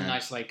 Oh, and man. some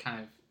nice kind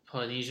of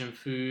Polynesian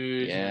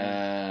food.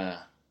 Yeah.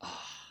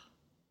 Oh,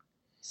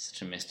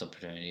 such a missed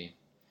opportunity.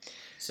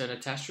 So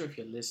Natasha, if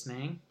you're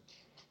listening,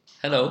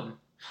 Hello.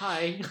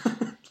 hi.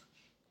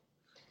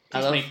 I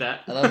Please love, make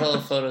that. I love all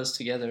the photos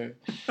together.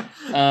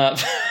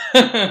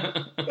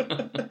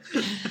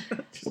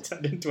 Just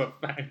turned into a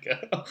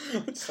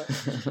fangirl. So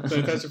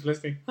Natasha, if you're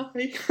listening,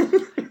 hi.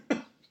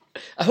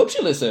 I hope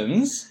she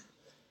listens.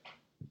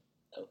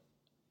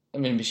 I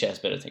mean, maybe she has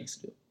better things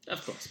to do.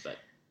 Of course, but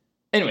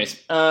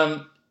Anyways,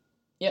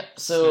 yeah.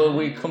 So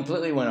we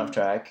completely went off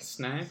track.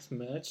 snacks,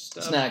 merch,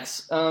 stuff.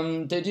 Snacks.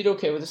 They did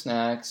okay with the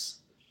snacks.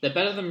 They're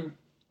better than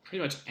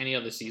pretty much any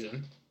other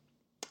season.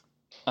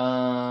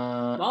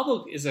 Uh,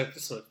 Marvel is a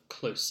sort of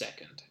close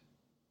second.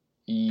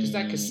 Because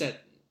that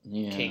cassette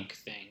cake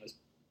thing was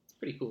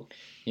pretty cool.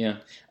 Yeah,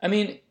 I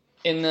mean,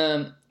 in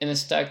the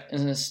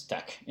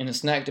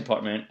snack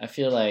department, I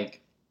feel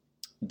like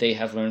they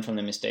have learned from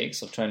the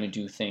mistakes of trying to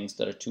do things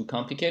that are too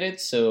complicated.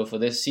 So for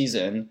this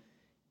season,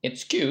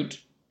 it's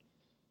cute,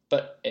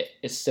 but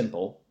it's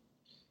simple.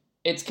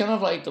 It's kind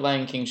of like the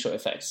Lion King show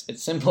effects.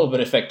 It's simple but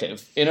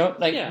effective. You know,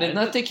 like they're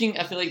not taking.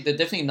 I feel like they're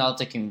definitely not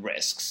taking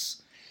risks.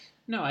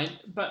 No,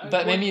 but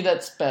maybe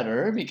that's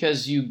better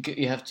because you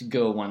have to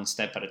go one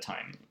step at a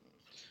time.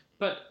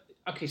 But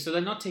okay, so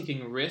they're not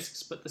taking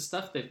risks, but the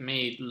stuff they've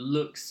made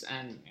looks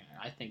and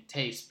I think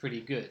tastes pretty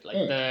good. Like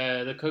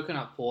the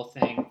coconut pour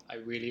thing, I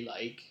really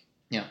like.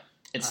 Yeah,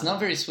 it's not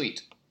very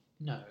sweet.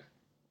 No,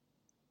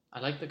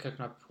 I like the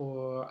coconut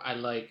pour. I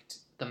liked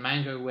the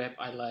mango whip.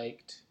 I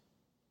liked.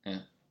 Yeah.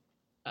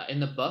 In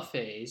the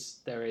buffets,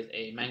 there is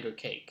a mango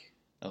cake.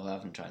 Oh, I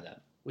haven't tried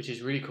that. Which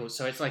is really cool.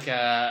 So it's like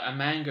a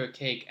mango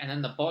cake, and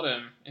then the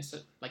bottom is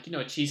like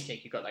a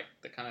cheesecake. You got like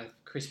the kind of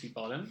crispy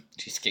bottom.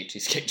 Cheesecake.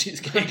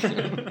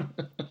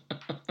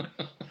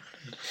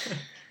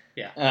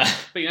 Yeah,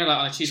 but like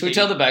on a cheesecake. Should we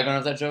tell the background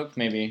of that joke?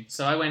 Maybe.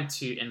 So I went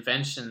to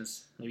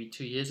Inventions maybe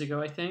 2 years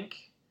ago, I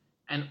think,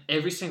 and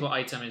every single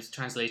item is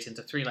translated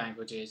into 3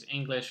 languages: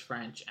 English,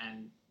 French,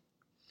 and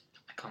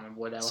I can't remember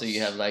what else. So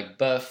you have like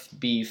buff,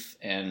 beef,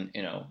 and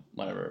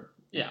whatever.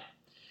 Yeah.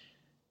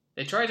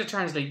 They tried to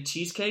translate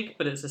cheesecake,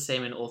 but it's the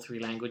same in all 3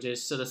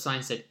 languages. So the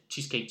sign said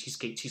cheesecake,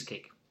 cheesecake,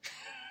 cheesecake.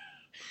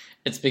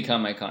 It's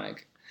become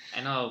iconic.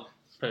 And I'll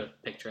put a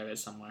picture of it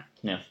somewhere.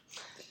 Yeah.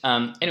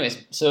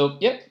 Anyways, so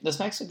the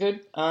snacks are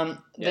good.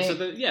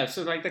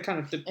 So like the kind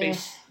of the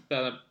base,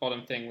 the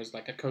bottom thing was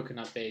like a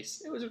coconut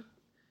base. It was.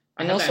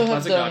 I had that in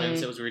Plaza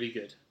Gardens. It was really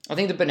good. I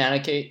think the banana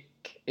cake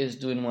is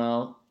doing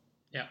well.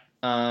 Yeah.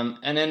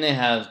 And then they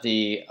have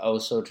the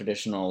also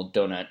traditional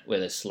donut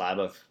with a slab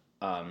of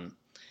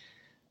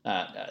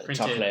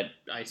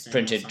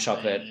printed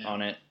chocolate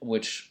on it,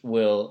 which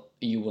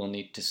you will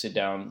need to sit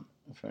down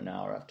for an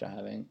hour after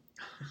having.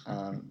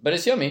 But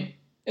it's yummy.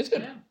 It's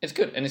good. Yeah. It's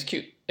good and it's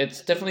cute.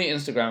 It's definitely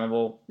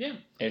Instagrammable. Yeah.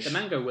 The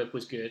mango whip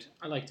was good.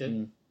 I liked it.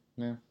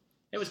 Yeah.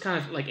 It was kind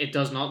of like, it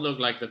does not look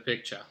like the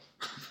picture.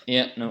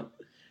 Yeah, no.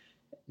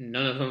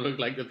 None of them look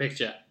like the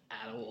picture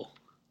at all.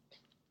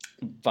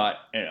 But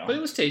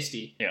it was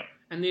tasty. Yeah.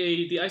 And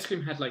the ice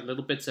cream had like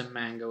little bits of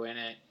mango in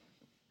it.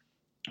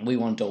 We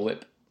want Dole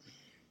Whip.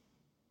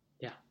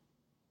 Yeah.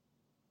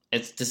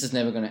 This is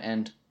never going to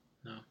end.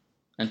 No.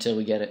 Until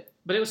we get it.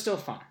 But it was still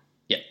fun.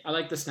 Yeah. I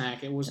like the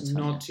snack. It was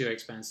not too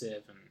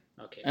expensive and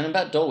okay. And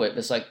about Dole Whip,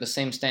 it's like the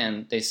same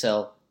stand, they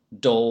sell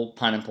Dole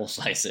pineapple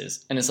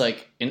slices. And it's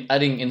like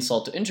adding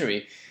insult to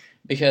injury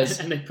because...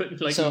 and they put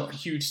like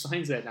huge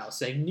signs there now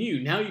saying,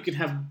 now you can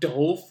have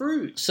Dole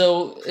fruit.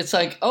 So it's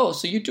like,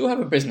 so you do have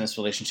a business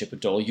relationship with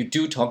Dole. You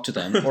do talk to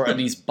them or at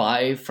least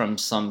buy from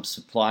some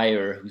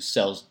supplier who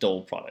sells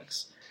Dole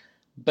products.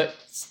 But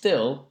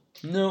still,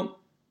 no.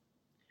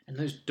 And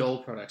those Dole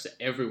products are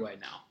everywhere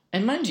now.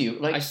 And mind you,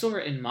 like... I saw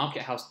it in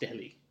Market House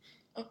Delhi.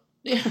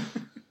 Yeah.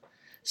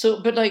 So,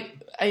 but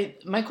like,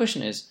 my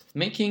question is,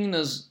 making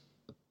those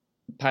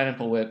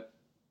pineapple whip,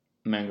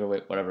 mango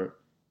whip, whatever,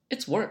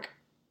 it's work.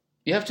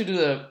 You have to do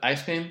the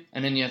ice cream,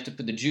 and then you have to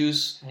put the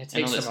juice. And it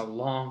takes them a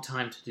long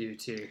time to do,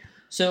 too.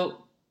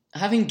 So,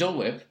 having Dole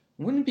Whip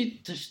wouldn't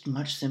be just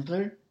much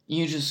simpler?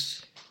 You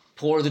just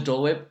pour the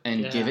Dole Whip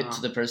and give it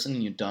to the person,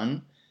 and you're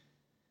done.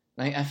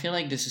 Like, I feel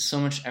like this is so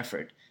much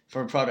effort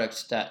for a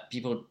product that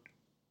people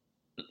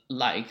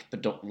like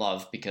but don't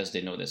love because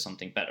they know there's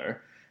something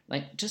better.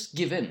 Like, just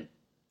give in.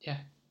 Yeah.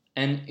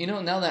 And,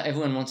 now that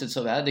everyone wants it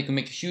so bad, they can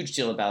make a huge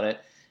deal about it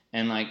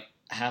and, like,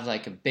 have,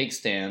 like, a big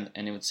stand,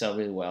 and it would sell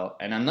really well.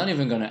 And I'm not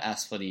even going to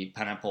ask for the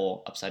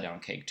pineapple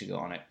upside-down cake to go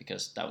on it,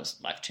 because that was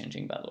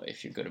life-changing, by the way,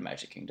 if you go to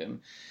Magic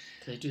Kingdom.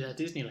 Do they do that at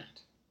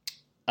Disneyland?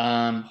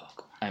 I'm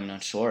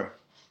not sure.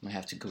 I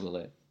have to Google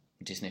it.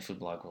 Disney Food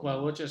Blog will.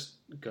 Well, we'll just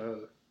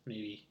go,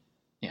 maybe.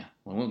 Yeah,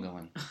 well, we'll go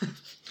in.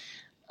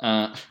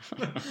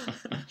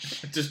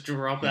 Just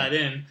drop that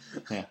in.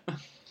 Yeah.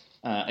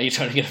 Are you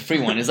trying to get a free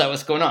one? Is that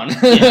what's going on?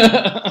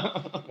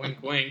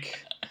 Wink,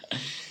 wink.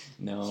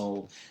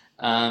 No.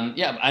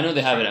 I know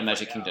they have it at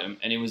Magic Kingdom,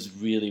 and it was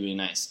really, really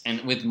nice.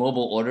 And with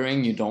mobile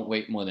ordering, you don't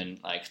wait more than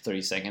like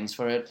 30 seconds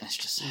for it. It's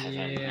just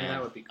heaven. Yeah,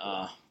 that would be cool.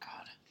 Oh,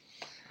 God.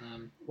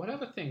 What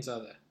other things are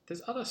there?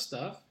 There's other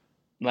stuff.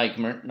 Like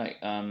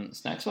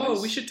snacks-wise?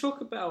 Oh, we should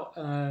talk about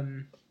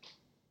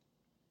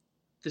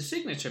the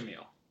signature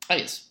meal. Oh,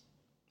 yes.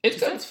 It's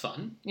good. That's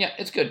fun. Yeah,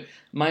 it's good.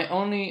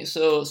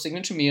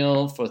 Signature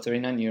meal for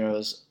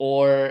 €39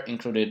 or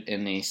included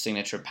in a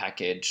signature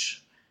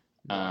package.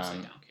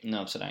 No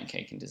upside down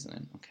cake in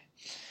Disneyland.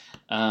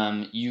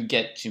 Okay. You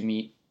get to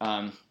meet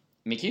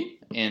Mickey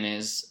in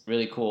his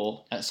really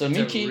cool. It's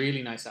Mickey, a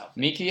really nice outfit.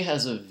 Mickey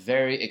has a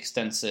very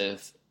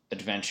extensive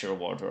adventure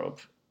wardrobe.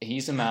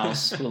 He's a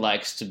mouse who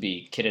likes to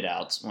be kitted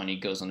out when he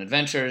goes on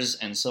adventures,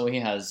 and so he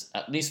has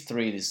at least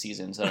 3 this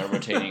season that are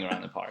rotating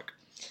around the park.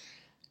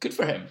 Good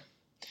for him.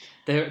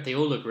 They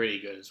all look really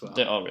good as well.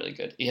 They're all really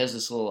good. He has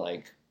this little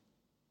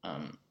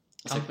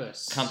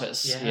Compass.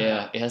 Compass.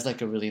 Yeah. It has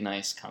like a really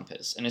nice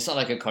compass, and it's not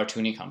like a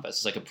cartoony compass.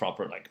 It's like a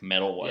proper like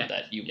metal one Yeah.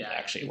 that you would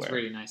actually wear. It's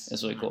really nice.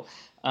 It's really cool.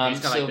 He's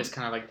got so- like this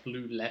kind of like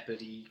blue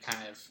leopardy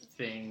kind of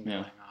thing going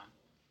on.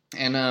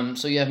 And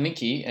so you have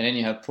Mickey, and then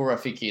you have poor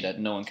Rafiki that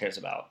no one cares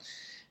about.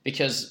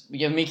 Because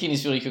you have Mickey in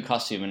his really cool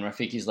costume, and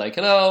Rafiki's like,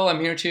 hello,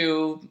 I'm here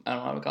too. I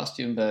don't have a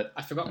costume, but...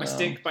 I forgot my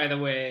stick, by the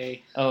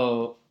way.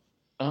 Oh,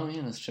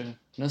 yeah, that's true.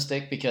 No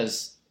stick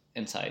because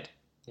inside.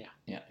 Yeah.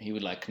 Yeah, he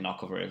would like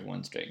knock over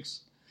everyone's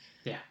drinks.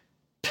 Yeah.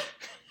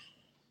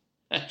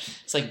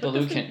 It's like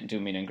Baloo can't do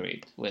meet and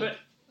greet with,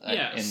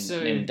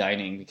 in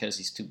dining because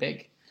he's too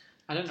big.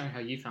 I don't know how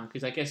you found,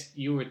 because I guess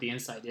you were at the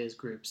Inside Ears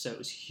group, so it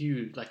was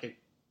huge, like a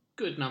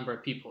good number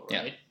of people,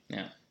 right?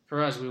 Yeah.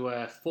 For us, we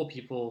were 4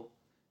 people,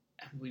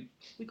 and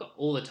we got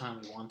all the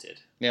time we wanted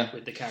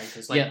with the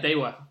characters. Like, they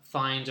were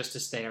fine just to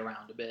stay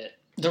around a bit.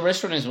 The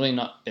restaurant is really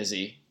not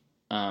busy,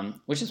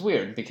 which is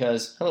weird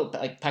because,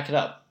 pack it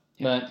up,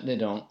 but they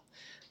don't.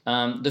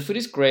 The food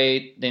is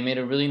great. They made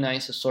a really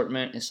nice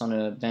assortment. It's on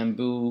a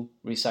bamboo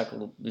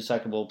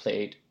recyclable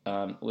plate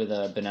with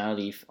a banana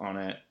leaf on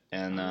it.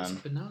 And it's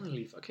banana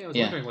leaf. Okay, I was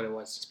wondering what it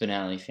was. It's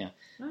banana leaf, yeah.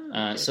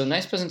 Okay. So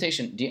nice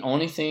presentation. The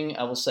only thing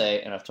I will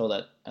say, and I've told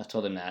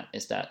them that,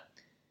 is that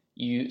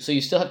you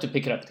still have to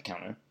pick it up at the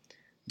counter,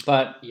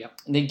 but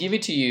they give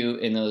it to you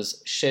in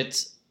those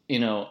shit,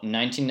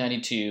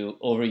 1992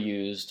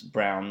 overused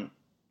brown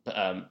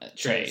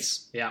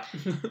trays. Yeah.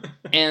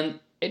 And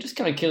it just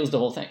kind of kills the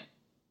whole thing.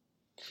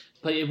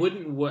 But it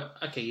wouldn't work.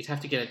 Okay, you'd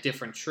have to get a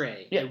different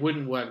tray. Yeah. It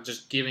wouldn't work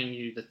just giving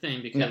you the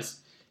thing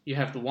because you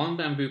have the one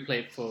bamboo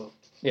plate for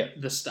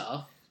the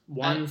stuff,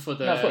 one for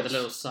the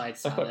little side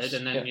salad,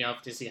 and then you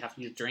obviously have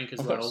your drink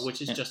as well,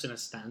 which is just in a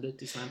standard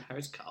Disneyland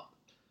Paris cup.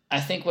 I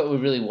think what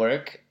would really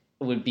work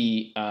would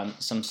be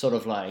some sort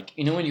of like,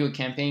 when you go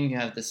camping, you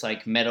have this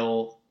like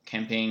metal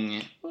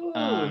camping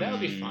that would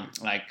be fun.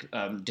 Like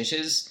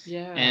dishes.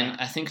 Yeah. And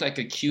I think like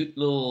a cute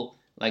little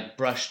like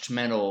brushed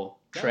metal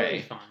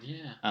tray that would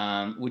be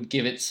fun, would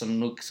give it some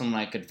look, some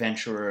like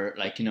adventurer,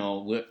 like,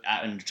 we're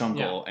out in the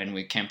jungle and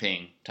we're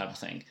camping type of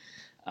thing.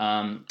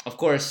 Of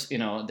course,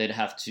 they'd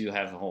have to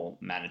have a whole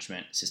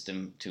management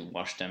system to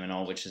wash them and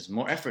all, which is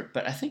more effort,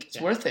 but I think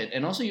it's worth it.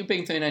 And also you're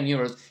paying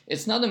 €39.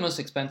 It's not the most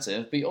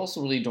expensive, but you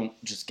also really don't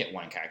just get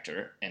one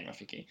character in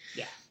Rafiki.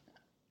 Yeah.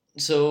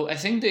 So I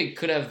think they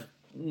could have,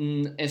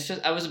 it's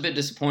just, I was a bit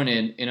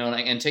disappointed,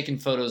 and taking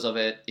photos of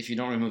it, if you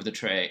don't remove the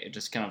tray, it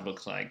just kind of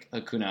looks like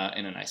Hakuna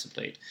in an ice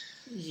plate.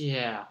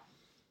 Yeah.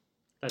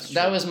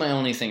 That was my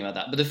only thing about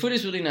that. But the food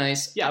is really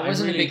nice. Yeah, I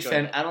wasn't really a big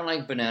fan. enjoyed it. I don't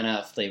like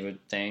banana flavored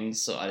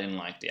things, so I didn't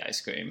like the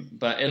ice cream.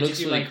 But it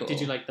looks really cool. Did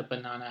you like the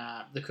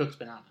cooked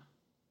banana?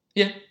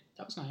 Yeah.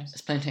 That was nice.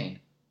 It's plantain.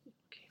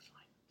 Okay,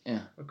 fine.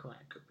 Yeah. We're calling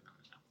it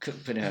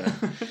cooked banana now.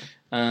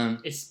 Cooked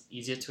banana. It's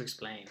easier to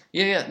explain.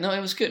 Yeah. No,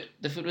 it was good.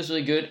 The food was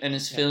really good, and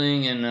it's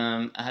filling,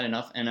 and I had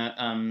enough.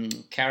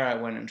 And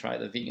Kara went and tried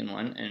the vegan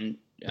one,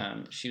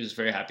 and she was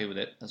very happy with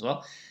it as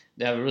well.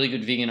 They have a really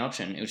good vegan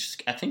option, which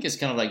I think is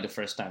kind of like the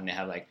first time they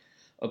have like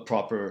a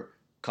proper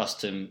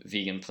custom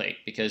vegan plate,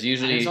 because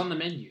usually and it's on the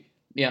menu.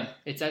 Yeah,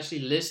 it's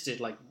actually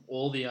listed, like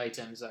all the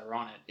items that are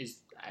on it is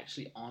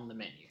actually on the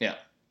menu. Yeah,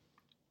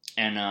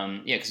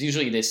 and because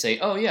usually they say,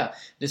 oh yeah,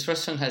 this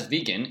restaurant has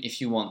vegan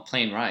if you want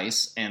plain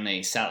rice and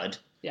a salad.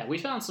 Yeah, we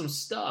found some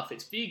stuff.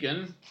 It's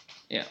vegan.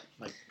 Yeah,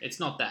 like it's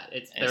not that.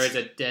 There is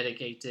a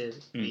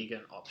dedicated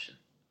vegan option.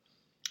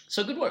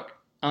 So good work.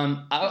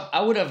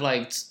 I would have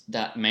liked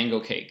that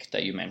mango cake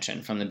that you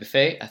mentioned from the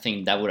buffet. I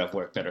think that would have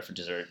worked better for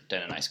dessert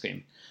than an ice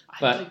cream.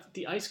 But I like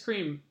the ice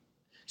cream.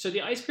 So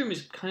the ice cream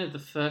is kind of the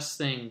first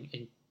thing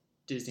in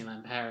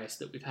Disneyland Paris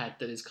that we've had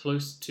that is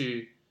close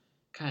to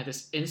kind of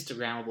this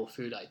Instagrammable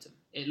food item.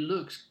 It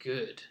looks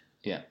good.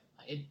 Yeah.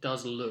 It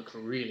does look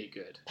really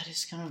good. But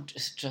it's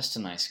just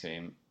an ice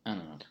cream. I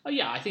don't know. Oh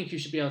yeah, I think you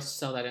should be able to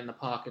sell that in the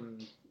park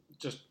and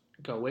just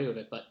go away with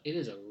it, but it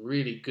is a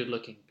really good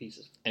looking piece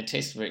of... It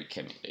tastes very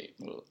chemically.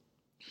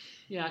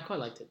 Yeah, I quite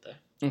liked it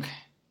though. Okay.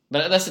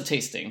 But that's a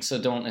tasting,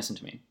 so don't listen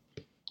to me.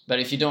 But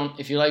if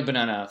you like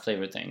banana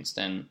flavored things,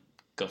 then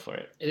go for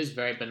it. It is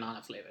very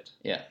banana flavored.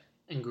 Yeah.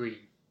 And green.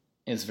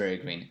 It's very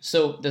green.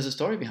 So there's a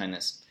story behind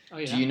this. Oh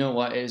yeah. Do you know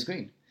why it is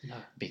green? No.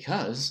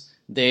 Because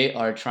they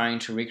are trying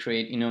to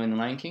recreate, in The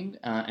Lion King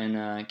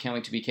and Can't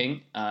Wait to Be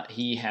King,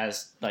 he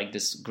has like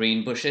this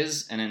green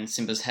bushes and then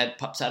Simba's head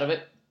pops out of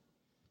it.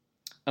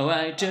 Oh,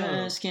 I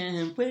just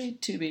can't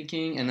wait to be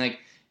king. And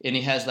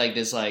he has like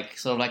this like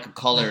sort of like a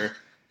collar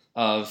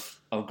of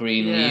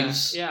green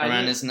leaves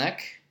around his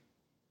neck.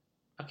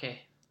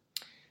 Okay.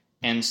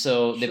 And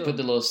so they put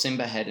the little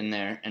Simba head in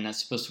there, and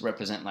that's supposed to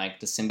represent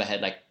like the Simba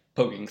head like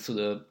poking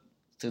through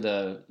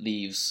the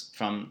leaves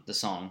from the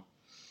song.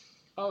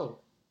 Oh.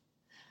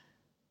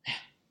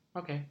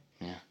 Okay.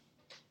 Yeah.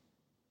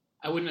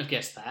 I wouldn't have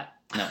guessed that.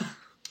 No.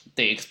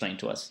 They explained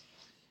to us.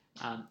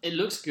 It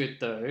looks good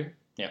though.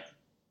 Yeah.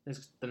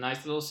 There's the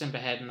nice little simper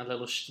head and the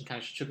little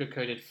kind of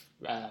sugar-coated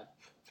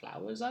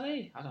flowers, are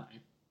they? I don't know.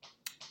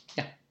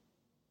 Yeah.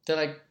 They're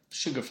like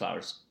sugar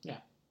flowers. Yeah.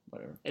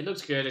 Whatever. It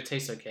looks good. It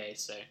tastes okay.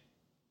 So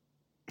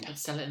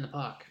let's sell it in the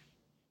park.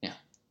 Yeah.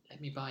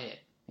 Let me buy it.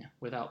 Yeah.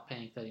 Without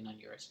paying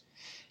 €39.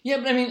 Yeah,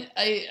 but I mean,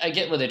 I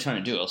get what they're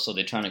trying to do. Also,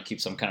 they're trying to keep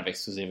some kind of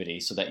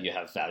exclusivity so that you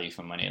have value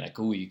for money. Like,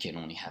 oh, you can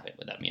only have it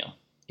with that meal.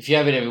 If you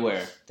have it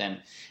everywhere,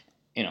 then,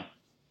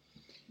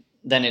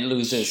 then it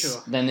loses.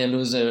 Sure. Then they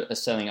lose a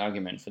selling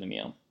argument for the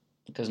meal.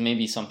 Because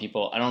maybe some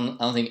people, I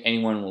don't think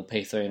anyone will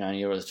pay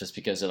 €39 just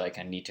because they're like,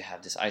 I need to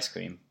have this ice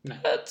cream. No.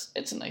 But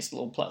it's a nice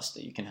little plus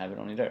that you can have it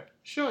only there.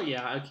 Sure,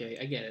 yeah, okay,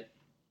 I get it.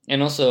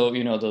 And also,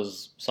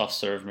 those soft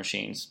serve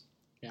machines.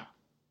 Yeah.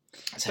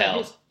 It's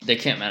hell. They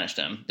can't manage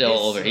them. They're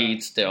all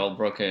overheat. They're all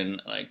broken.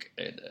 Like,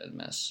 a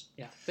mess.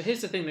 Yeah, but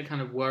here's the thing that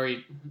kind of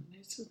worried.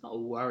 It's not a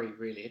worry,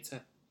 really.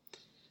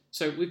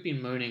 So we've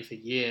been moaning for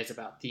years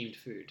about themed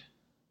food.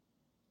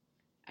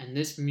 And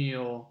this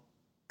meal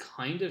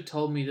kind of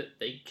told me that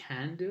they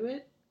can do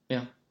it.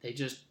 Yeah. They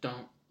just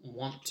don't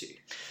want to.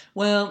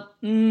 Well,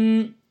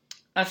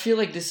 I feel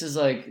like this is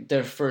like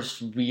their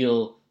first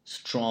real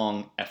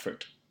strong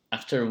effort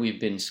after we've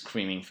been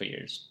screaming for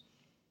years.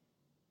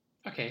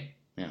 Okay.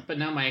 Yeah. But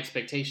now my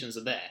expectations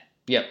are there.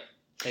 Yep.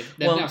 They've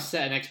now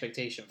set an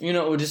expectation. We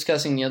were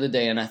discussing the other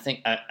day, and I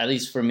think, at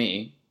least for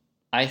me,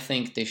 I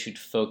think they should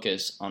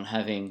focus on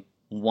having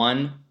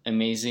one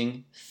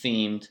amazing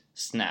themed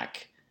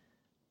snack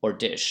or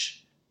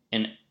dish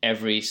in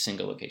every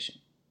single location.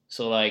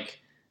 So, like,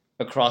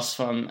 across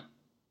from,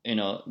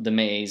 the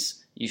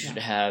maze, you should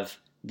have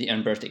the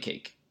unbirthday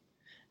cake.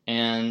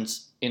 And,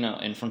 in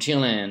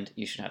Frontierland,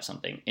 you should have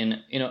something.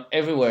 In,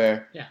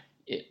 everywhere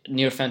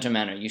near Phantom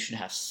Manor, you should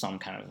have some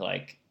kind of,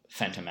 like,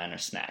 Phantom Manor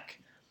snack.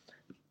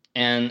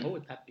 And what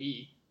would that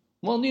be?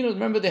 Well,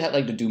 remember they had,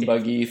 like, the Doom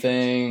Buggy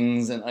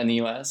things in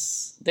the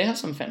US? They have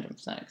some Phantom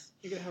snacks.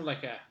 You could have,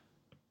 like,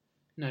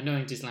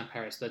 knowing Disneyland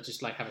Paris, they'll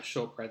just, like, have a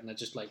shortbread and they'll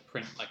just, like,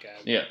 print, like,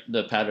 a... Yeah,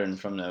 the pattern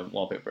from the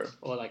wallpaper.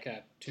 Or, like,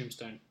 a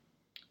tombstone.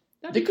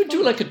 They could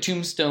do, like, a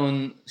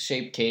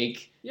tombstone-shaped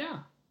cake. Yeah.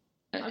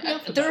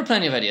 There are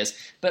plenty of ideas.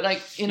 But,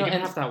 like, you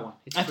can have that one.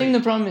 I think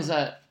the problem is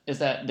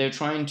that they're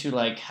trying to,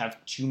 like,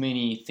 have too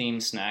many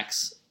themed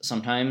snacks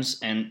sometimes,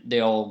 and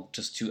they're all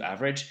just too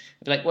average.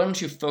 But, like, why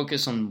don't you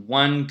focus on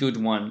one good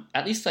one?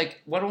 At least,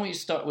 like, why don't we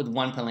start with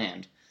one per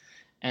land?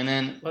 And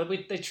then... Well,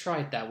 they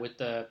tried that with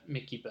the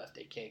Mickey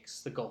birthday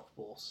cakes, the golf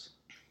balls.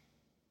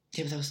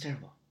 Yeah, but that was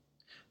terrible.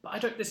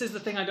 But this is the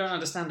thing I don't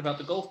understand about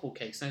the golf ball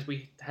cakes. As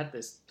we had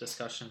this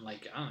discussion,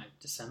 like, I don't know,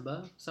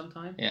 December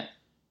sometime. Yeah.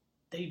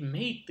 They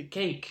made the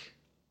cake.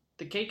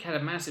 The cake had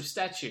a massive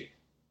statue.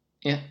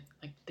 Yeah.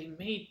 Like, they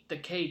made the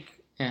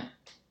cake. Yeah.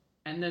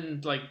 And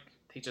then, like,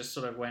 they just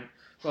sort of went,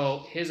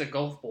 well, here's a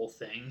golf ball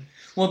thing.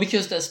 Well,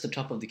 because that's the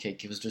top of the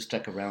cake. It was just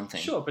like a round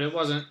thing. Sure, but it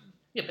wasn't...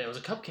 Yeah, but it was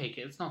a cupcake.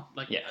 It's not,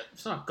 like... Yeah.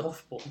 It's not a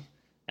golf ball.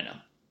 I know.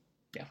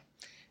 Yeah.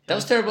 That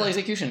was terrible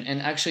execution.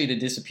 And actually, they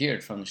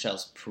disappeared from the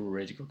shelves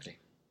pretty quickly.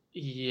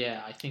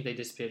 Yeah, I think they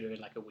disappeared within,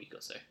 like, a week or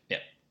so. Yeah.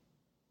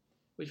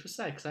 Which was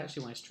sad, because I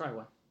actually wanted to try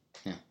one.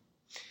 Yeah.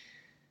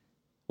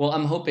 Well,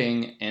 I'm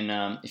hoping,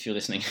 and if you're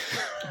listening,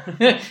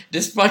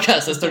 this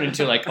podcast has turned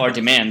into like our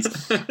demands.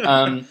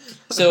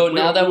 So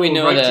now that we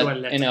know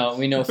that,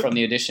 we know from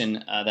the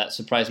audition that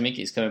Surprise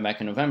Mickey is coming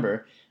back in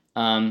November.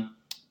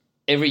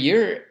 Every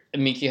year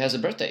Mickey has a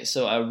birthday,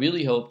 so I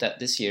really hope that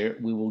this year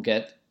we will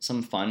get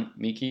some fun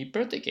Mickey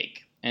birthday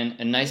cake and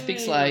a nice big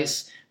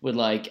slice with,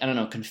 like, I don't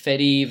know,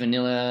 confetti,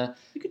 vanilla,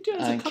 you could do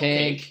it as a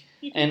cake.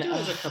 And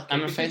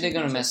I'm afraid they're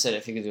gonna mess it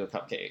if you could do a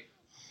cupcake.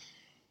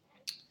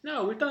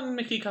 No, we've done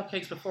Mickey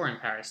cupcakes before in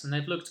Paris, and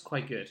they've looked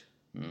quite good.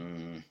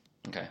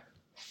 Okay.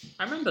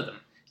 I remember them.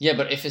 Yeah,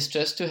 but if it's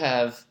just to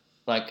have,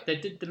 like... They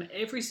did them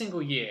every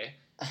single year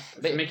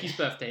for Mickey's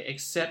birthday,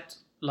 except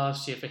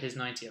last year for his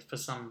 90th, for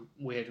some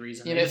weird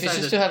reason. Yeah, but if it's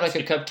just to have, like,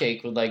 a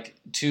cupcake with, like,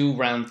 2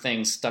 round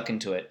things stuck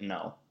into it,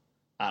 no.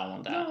 I don't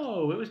want that.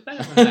 No, it was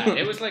better than that.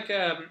 It was like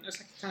a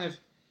kind of... It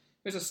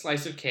was a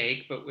slice of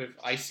cake, but with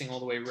icing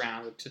all the way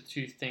around, with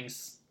 2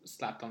 things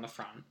slapped on the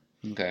front.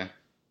 Okay.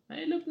 And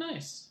it looked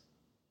nice.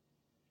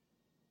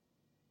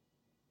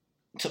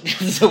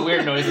 It's a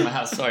weird noise in my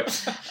house. Sorry.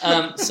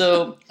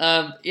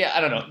 Yeah,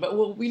 I don't know.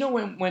 But we know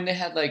when they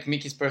had, like,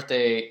 Mickey's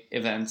birthday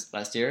event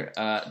last year,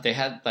 they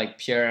had, like,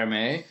 Pierre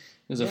Hermé,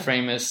 who's a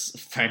famous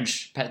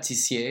French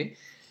pâtissier.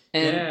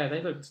 And yeah,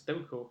 they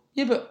were cool.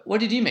 Yeah, but what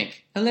did he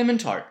make? A lemon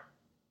tart.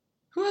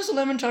 Who has a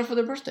lemon tart for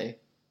their birthday?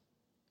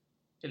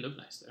 It looked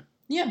nice though.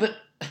 Yeah, but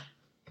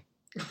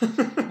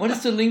what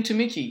is the link to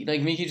Mickey?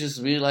 Like, Mickey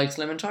just really likes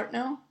lemon tart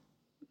now?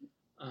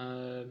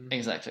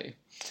 Exactly.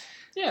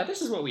 Yeah,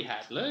 this is what we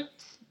had. Look.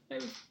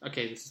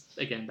 Okay, this is,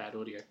 again, bad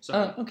audio.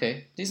 Sorry. Oh,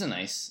 okay. These are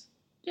nice.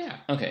 Yeah.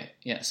 Okay,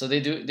 yeah. So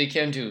they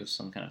can do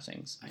some kind of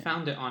things. I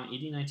found it on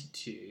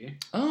ED92.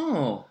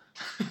 Oh.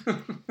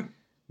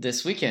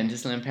 This weekend,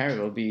 Disneyland Paris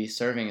will be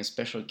serving a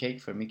special cake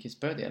for Mickey's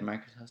birthday at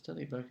Microsoft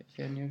Deli Burger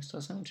and New York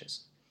style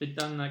sandwiches. They've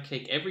done that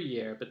cake every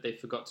year, but they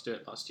forgot to do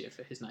it last year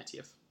for his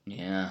 90th.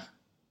 Yeah.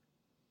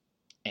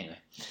 Anyway.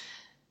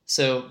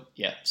 So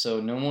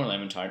no more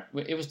lemon tart.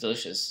 It was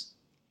delicious,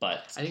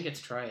 but... I didn't get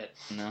to try it.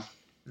 No.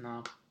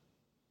 No.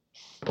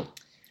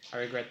 I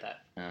regret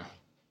that. No.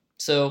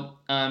 So,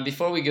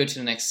 before we go to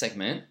the next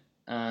segment...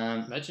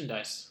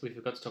 merchandise. We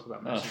forgot to talk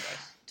about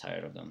merchandise.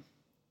 Tired of them.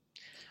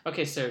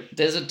 Okay, so...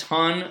 There's a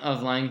ton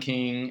of Lion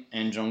King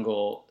and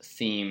Jungle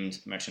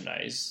themed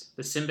merchandise.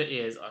 The Simba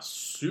ears are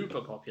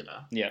super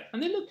popular. Yeah.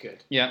 And they look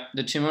good. Yeah,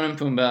 the Timon and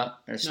Pumbaa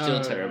are still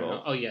terrible.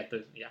 No. Oh, yeah.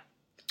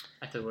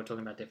 I thought we were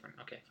talking about different.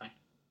 Okay, fine.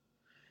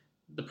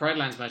 The Pride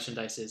Lands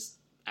merchandise is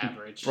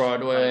average.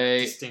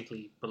 Broadway.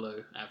 Distinctly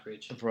below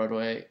average.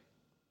 Broadway.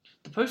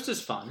 The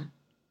poster's fun.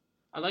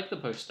 I like the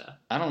poster.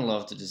 I don't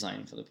love the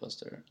design for the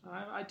poster.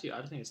 I do.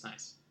 I think it's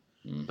nice.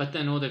 But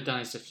then all they've done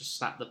is just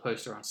slap the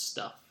poster on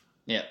stuff.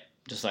 Yeah,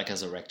 just like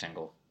as a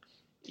rectangle.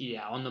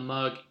 Yeah, on the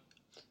mug.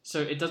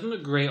 So it doesn't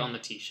look great on the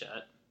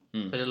t-shirt,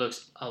 but it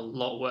looks a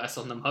lot worse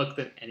on the mug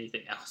than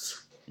anything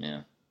else.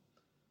 Yeah.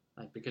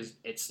 Like, because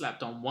it's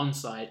slapped on one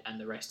side and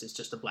the rest is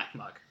just a black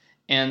mug.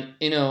 And,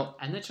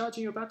 And they're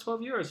charging you about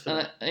 12 euros for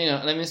that.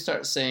 Let me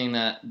start saying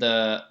that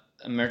the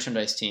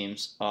merchandise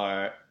teams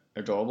are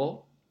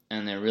adorable,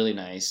 and they're really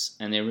nice,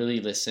 and they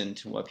really listen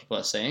to what people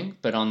are saying.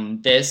 But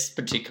on this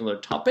particular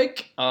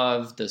topic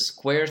of the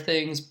square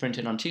things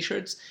printed on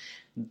t-shirts,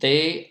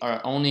 they are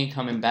only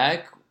coming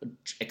back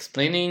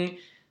explaining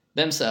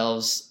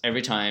themselves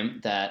every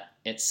time that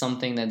it's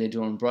something that they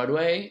do on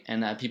Broadway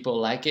and that people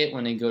like it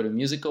when they go to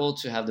musical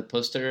to have the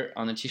poster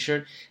on the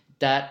t-shirt.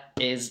 That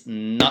is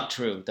not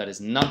true. That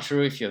is not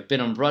true. If you have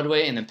been on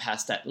Broadway in the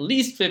past at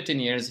least 15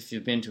 years, if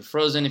you've been to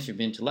Frozen, if you've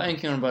been to Lion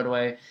King on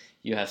Broadway,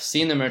 you have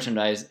seen the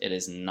merchandise. It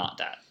is not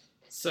that.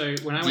 So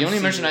when I the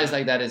only merchandise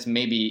like that is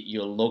maybe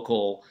your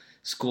local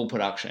school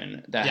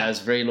production that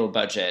has very low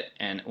budget,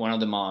 and one of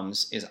the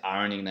moms is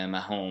ironing them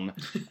at home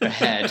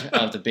ahead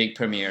of the big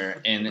premiere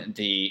in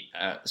the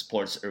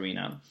sports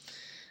arena.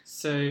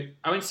 So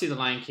I went to see The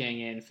Lion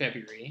King in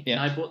February, and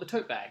I bought the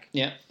tote bag.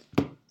 Yeah.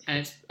 And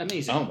it's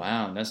amazing. Oh,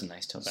 wow. That's a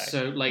nice tote bag.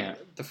 So,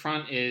 the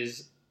front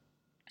is...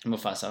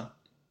 Mufasa.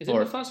 Is it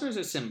Mufasa or is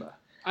it Simba?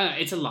 I don't know.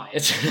 It's a lion.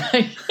 It's a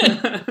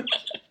lion.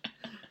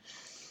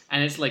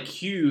 And it's,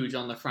 huge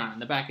on the front.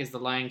 And the back is the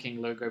Lion King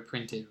logo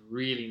printed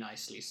really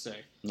nicely. So,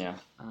 yeah.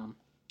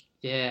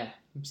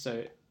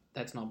 So,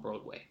 that's not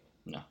Broadway.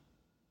 No.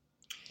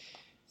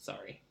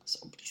 Sorry.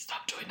 Somebody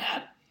stop doing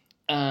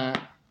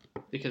that.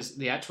 Because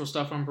the actual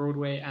stuff on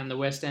Broadway and the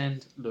West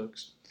End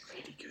looks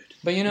really good.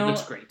 But it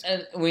looks great.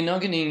 We're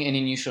not getting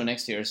any new show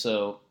next year,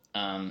 so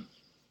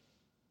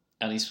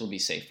at least we'll be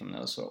safe from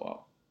those for a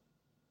while.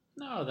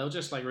 No, they'll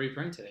just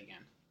reprint it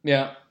again.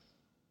 Yeah.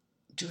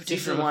 Do a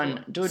different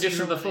one. Do a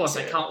different one. Force.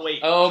 I can't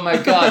wait. Oh my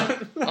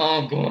god.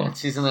 Oh god.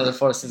 Season of the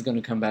Force is going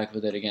to come back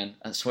with it again.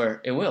 I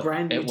swear. It will.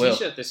 Brand new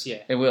t-shirt this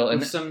year. It will.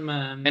 And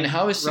and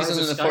how is Season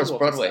of the Force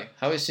Broadway?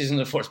 How is Season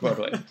of the Force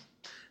Broadway?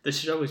 The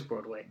show is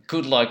Broadway.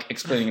 Good luck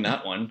explaining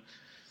that one.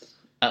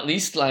 At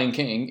least Lion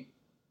King.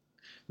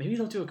 Maybe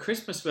they'll do a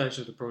Christmas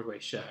version of the Broadway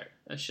show.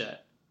 A shirt.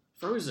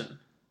 Frozen.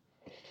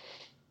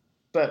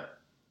 But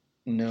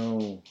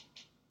no.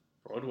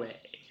 Broadway.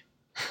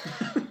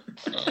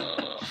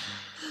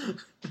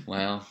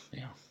 Well,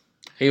 yeah.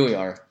 Here we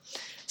are.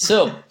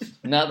 So,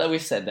 now that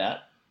we've said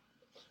that,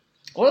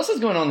 what else is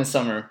going on this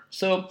summer?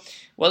 So,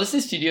 Disney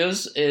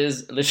Studios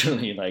is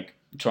literally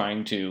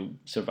trying to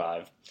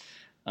survive.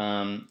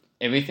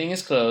 Everything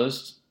is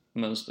closed,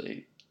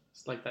 mostly.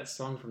 It's like that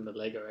song from the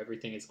Lego,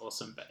 everything is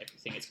awesome, but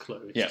everything is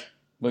closed. Yeah,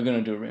 we're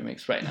going to do a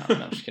remix right now.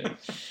 No, I'm just kidding.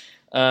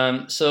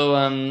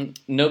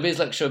 No Biz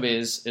Like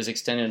Showbiz is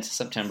extended to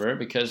September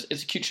because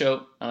it's a cute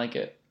show. I like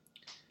it.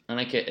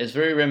 It's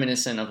very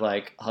reminiscent of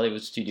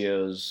Hollywood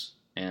studios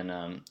and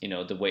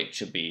the way it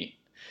should be.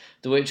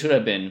 The way it should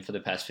have been for the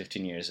past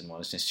 15 years in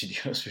Walt Disney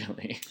Studios,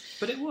 really.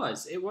 But it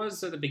was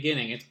at the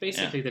beginning. It's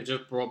basically they've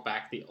just brought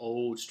back the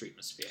old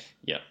Streetmosphere.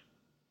 Yeah.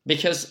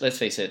 Because, let's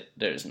face it,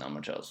 there's not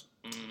much else.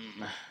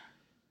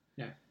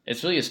 Yeah.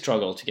 It's really a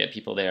struggle to get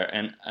people there.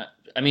 And,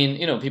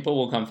 people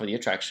will come for the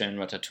attraction,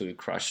 Ratatouille,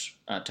 Crush,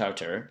 Tower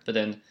Terror. But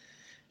then,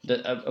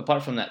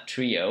 apart from that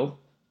trio...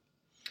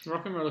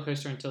 Rock and Roller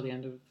Coaster until the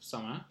end of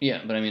summer.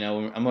 Yeah, but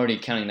I'm already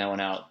counting that one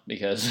out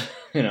because,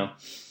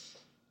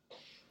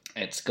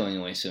 it's going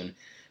away soon.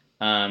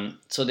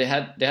 So they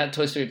had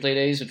Toy Story Play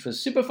Days, which was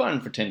super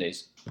fun for 10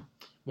 days.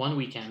 One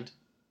weekend.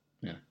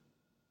 Yeah.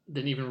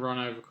 Didn't even run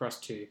over across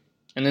 2.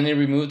 And then they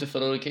removed the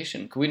photo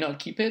location. Could we not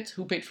keep it?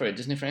 Who paid for it?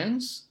 Disney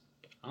Friends?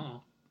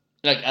 Oh.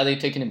 Are they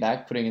taking it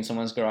back, putting it in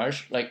someone's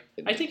garage? I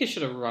think it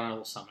should have run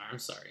all summer. I'm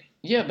sorry.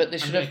 Yeah, but they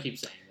should have... keep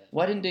saying that.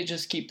 Why didn't they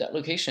just keep that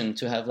location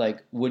to have,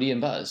 Woody and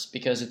Buzz?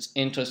 Because it's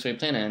in Toy Story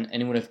Playland,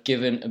 and it would have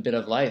given a bit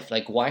of life.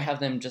 Why have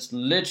them just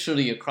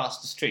literally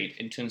across the street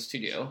in Toon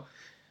Studio,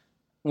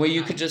 where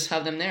you could just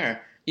have them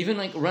there? Even,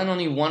 run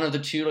only one of the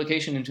 2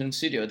 locations in Toon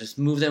Studio. Just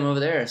move them over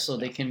there so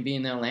they can be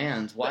in their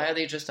land. Why are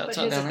they just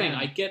outside their land? Here's the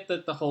thing. I get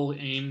that the whole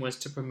aim was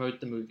to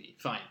promote the movie.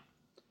 Fine.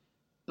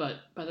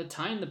 But by the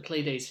time the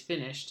play days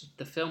finished,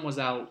 the film was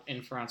out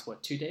in France,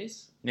 2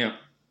 days? Yeah.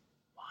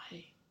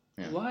 Why?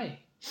 Yeah. Why?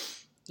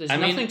 There's I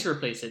mean- nothing to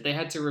replace it. They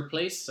had to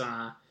replace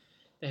the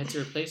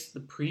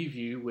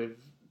preview with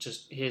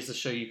just, here's the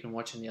show you can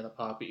watch in the other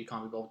park, but you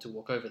can't be bothered to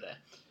walk over there.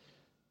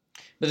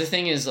 But the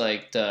thing is,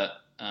 like, the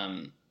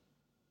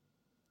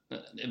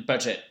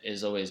budget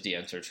is always the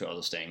answer to all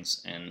those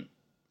things, and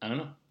I don't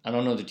know. I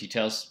don't know the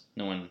details.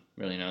 No one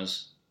really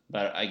knows.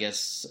 But I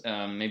guess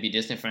maybe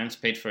Disney France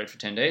paid for it for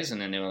 10 days,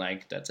 and then they were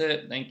like, that's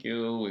it, thank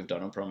you, we've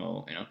done a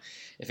promo. You know,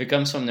 if it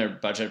comes from their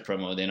budget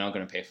promo, they're not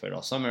going to pay for it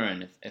all summer,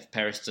 and if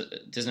Paris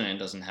Disneyland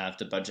doesn't have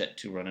the budget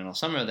to run it all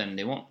summer, then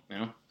they won't, you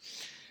know.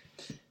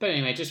 But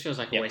anyway, it just feels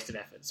like a Yep. wasted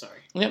effort, sorry.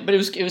 Yeah, but it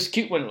was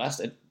cute when it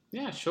lasted.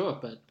 Yeah, sure,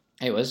 but...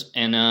 It was.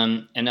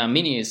 And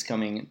Minnie is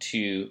coming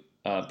to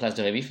Place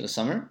de Rêve for the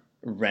summer.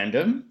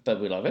 Random, but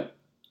we love it.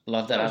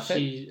 Love that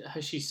outfit.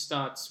 She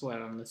starts,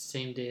 on the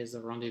same day as the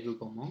Rendezvous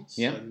Gourmand,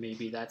 so Yeah.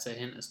 maybe that's a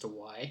hint as to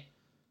why.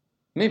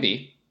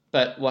 Maybe.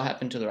 But what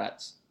happened to the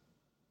rats?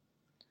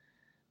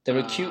 They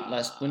were cute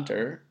last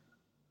winter.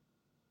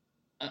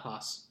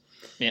 Pass.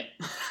 Yeah.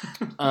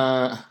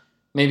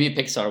 Maybe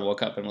Pixar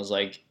woke up and was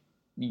like,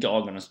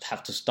 y'all gonna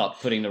have to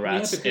stop putting the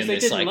rats because in they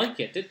this didn't like like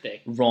it, did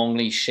they?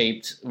 wrongly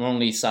shaped,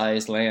 wrongly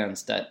sized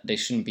lands that they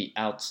shouldn't be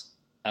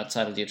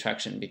outside of the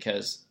attraction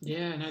because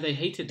Yeah, no, they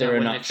hated They that were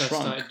when not they first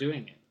shrunk. started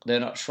doing it. they're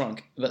not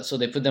shrunk. But so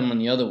they put them on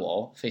the other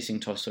wall facing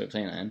Toy Story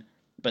Playland.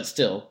 But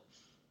still,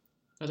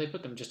 No, they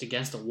put them just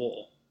against a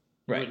wall.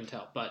 You Right. wouldn't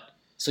tell, but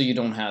so you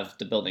don't have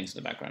the buildings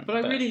in the background. I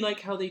really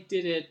like how they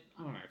did it.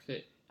 I don't know if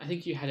it. I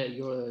think you had it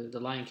at the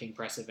Lion King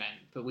press event,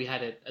 but we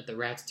had it at the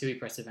Ratatouille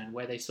press event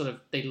where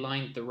they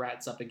lined the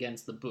rats up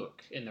against the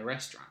book in the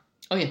restaurant.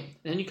 Oh yeah, And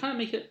then you kind of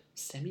make it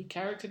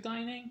semi-character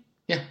dining.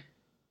 Yeah.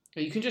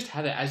 Or you can just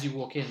have it as you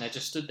walk in. They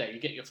just stood there. You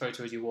get your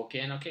photo as you walk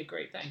in. Okay,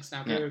 great, thanks.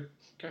 Now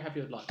go have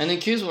your lunch. and the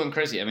queues went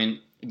crazy. I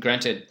mean,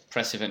 granted,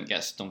 press event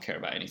guests don't care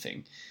about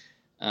anything.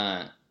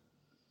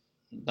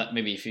 But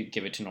maybe if you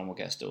give it to normal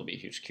guests, there will be a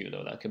huge queue,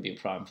 though. That could be a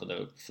problem for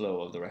the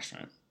flow of the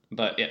restaurant.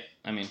 But yeah,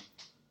 I mean,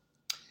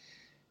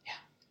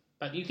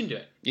 But you can do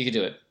it. you could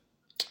do it.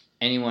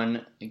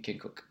 Anyone can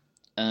cook.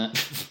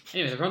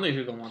 Anyway, the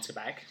Rendezvous Gourmand wants to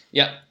back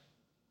Yeah,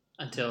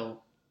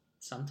 until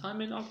sometime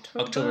in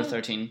October. October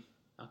 13.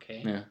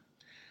 Okay. Yeah.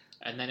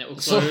 And then it will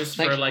So, close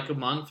like, for like a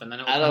month, and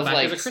then it will Out come of back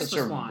like as a such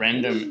Christmas a one.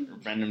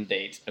 random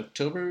date,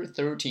 October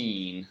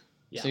 13.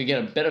 Yeah. So you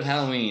get a bit of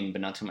Halloween,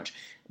 but not too much.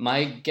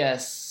 My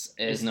guess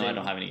is Is no, I they-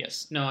 don't have any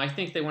guess. No, I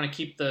think they want to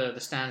keep the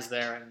stands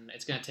there, and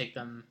it's going to take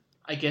them.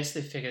 I guess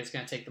they figure it's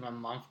going to take them a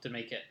month to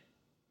make it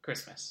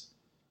Christmas.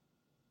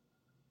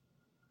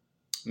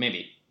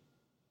 Maybe.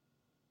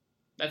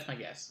 That's my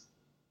guess.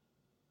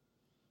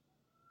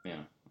 Yeah,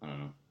 I don't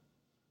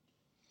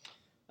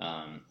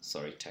know.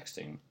 Sorry,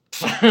 texting.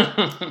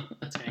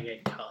 That's going to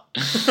get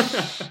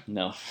cut.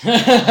 No.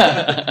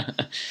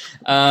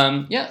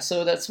 Yeah,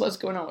 so that's what's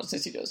going on with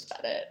Sissy Does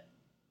About It.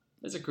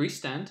 There's a Grease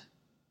stand.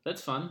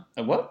 That's fun.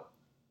 A what?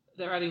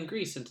 They're adding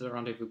Grease into the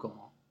Rendezvous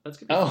Gourmand. That's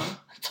going to be fun.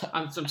 Oh,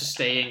 I'm just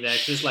staying there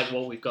because it's like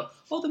what we've got.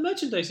 Oh, the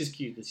merchandise is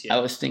cute this year. I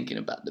was thinking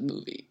about the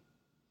movie.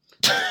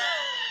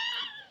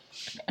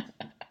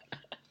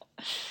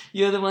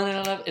 You're the one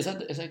that I love. Is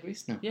that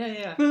Grease? No.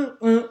 Yeah.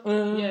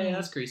 Yeah, Yeah,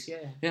 that's Grease.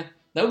 Yeah.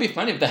 That would be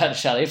funny if they had a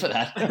chalet for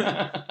that.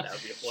 That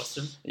would be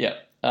awesome. Yeah.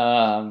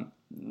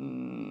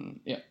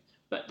 Yeah.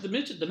 But the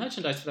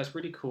merchandise for that's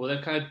really cool.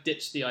 They've kind of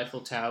ditched the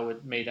Eiffel Tower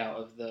made out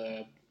of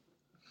the,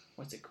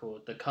 what's it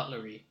called? The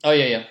cutlery. Oh,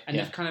 yeah. And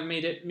they've kind of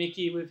made it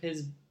Mickey with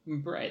his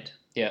bread.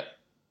 Yeah.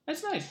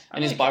 That's nice. I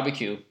And his like it.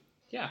 barbecue.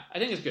 Yeah, I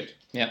think it's good.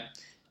 Yeah.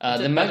 It's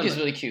The a mug better is look.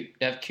 really cute.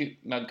 They have cute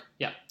mug.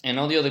 Yeah. And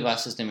all the other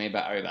glasses they made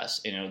by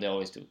Arribas. You know, they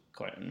always do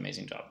quite an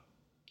amazing job.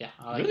 Yeah,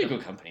 I like Really them.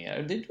 good company.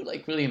 They do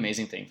like really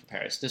amazing thing for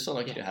Paris. They're so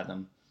lucky Yeah. to have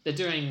them. They're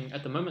doing,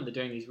 at the moment, they're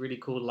doing these really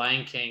cool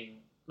Lion King,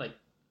 like,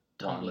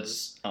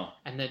 tumblers. Oh.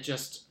 And they're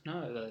just, they're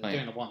Oh, doing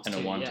yeah. the wands And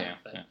too. a wand,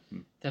 But yeah.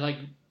 Mm. they're like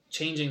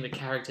changing the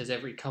characters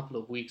every couple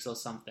of weeks or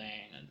something.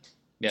 And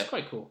Yeah. it's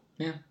quite cool.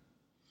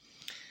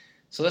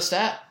 So that's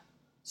that.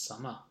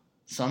 Summer.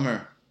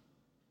 Summer.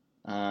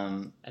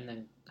 And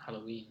then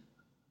Halloween.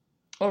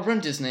 Run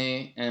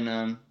Disney. And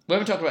we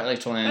haven't talked about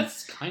Electroland.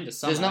 That's kind of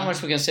summer. There's not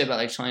much we can say about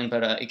Electroland,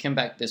 but it came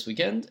back this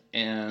weekend.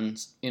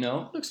 And, you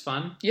know, Looks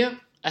fun. yeah,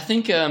 I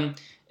think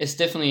it's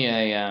definitely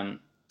a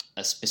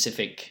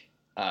specific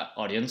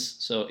audience.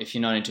 So if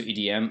you're not into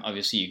EDM,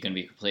 obviously you're going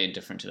to be completely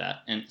different to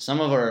that. And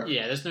some of our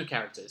Yeah, there's no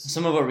characters.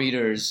 some of our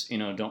readers, you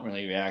know, don't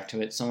really react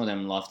to it. Some of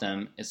them love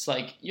them. It's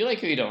like you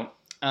like or you don't.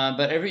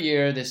 But every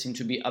year they seem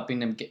to be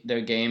upping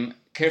their game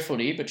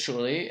carefully but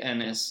surely,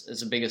 and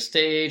it's a bigger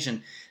stage,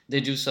 and they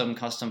do some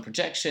custom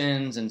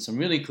projections and some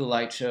really cool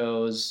light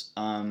shows.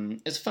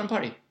 It's a fun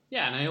party.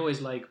 Yeah, and I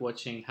always like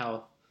watching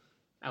how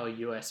our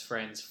US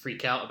friends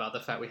freak out about the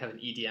fact we have an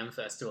EDM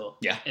festival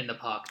Yeah. in the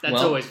park. That's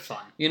Well, always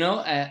fun. You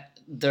know,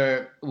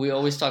 we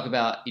always talk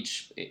about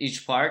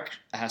each park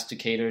has to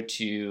cater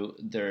to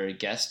their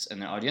guests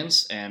and their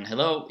audience. And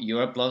hello,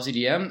 Europe loves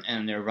EDM,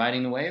 and they're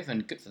riding the wave,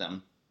 and good for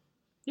them.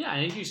 Yeah,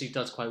 and it usually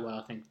does quite well,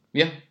 I think.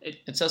 Yeah,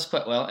 it does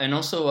quite well. And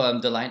also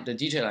the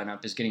DJ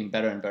lineup is getting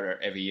better and better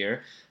every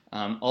year.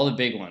 All the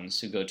big ones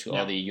who go to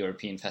all the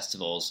European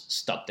festivals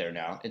stop there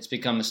now. It's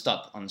become a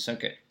stop on the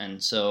circuit.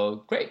 And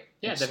so, great.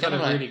 Yeah, It's they've got a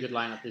kinda really good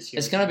lineup this year.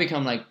 It's going to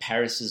become like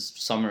Paris's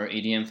summer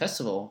EDM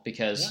festival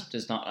because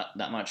there's not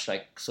that much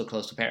like so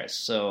close to Paris.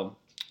 So,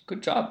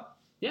 good job.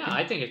 Yeah,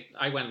 I think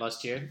I went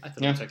last year. I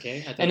thought it was okay.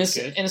 I thought And it was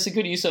good. it's a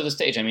good use of the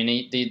stage. I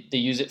mean, they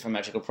use it for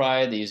Magical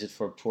Pride, they use it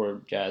for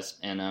Poor Jazz,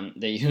 and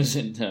they use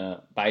it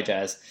by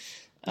Jazz,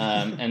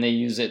 and they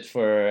use it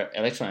for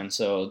Electro. And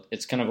so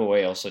it's kind of a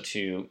way also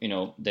to,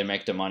 they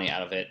make their money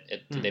out of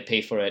it. They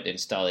pay for it,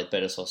 install it, but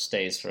it also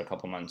stays for a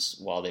couple months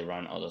while they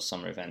run all those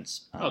summer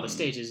events. The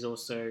stage is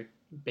also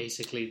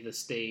basically the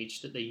stage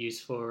that they use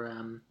for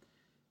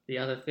the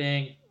other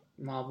thing.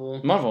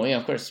 Marvel, yeah,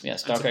 of course, yeah,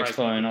 Star Trek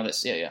Expo and all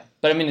this, yeah.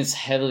 But I mean, it's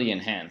heavily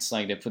enhanced.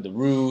 Like they put the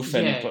roof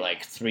and they put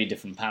like 3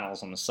 different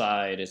panels on the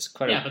side. It's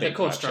quite a big but the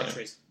core project.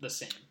 structure is the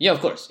same. Yeah, of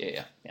course,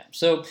 yeah.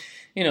 So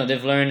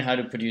they've learned how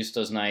to produce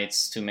those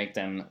nights to make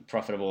them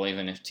profitable,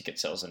 even if ticket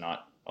sales are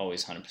not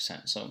always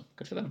 100%. So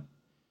good for them.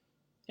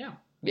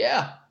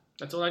 Yeah.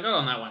 That's all I got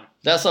on that one.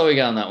 That's all we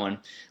got on that one.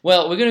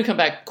 Well, we're going to come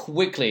back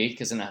quickly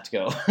because then I have to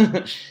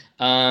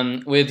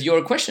go with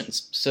your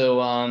questions.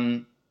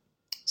 So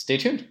stay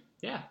tuned.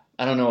 Yeah.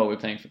 I don't know what we're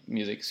playing for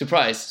music.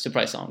 Surprise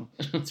song.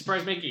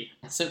 Surprise Mickey.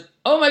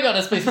 Oh my god,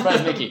 let's play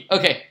Surprise Mickey.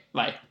 Okay,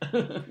 bye.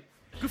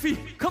 Goofy,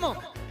 come on.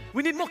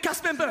 We need more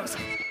cast members.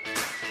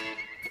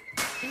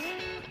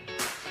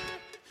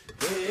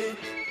 It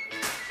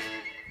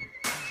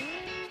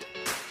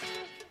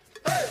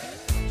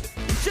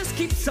just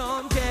keeps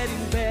on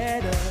getting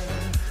better.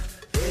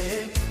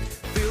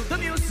 Feel the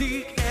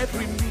music,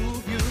 every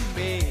move you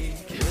make.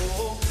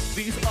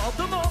 These are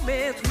the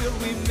moments we'll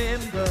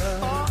remember.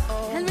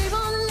 And we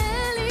won't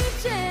let it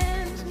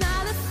change,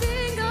 not a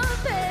single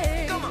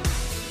thing. Come on.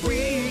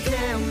 We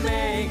can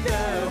make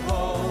the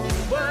whole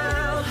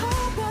world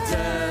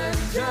turn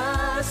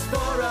just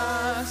for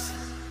us.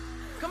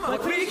 Come on.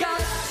 What we got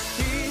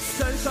is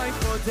sunshine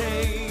for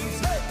days.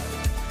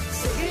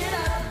 Sing it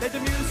up. Let the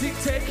music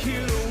take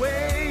you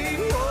away.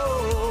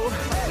 Whoa.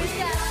 What we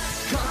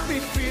got me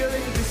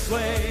feeling this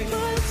way.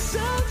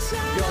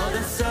 sunshine. You're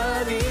the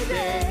sunny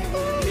day.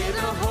 Hear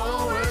the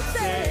whole world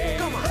say.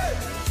 Come on.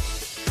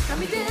 Got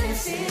me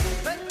dancing.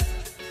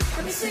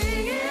 Got me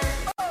singing.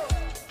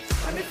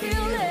 Got me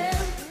feeling.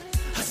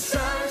 A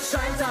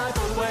sunshine type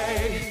of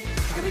way.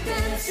 Got me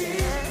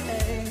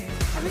dancing.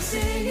 Got me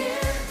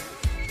singing.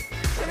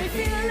 Got me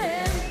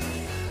feeling.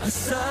 A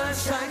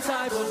sunshine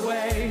type of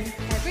way.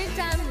 Every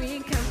time we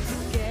come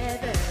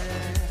together,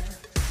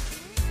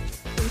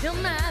 it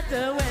don't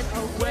matter when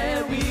or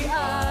where we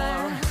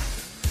are.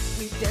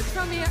 We dance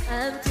from here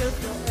until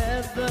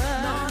forever.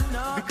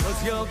 Because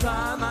you're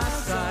by my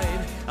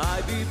side,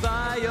 I'll be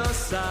by your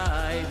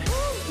side.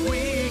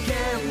 We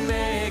can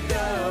make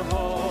the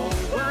whole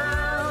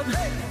world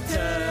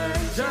turn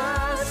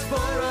just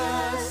for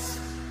us.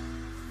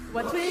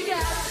 What we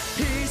got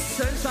is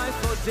sunshine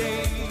for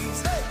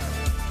days.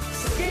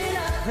 Get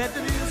up. Let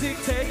the music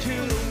take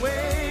you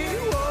away.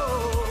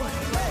 Whoa.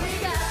 What we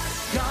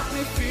got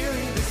me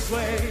feeling this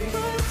way.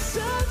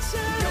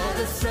 Sunshine. You're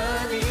the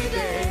sunny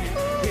day.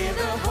 Hear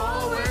the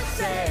whole world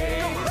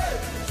say.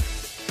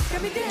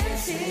 Got me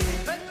dancing.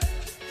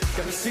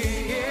 Got me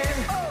singing.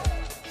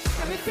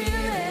 Got me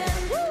feeling.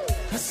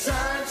 A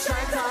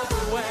sunshine type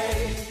of way.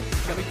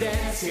 Got me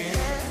dancing.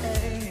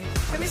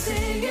 Got me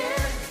singing.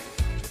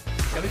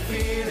 Got me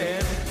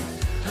feeling.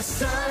 A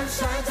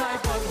sunshine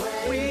type of way.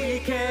 We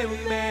can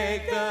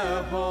make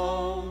the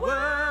whole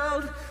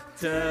world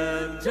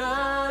turn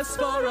just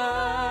for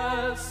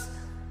us.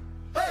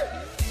 Hey!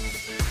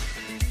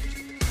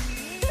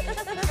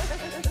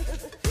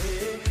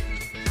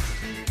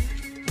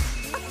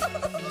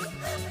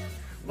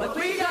 What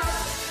we got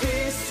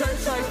is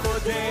sunshine for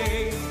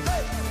days.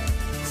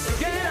 So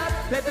get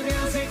up, let the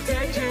music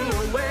take you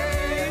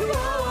away.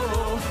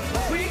 Whoa.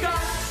 What we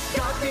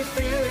got me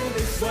feeling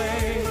this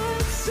way.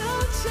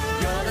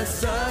 You're the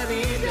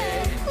sunny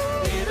day,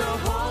 hear the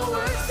whole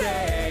world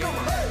say.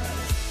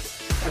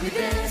 Got me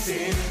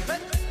dancing,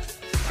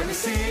 got me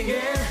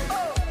singing,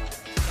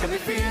 got me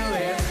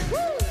feeling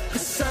a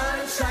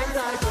sunshine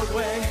type of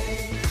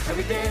way. Got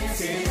me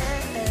dancing,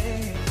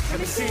 got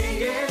me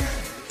singing,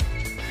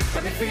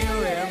 got me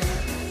feeling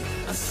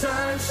a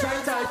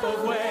sunshine type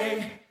of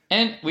way.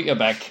 And we are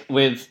back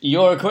with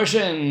your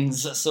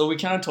questions. So we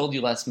kind of told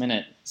you last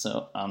minute,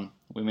 so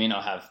we may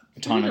not have a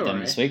ton of them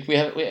this week. We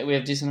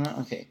have decent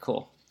amount. Okay,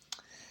 cool.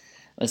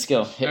 Let's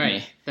go. Hit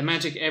me. The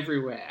magic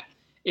everywhere.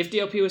 If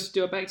DLP was to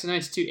do a back to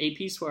 92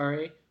 AP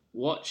soiree,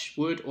 what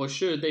would or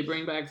should they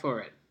bring back for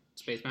it?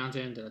 Space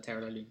Mountain, De La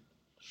Terre La Lune.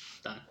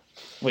 Done.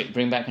 Wait,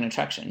 bring back an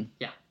attraction?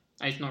 Yeah.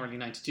 It's not really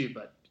 92,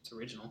 but it's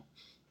original.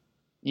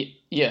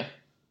 Yeah.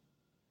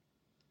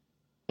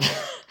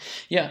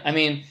 Yeah, I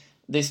mean,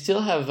 they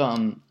still have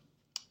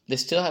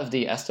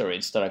the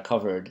asteroids that are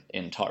covered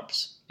in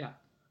tarps. Yeah.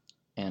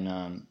 And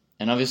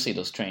obviously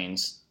those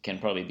trains can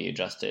probably be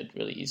adjusted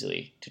really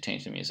easily to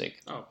change the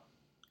music. Oh,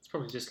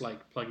 probably just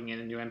like plugging in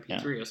a new MP3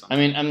 Yeah. or something.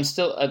 I mean, I'm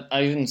still.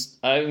 I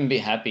even be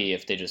happy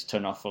if they just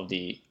turn off all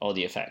the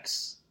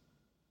effects,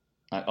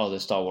 like all the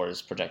Star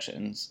Wars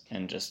projections,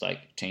 and just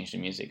like change the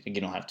music. Like,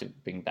 you don't have to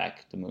bring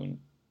back the moon.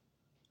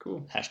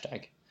 Cool.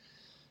 Hashtag.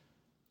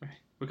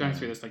 We're going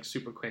through this like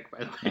super quick,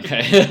 by the way.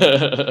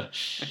 Okay.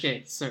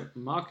 Okay, so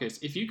Marcus,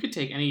 if you could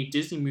take any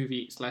Disney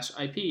movie /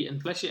 IP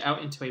and flesh it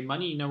out into a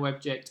money no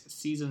object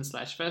season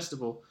 /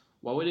 festival,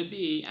 what would it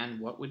be and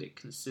what would it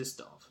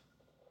consist of?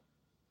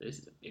 This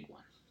is a big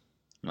one.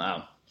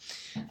 Wow.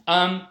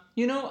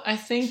 I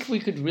think we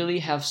could really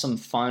have some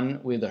fun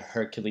with the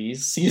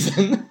Hercules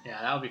season.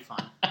 Yeah, that would be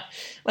fun.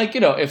 Like,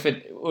 if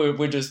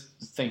we're just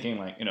thinking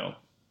like,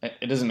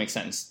 it doesn't make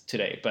sense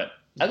today, but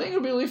I think it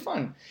would be really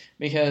fun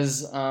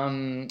because,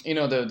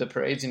 the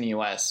parades in the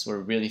US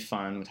were really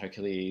fun with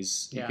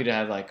Hercules. You could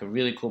have like a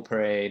really cool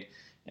parade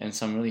and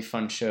some really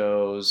fun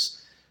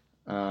shows.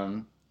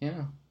 Yeah.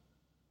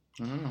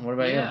 I don't know. What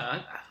about you?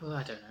 Yeah,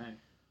 I don't know.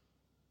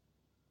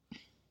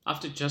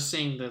 After just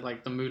seeing the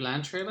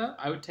Mulan trailer,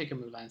 I would take a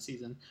Mulan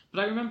season.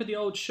 But I remember the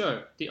old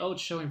show. The old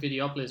show in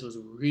Videopolis was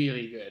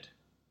really good.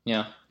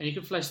 Yeah. And you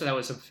could flesh that out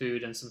with some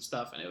food and some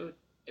stuff, and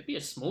it'd be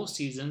a small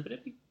season, but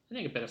it'd be, I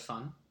think, a bit of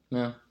fun.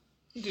 Yeah.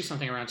 You do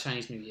something around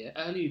Chinese New Year,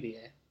 early the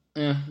year.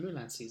 Yeah.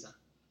 Mulan season.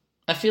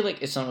 I feel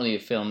like it's not really a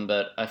film,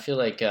 but I feel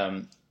like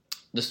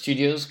the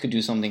studios could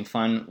do something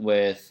fun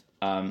with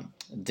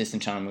Disney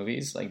Channel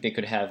movies. Like, they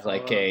could have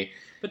like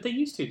But they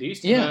used to. They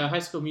used to have a High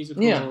School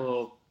Musical. Yeah.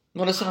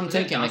 Well, that's what I'm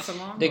thinking. Like,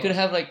 they could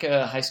have like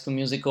a High School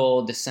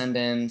Musical,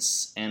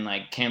 Descendants, and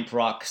like Camp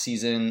Rock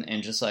season,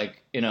 and just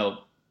like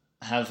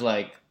have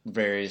like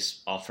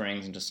various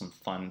offerings and just some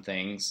fun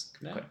things.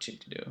 Yeah. Quite cheap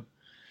to do.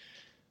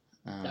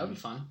 That would be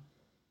fun.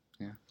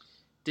 Yeah.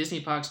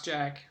 Disney Parks,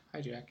 Jack.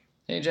 Hi, Jack.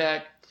 Hey,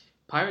 Jack.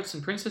 Pirates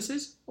and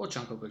Princesses or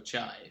Jungle Book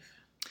Jive?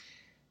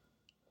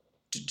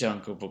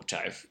 Jungle Book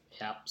Jive.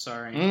 Yep,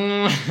 sorry.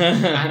 And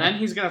And then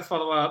he's gonna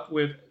follow up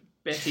with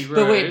Betty Rose.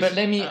 But wait, but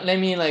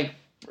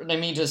let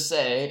me just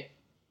say,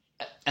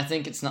 I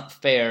think it's not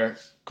fair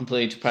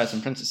completely to Pirates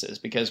and Princesses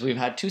because we've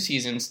had 2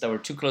 seasons that were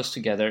too close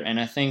together, and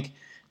I think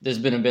there's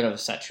been a bit of a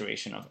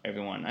saturation of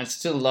everyone. I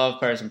still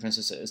love Pirates and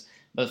Princesses,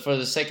 but for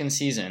the second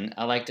season,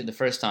 I liked it the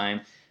first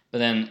time, but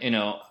then,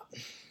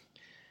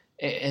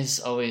 it is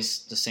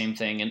always the same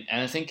thing, and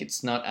I think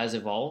it's not as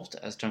evolved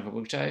as Jungle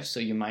Book Jive, so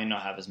you might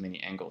not have as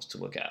many angles to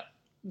look at.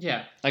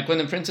 Yeah. Like, when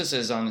the princess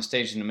is on the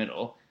stage in the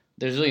middle,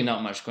 there's really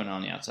not much going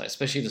on the outside,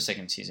 especially the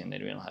second season. They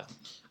don't have.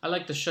 I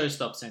like the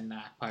showstops in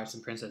Pirates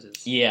and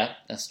Princesses. Yeah,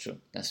 that's true.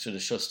 That's true. The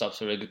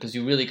showstops are really good because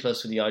you're really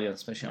close to the audience,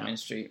 especially on Main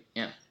Street.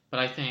 Yeah. But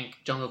I think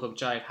Jungle Book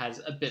Jive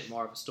has a bit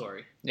more of a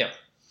story. Yeah.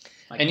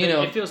 Like, And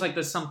it feels like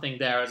there's something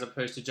there as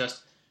opposed to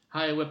just,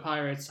 hi, we're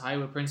pirates, hi,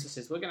 we're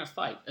princesses, we're going to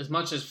fight. As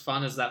much as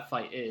fun as that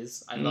fight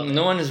is, I love it.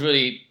 No one has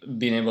really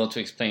been able to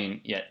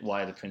explain yet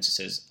why the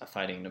princesses are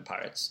fighting the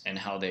pirates and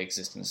how they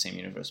exist in the same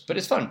universe. But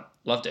it's fun.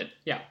 Loved it.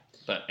 Yeah.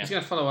 But He's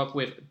going to follow up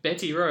with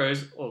Betty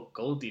Rose or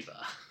Gold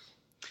Diva.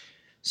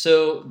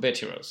 So,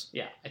 Betty Rose.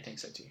 Yeah, I think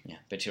so too. Yeah,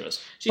 Betty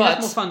Rose. She has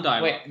more fun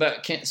dialogue. Wait,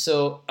 but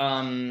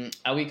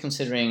are we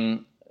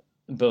considering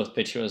both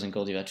Betty Rose and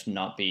Gold Diva to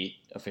not be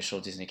official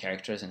Disney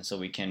characters, and so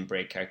we can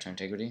break character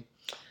integrity?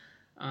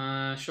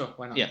 Sure,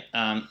 why not? Yeah,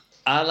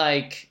 I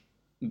like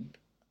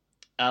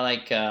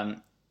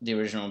the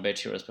original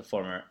Betty Rose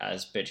performer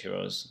as Betty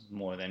Rose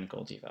more than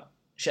Gold Diva.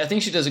 I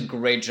think she does a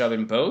great job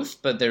in both,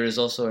 but there is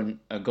also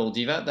a Gold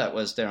Diva that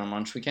was there on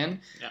launch weekend.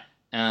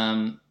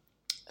 Yeah.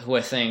 Who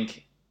I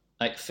think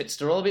fits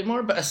the role a bit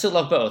more, but I still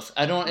love both.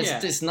 I don't.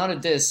 It's not a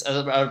diss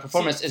about a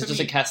performance. It's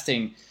just a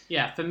casting.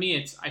 Yeah, for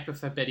me, I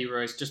prefer Betty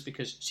Rose just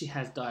because she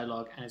has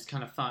dialogue and it's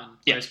kind of fun.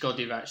 Yeah. Whereas Gold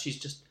Diva,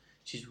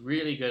 she's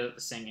really good at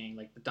the singing.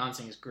 Like, the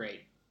dancing is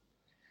great.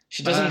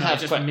 She doesn't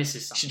have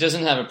misses something. She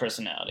doesn't have a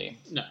personality.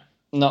 No,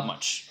 not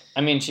much. I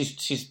mean,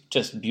 she's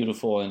just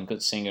beautiful and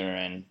good singer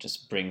and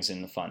just brings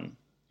in the fun.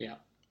 Yeah.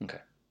 Okay.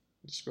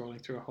 Just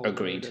scrolling through a whole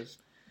Agreed. load of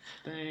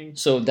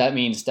things. So that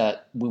means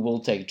that we will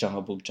take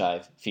Jungle Book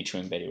Jive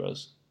featuring Betty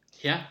Rose.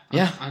 Yeah.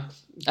 Yeah.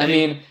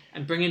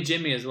 And bring in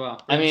Jimmy as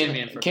well.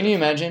 Can you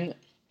imagine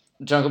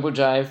Jungle Book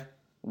Jive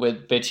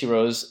with Betty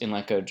Rose in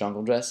like a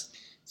jungle dress?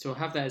 So we'll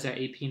have that as our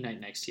AP night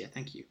next year.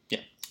 Thank you.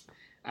 Yeah.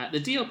 The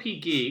DLP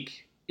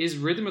Geek. Is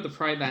Rhythm of the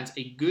Pride Lands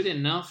a good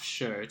enough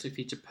show to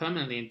feature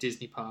permanently in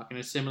Disney Park in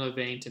a similar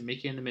vein to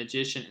Mickey and the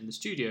Magician in the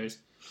studios,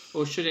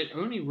 or should it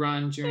only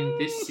run during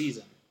this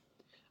season?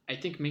 I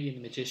think Mickey and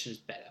the Magician is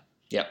better.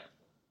 Yep.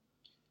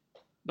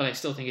 But I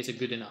still think it's a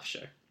good enough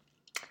show.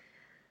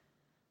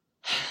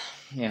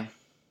 Yeah.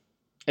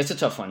 It's a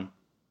tough one.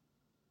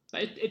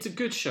 It's a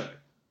good show.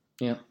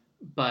 Yeah.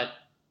 But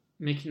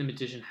Mickey and the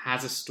Magician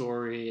has a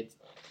story.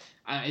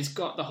 It's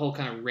got the whole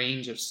kind of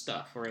range of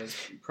stuff, whereas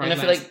Pride And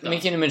I feel like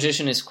Mickey and the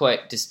Magician is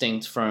quite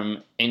distinct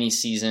from any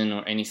season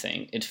or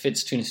anything. It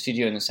fits to the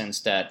studio in the sense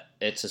that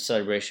it's a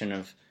celebration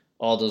of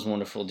all those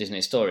wonderful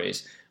Disney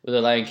stories. Where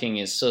The Lion King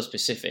is so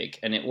specific,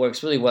 and it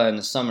works really well in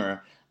the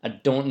summer. I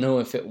don't know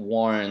if it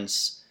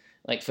warrants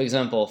like, for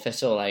example,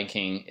 Festival of Lion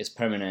King is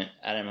permanent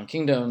at Animal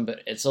Kingdom,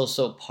 but it's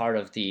also part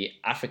of the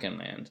African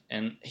land.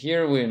 And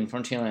here we're in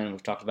Frontierland,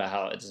 we've talked about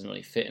how it doesn't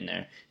really fit in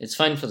there. It's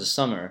fine for the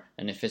summer,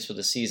 and it fits for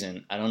the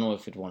season. I don't know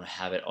if we'd want to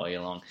have it all year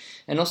long.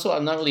 And also,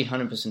 I'm not really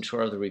 100%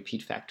 sure of the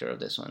repeat factor of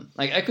this one.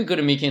 Like, I could go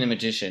to Mickey and the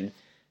Magician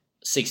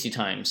 60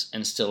 times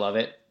and still love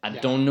it. I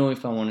don't know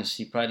if I want to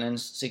see Pride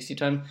Lands 60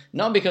 times.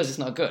 Not because it's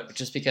not good, but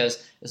just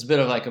because it's a bit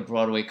of like a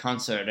Broadway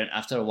concert, and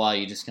after a while,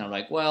 you just kind of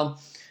like,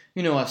 well,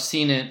 you know, I've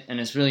seen it, and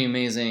it's really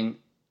amazing.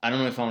 I don't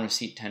know if I want to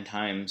see it 10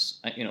 times.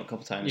 You know, a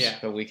couple times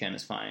per weekend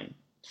is fine,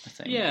 I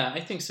think. Yeah,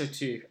 I think so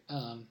too.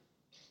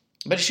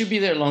 But it should be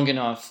there long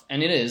enough,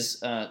 and it is,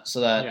 so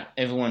that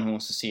everyone who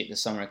wants to see it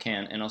this summer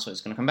can, and also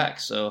it's going to come back.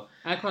 So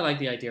I quite like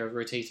the idea of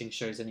rotating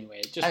shows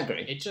anyway. I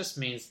agree. It just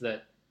means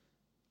that,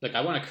 look,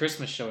 I want a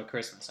Christmas show at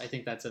Christmas. I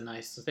think that's a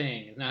nice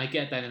thing. Now, I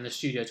get that in the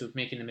studios with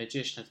Making the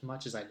Magician, as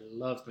much as I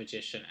love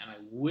Magician, and I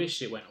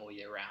wish it went all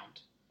year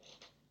round.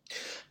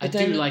 I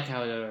do like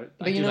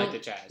the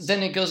jazz.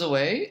 Then it goes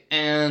away,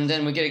 and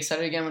then we get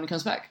excited again when it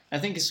comes back. I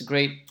think it's a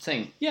great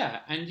thing. Yeah,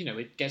 and you know,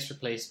 it gets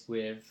replaced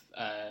with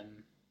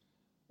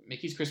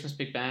Mickey's Christmas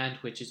Big Band,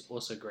 which is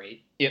also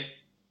great. Yep.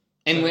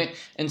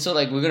 And so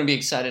like we're gonna be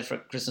excited for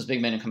Christmas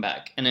Big Band to come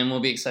back, and then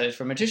we'll be excited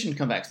for Magician to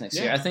come back next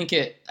year. I think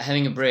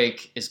having a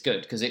break is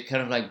good because it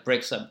kind of like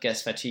breaks up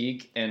guest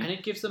fatigue, and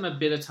it gives them a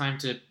bit of time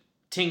to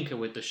tinker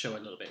with the show a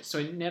little bit, so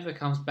it never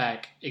comes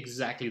back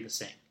exactly the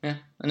same. Yeah,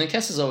 and the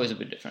cast is always a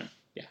bit different.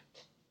 Yeah,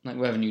 like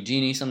we have a new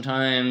genie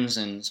sometimes,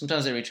 and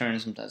sometimes they return,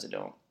 sometimes they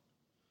don't.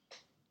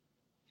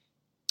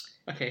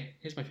 Okay,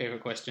 here's my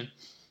favorite question.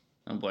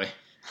 Oh boy.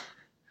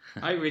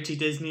 Hi, Richie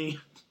Disney.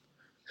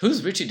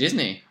 Who's Richie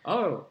Disney?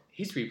 Oh,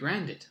 he's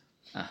rebranded.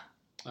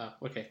 Oh,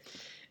 okay.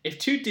 If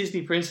two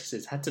Disney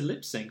princesses had to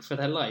lip sync for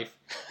their life,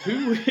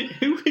 who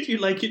would you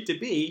like it to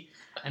be?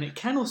 And it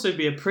can also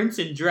be a prince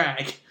in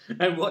drag.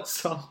 And what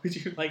song would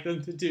you like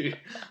them to do?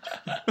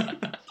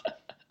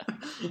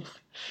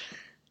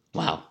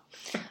 Wow.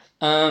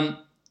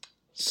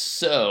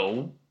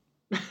 So.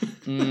 I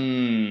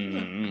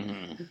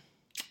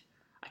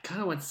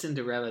kind of want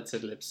Cinderella to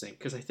lip sync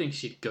because I think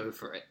she'd go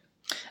for it.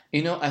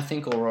 You know, I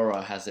think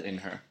Aurora has it in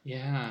her.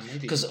 Yeah, maybe.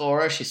 Because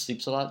Aurora, she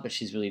sleeps a lot, but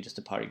she's really just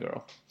a party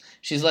girl.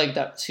 She's like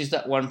that. She's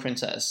that one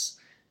princess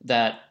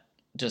that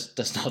just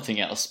does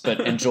nothing else but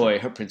enjoy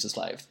her princess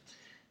life.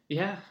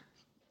 Yeah.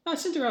 No,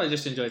 Cinderella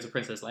just enjoys a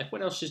princess life.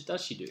 What else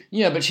does she do?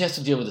 Yeah, but she has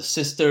to deal with the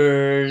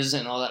sisters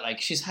and all that. Like,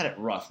 she's had it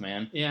rough,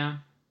 man. Yeah.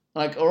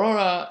 Like,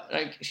 Aurora,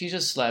 like, she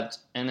just slept,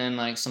 and then,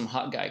 like, some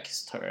hot guy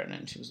kissed her, and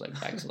then she was, like,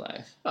 back to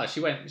life. Oh,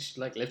 she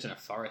lived in a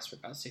forest for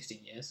about 16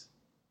 years.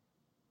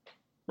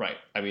 Right.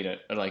 I mean,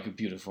 a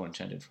beautiful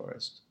enchanted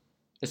forest.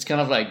 It's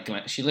kind of like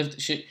she lived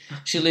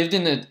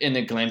in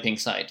the glamping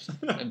site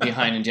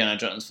behind Indiana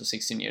Jones for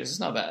 16 years. It's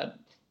not bad.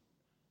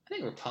 I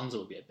think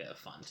Rapunzel would be a bit of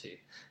fun too.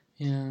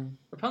 Yeah.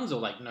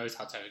 Rapunzel knows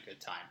how to have a good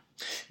time.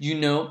 You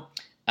know,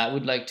 I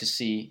would like to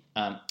see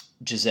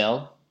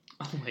Giselle.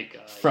 Oh my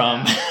god.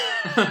 From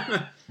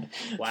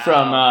wow.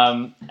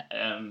 From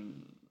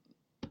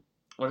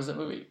what is that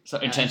movie? So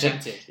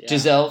Enchanted. Yeah.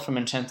 Giselle from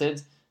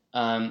Enchanted.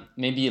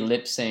 Maybe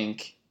lip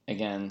sync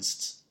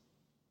against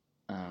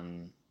I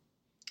don't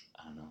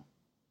know.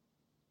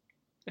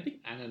 I think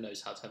Anna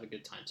knows how to have a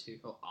good time too.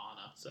 Or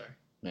Anna, sorry.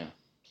 Yeah.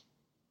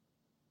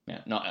 Yeah,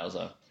 not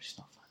Elsa. She's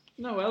not fun.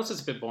 No,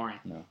 Elsa's a bit boring.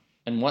 No.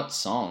 And what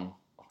song?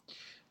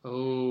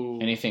 Oh.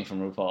 Anything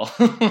from RuPaul.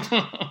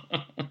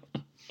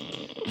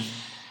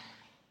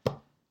 I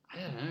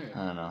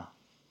don't know.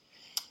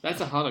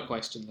 That's a harder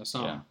question, the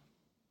song. Yeah.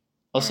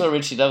 Also, right.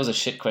 Richie, that was a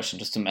shit question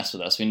just to mess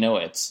with us. We know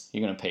it.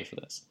 You're going to pay for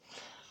this.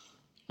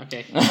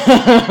 Okay.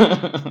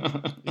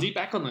 Is he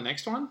back on the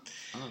next one?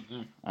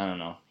 I don't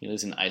know. He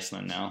lives in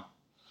Iceland now.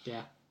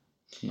 Yeah.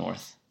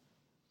 North.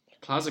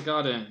 Plaza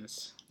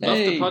Gardens. Hey. Love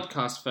the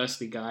podcast,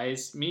 firstly,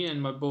 guys. Me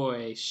and my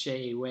boy,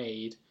 Shay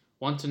Wade,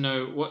 want to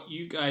know what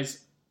you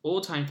guys'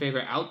 all-time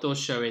favorite outdoor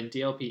show in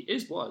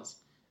DLP was.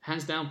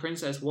 Hands down,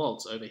 Princess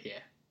Waltz over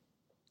here.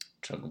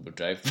 Jungle Book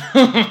Drive.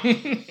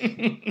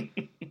 I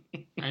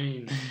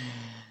mean...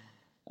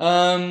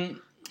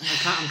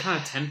 I'm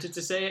kind of tempted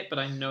to say it, but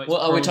I know it's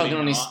well, are we talking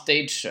not. only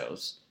stage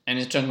shows? And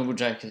is Jungle Book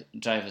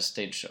Drive a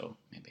stage show,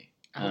 maybe?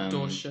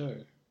 Outdoor show.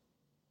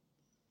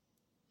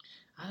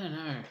 I don't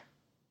know.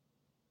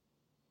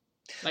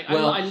 Like,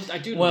 well, I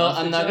do. Well, love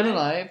I'm the not Jive. gonna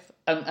lie.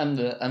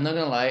 I'm not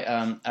gonna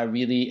lie. I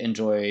really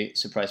enjoy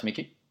Surprise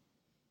Mickey.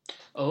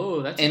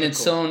 Oh, that's in cool.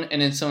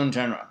 its own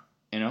genre,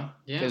 you know,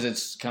 Yeah. because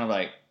it's kind of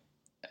like.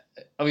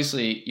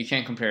 Obviously, you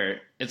can't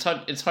compare. It's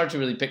hard to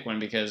really pick one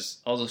because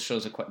all those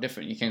shows are quite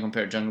different. You can't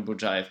compare Jungle Book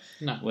Jive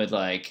with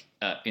like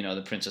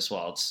the Princess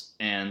Waltz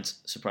and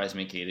Surprise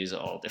Mickey. These are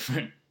all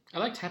different. I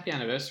liked Happy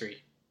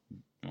Anniversary.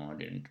 No, I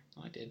didn't.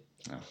 I did.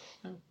 No.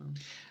 Oh, well.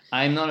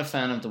 I'm not a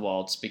fan of the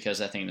Waltz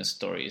because I think the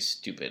story is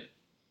stupid.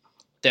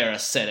 There, I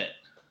said it.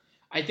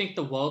 I think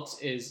the Waltz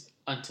is,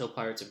 until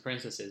Pirates and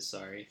Princesses,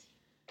 sorry,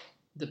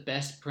 the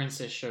best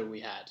princess show we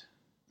had.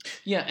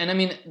 Yeah, and I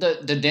mean,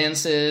 the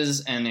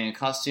dances and the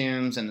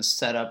costumes and the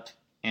setup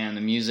and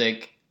the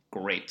music,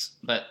 great.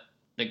 But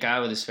the guy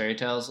with his fairy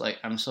tales, like,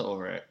 I'm so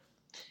over it.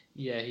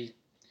 Yeah,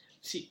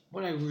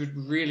 what I would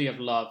really have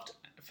loved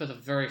for the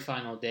very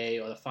final day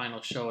or the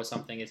final show or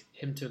something is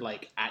him to,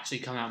 like, actually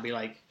come out and be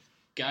like,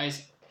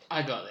 guys,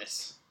 I got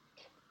this.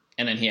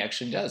 And then he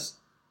actually does.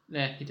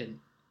 Nah, he didn't.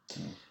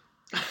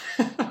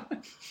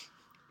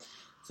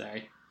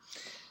 Sorry.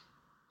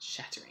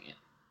 Shattering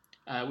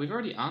it. We've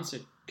already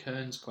answered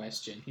Kern's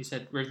question. He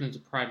said Rhythms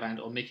of Pride Land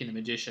or Mickey and the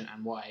Magician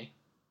and why.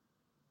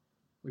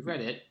 We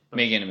read it.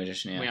 Mickey and the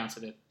Magician, yeah. We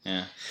answered it.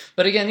 Yeah.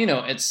 But again,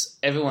 it's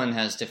everyone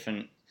has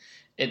different...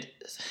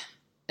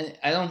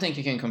 I don't think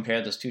you can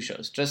compare those two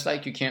shows. Just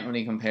like you can't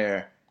really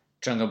compare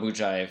Jungle Boot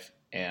Jive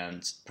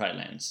and Pride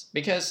Lands.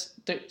 Because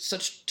they're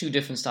such two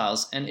different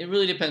styles. And it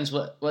really depends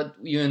what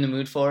you're in the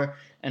mood for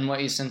and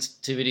what your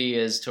sensitivity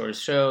is towards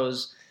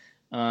shows.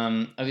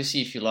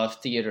 Obviously, if you love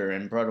theater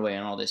and Broadway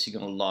and all this, you're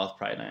going to love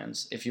Pride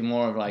Lands. If you're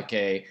more of like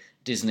a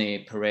Disney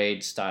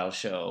parade style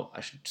show,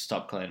 I should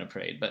stop calling it a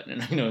parade, but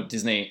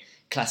Disney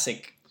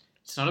classic.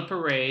 It's not a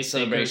parade.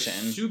 Celebration.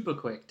 They go super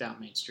quick down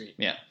Main Street.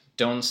 Yeah.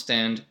 Don't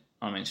stand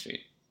on Main Street.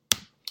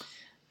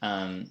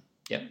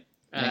 Yep.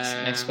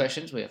 Next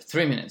questions. We have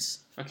 3 minutes.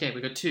 Okay,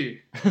 we got 2.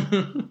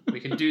 We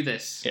can do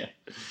this. Yeah.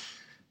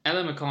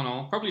 Ella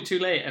McConnell, probably too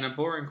late and a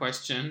boring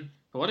question,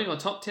 but what are your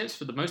top tips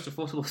for the most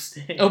affordable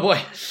stay? Oh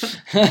boy.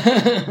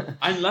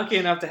 I'm lucky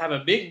enough to have a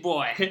big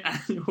boy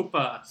annual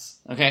pass.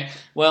 Okay.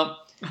 Well,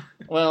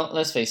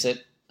 let's face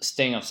it.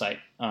 Staying off site.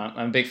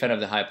 I'm a big fan of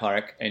the High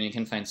Park, and you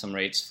can find some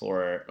rates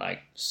for like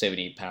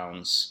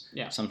 £70.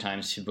 Yeah.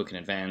 Sometimes if you book in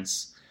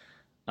advance.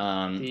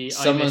 The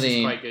Some Ibis of the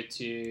is quite good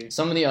too.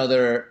 Some of the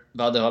other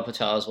Val-d'Europe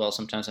Hotel as well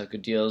sometimes have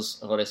good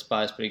deals. Rode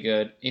Spa is pretty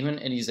good. Even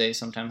Élysée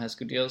sometimes has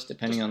good deals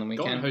depending on the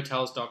weekend. Go on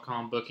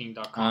hotels.com,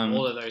 booking.com,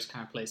 all of those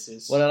kind of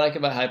places. What I like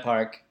about High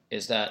Park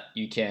is that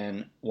you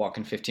can walk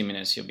in 15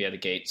 minutes, you'll be at the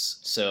gates.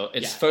 So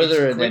it's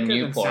further than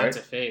Newport. Than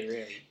Santa Fe,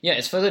 really. Yeah,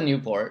 it's further than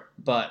Newport,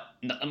 but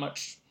not that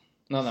much.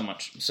 Not that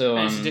much. So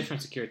and it's a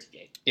different security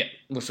gate. Yeah,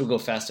 which will go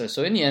faster.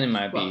 So in the end, it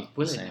might be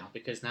will the it same. now?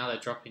 Because now they're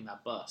dropping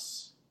that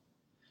bus.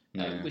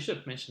 Yeah. We should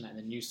have mentioned that in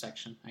the news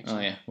section, actually. Oh,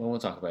 yeah. Well, we'll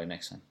talk about it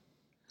next time.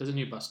 There's a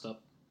new bus stop.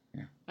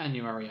 Yeah. And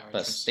new RER Bus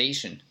entrance.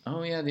 station.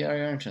 Oh, yeah, the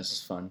RER entrance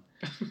is fun.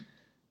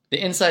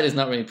 The inside is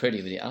not really pretty,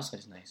 but the outside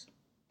is nice.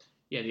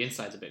 Yeah, the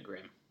inside's a bit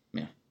grim.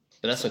 Yeah.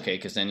 But that's okay,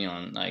 because then you're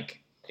on,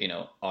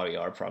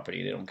 RER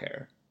property. They don't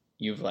care.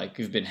 You've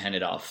been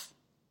handed off.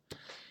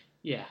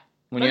 Yeah.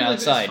 When you're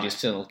outside, you're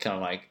still kind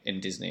of like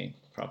in Disney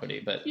property.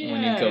 But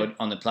when you go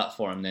on the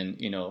platform, then,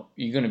 you're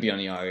going to be on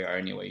the RER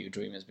anyway. Your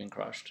dream has been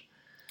crushed.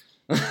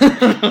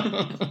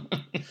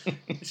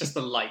 It's just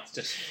the light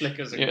just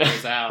flickers and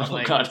goes out.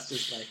 Oh, God. It's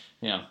just like...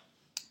 Yeah.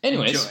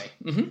 Anyways,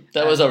 enjoy.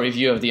 That was our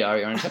review of the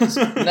RER entrance.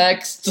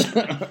 Next.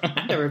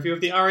 And a review of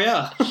the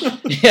RER.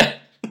 Yeah.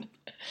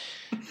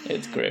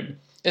 It's grim.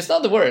 It's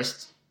not the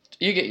worst.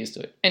 You get used to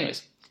it.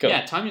 Anyways, go.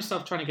 Yeah, time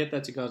yourself trying to get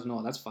there to Garden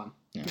Wall. That's fun.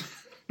 Yeah.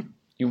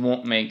 You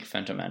won't make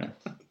Phantom Manor.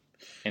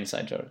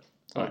 Inside joke.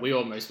 Well, we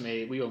almost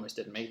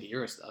didn't make the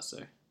Eurostar, so...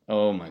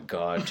 Oh my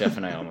God, Jeff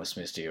and I almost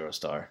missed the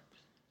Eurostar.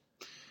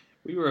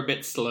 We were a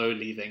bit slow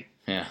leaving.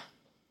 Yeah.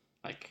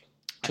 I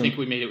think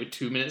we made it with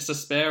 2 minutes to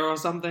spare or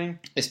something.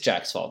 It's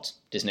Jack's fault.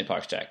 Disney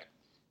Parks Jack.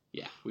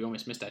 Yeah, we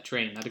almost missed that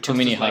train. Too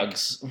many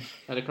hugs.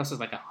 That'd cost us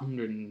like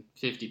 £150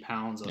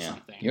 or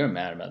something. You're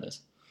mad about this.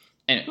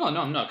 Anyway. No,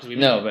 I'm not, because we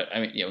made it. But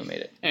we made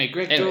it. Anyway,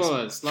 Greg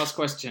Dawes, last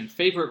question.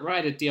 Favorite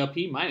ride at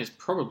DLP? Mine is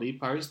probably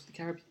Pirates of the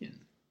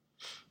Caribbean.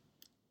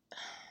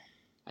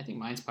 I think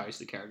mine's Pirates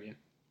of the Caribbean.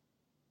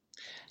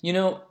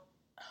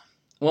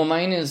 Well,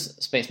 mine is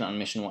Space Mountain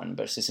Mission 1,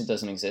 but since it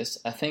doesn't exist,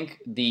 I think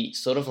the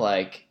sort of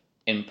like,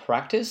 in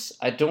practice,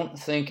 I don't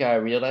think I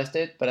realized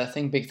it, but I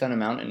think Big Thunder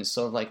Mountain is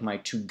sort of like my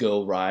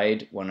to-go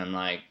ride when I'm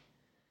like,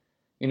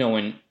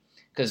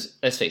 because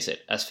let's face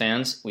it, as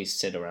fans, we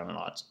sit around a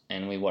lot,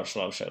 and we watch a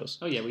lot of shows.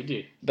 Oh, yeah, we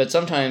do. But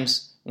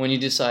sometimes, when you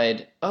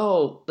decide,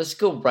 let's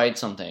go ride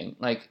something,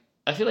 like,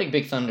 I feel like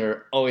Big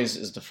Thunder always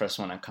is the first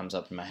one that comes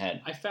up in my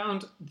head. I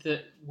found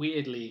that,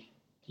 weirdly,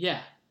 yeah,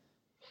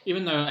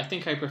 even though I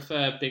think I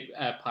prefer Big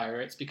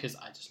Pirates because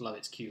I just love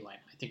its queue line.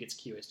 I think its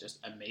queue is just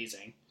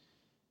amazing.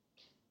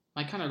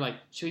 I kind of like,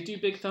 should we do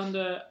Big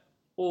Thunder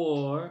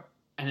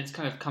and it's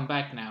kind of come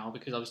back now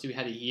because obviously we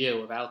had a year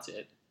without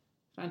it,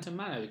 Phantom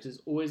Manor because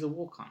it's always a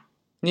walk-on.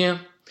 Yeah.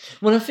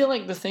 Well, I feel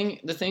like the thing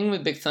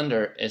with Big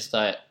Thunder is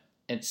that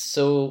it's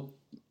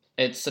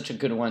such a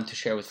good one to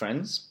share with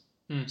friends.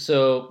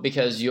 So,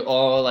 because you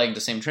all like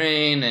the same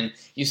train and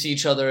you see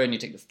each other and you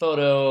take the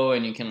photo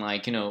and you can I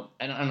don't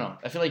know.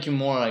 I feel like you're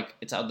more like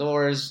it's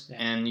outdoors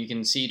and you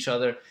can see each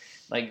other.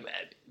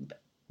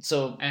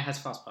 So. And it has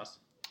Fast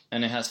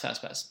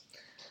Pass.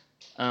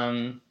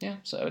 Yeah,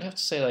 so I would have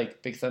to say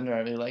like Big Thunder, I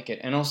really like it.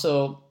 And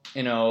also,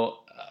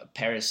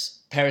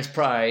 Paris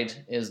Pride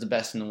is the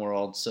best in the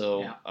world.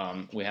 So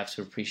we have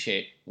to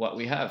appreciate what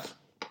we have.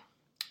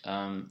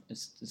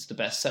 It's the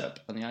best setup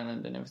on the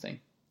island and everything.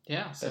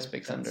 Yeah, that's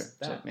Big Thunder.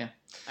 So, yeah.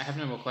 I have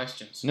no more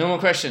questions. No more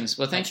questions.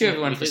 Well, thank you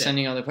everyone for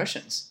sending all the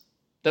questions.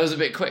 That was a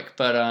bit quick,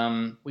 but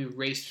we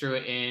raced through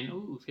it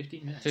in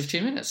 15 minutes.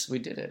 15 minutes. We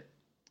did it.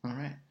 All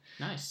right.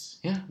 Nice.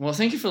 Yeah. Well,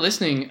 thank you for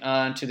listening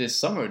to this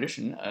summer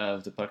edition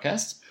of the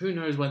podcast. Who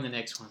knows when the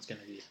next one's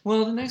going to be?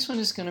 Well, the next one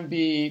is going to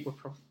be...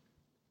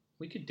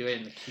 We could do it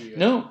in the queue.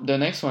 No, the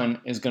next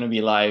one is going to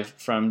be live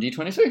from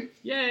D23.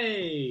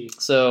 Yay!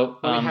 So...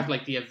 we have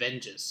like the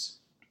Avengers.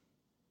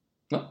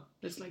 What?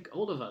 It's like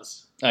all of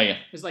us. Oh, yeah.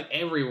 It's like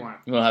everyone.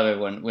 We'll have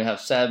everyone. We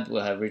have Seb,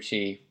 we'll have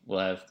Richie, we'll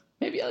have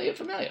maybe Elliot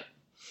from Elliot.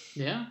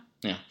 Yeah?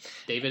 Yeah.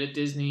 David at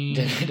Disney.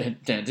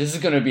 This is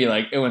going to be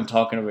like everyone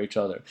talking over each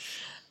other.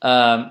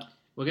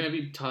 We're going to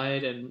be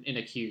tied and in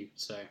a queue,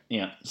 so...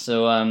 Yeah.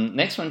 So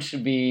next one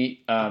should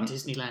be...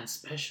 Disneyland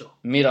special.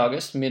 Late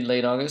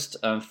August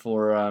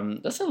for...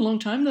 that's a long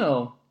time,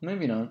 though.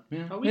 Maybe not.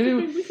 Yeah. Oh,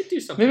 we could do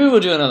something. Maybe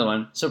we'll do another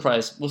one.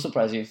 Surprise. We'll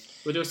surprise you.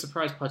 We'll do a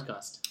surprise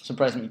podcast.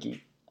 Surprise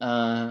Mickey.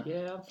 Yeah,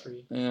 I'm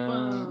free.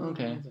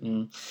 Okay.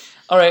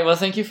 All right. Well,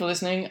 thank you for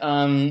listening.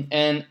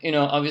 And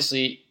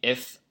obviously,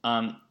 if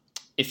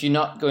you're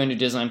not going to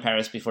Disneyland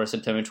Paris before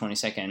September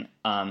 22nd,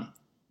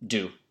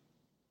 do.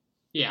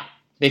 Yeah.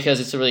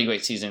 Because it's a really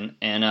great season,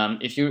 and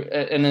if you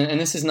and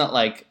this is not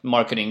like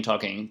marketing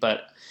talking,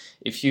 but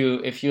if you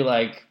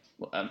like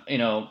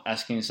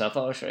asking yourself,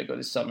 oh, should I go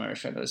this summer?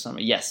 Should I go this summer?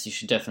 Yes, you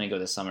should definitely go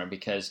this summer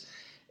because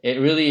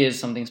it really is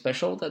something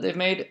special that they've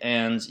made,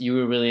 and you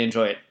will really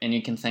enjoy it, and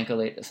you can thank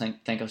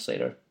us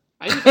later.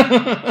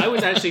 I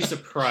was actually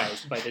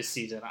surprised by this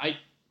season. I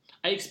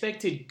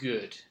expected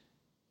good.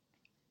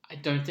 I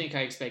don't think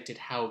I expected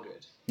how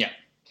good. Yeah.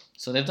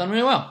 So they've done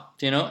really well,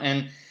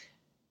 and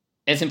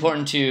it's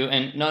important to,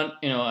 and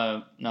not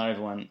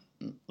everyone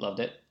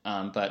loved it,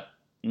 but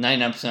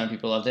 99% of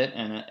people loved it,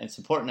 and it's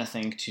important, I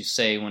think, to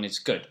say when it's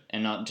good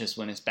and not just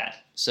when it's bad.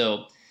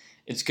 So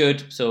it's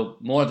good, so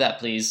more of that,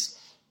 please.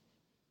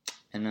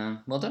 And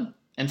well done.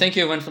 And thank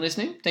you, everyone, for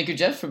listening. Thank you,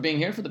 Jeff, for being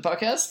here for the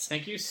podcast.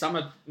 Thank you.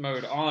 Summer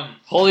mode on.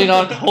 Holding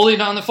on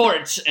the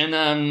fort. And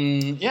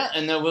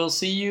and we'll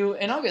see you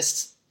in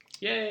August.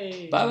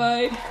 Yay.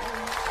 Bye-bye.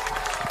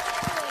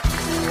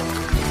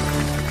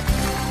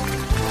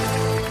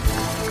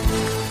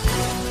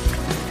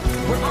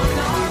 We're on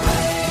our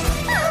way.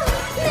 Oh,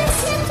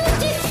 merci à tous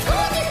du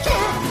fond du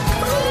cœur.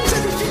 Vous nous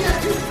avez fait la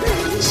plus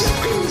belle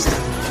surprise.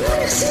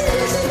 Merci.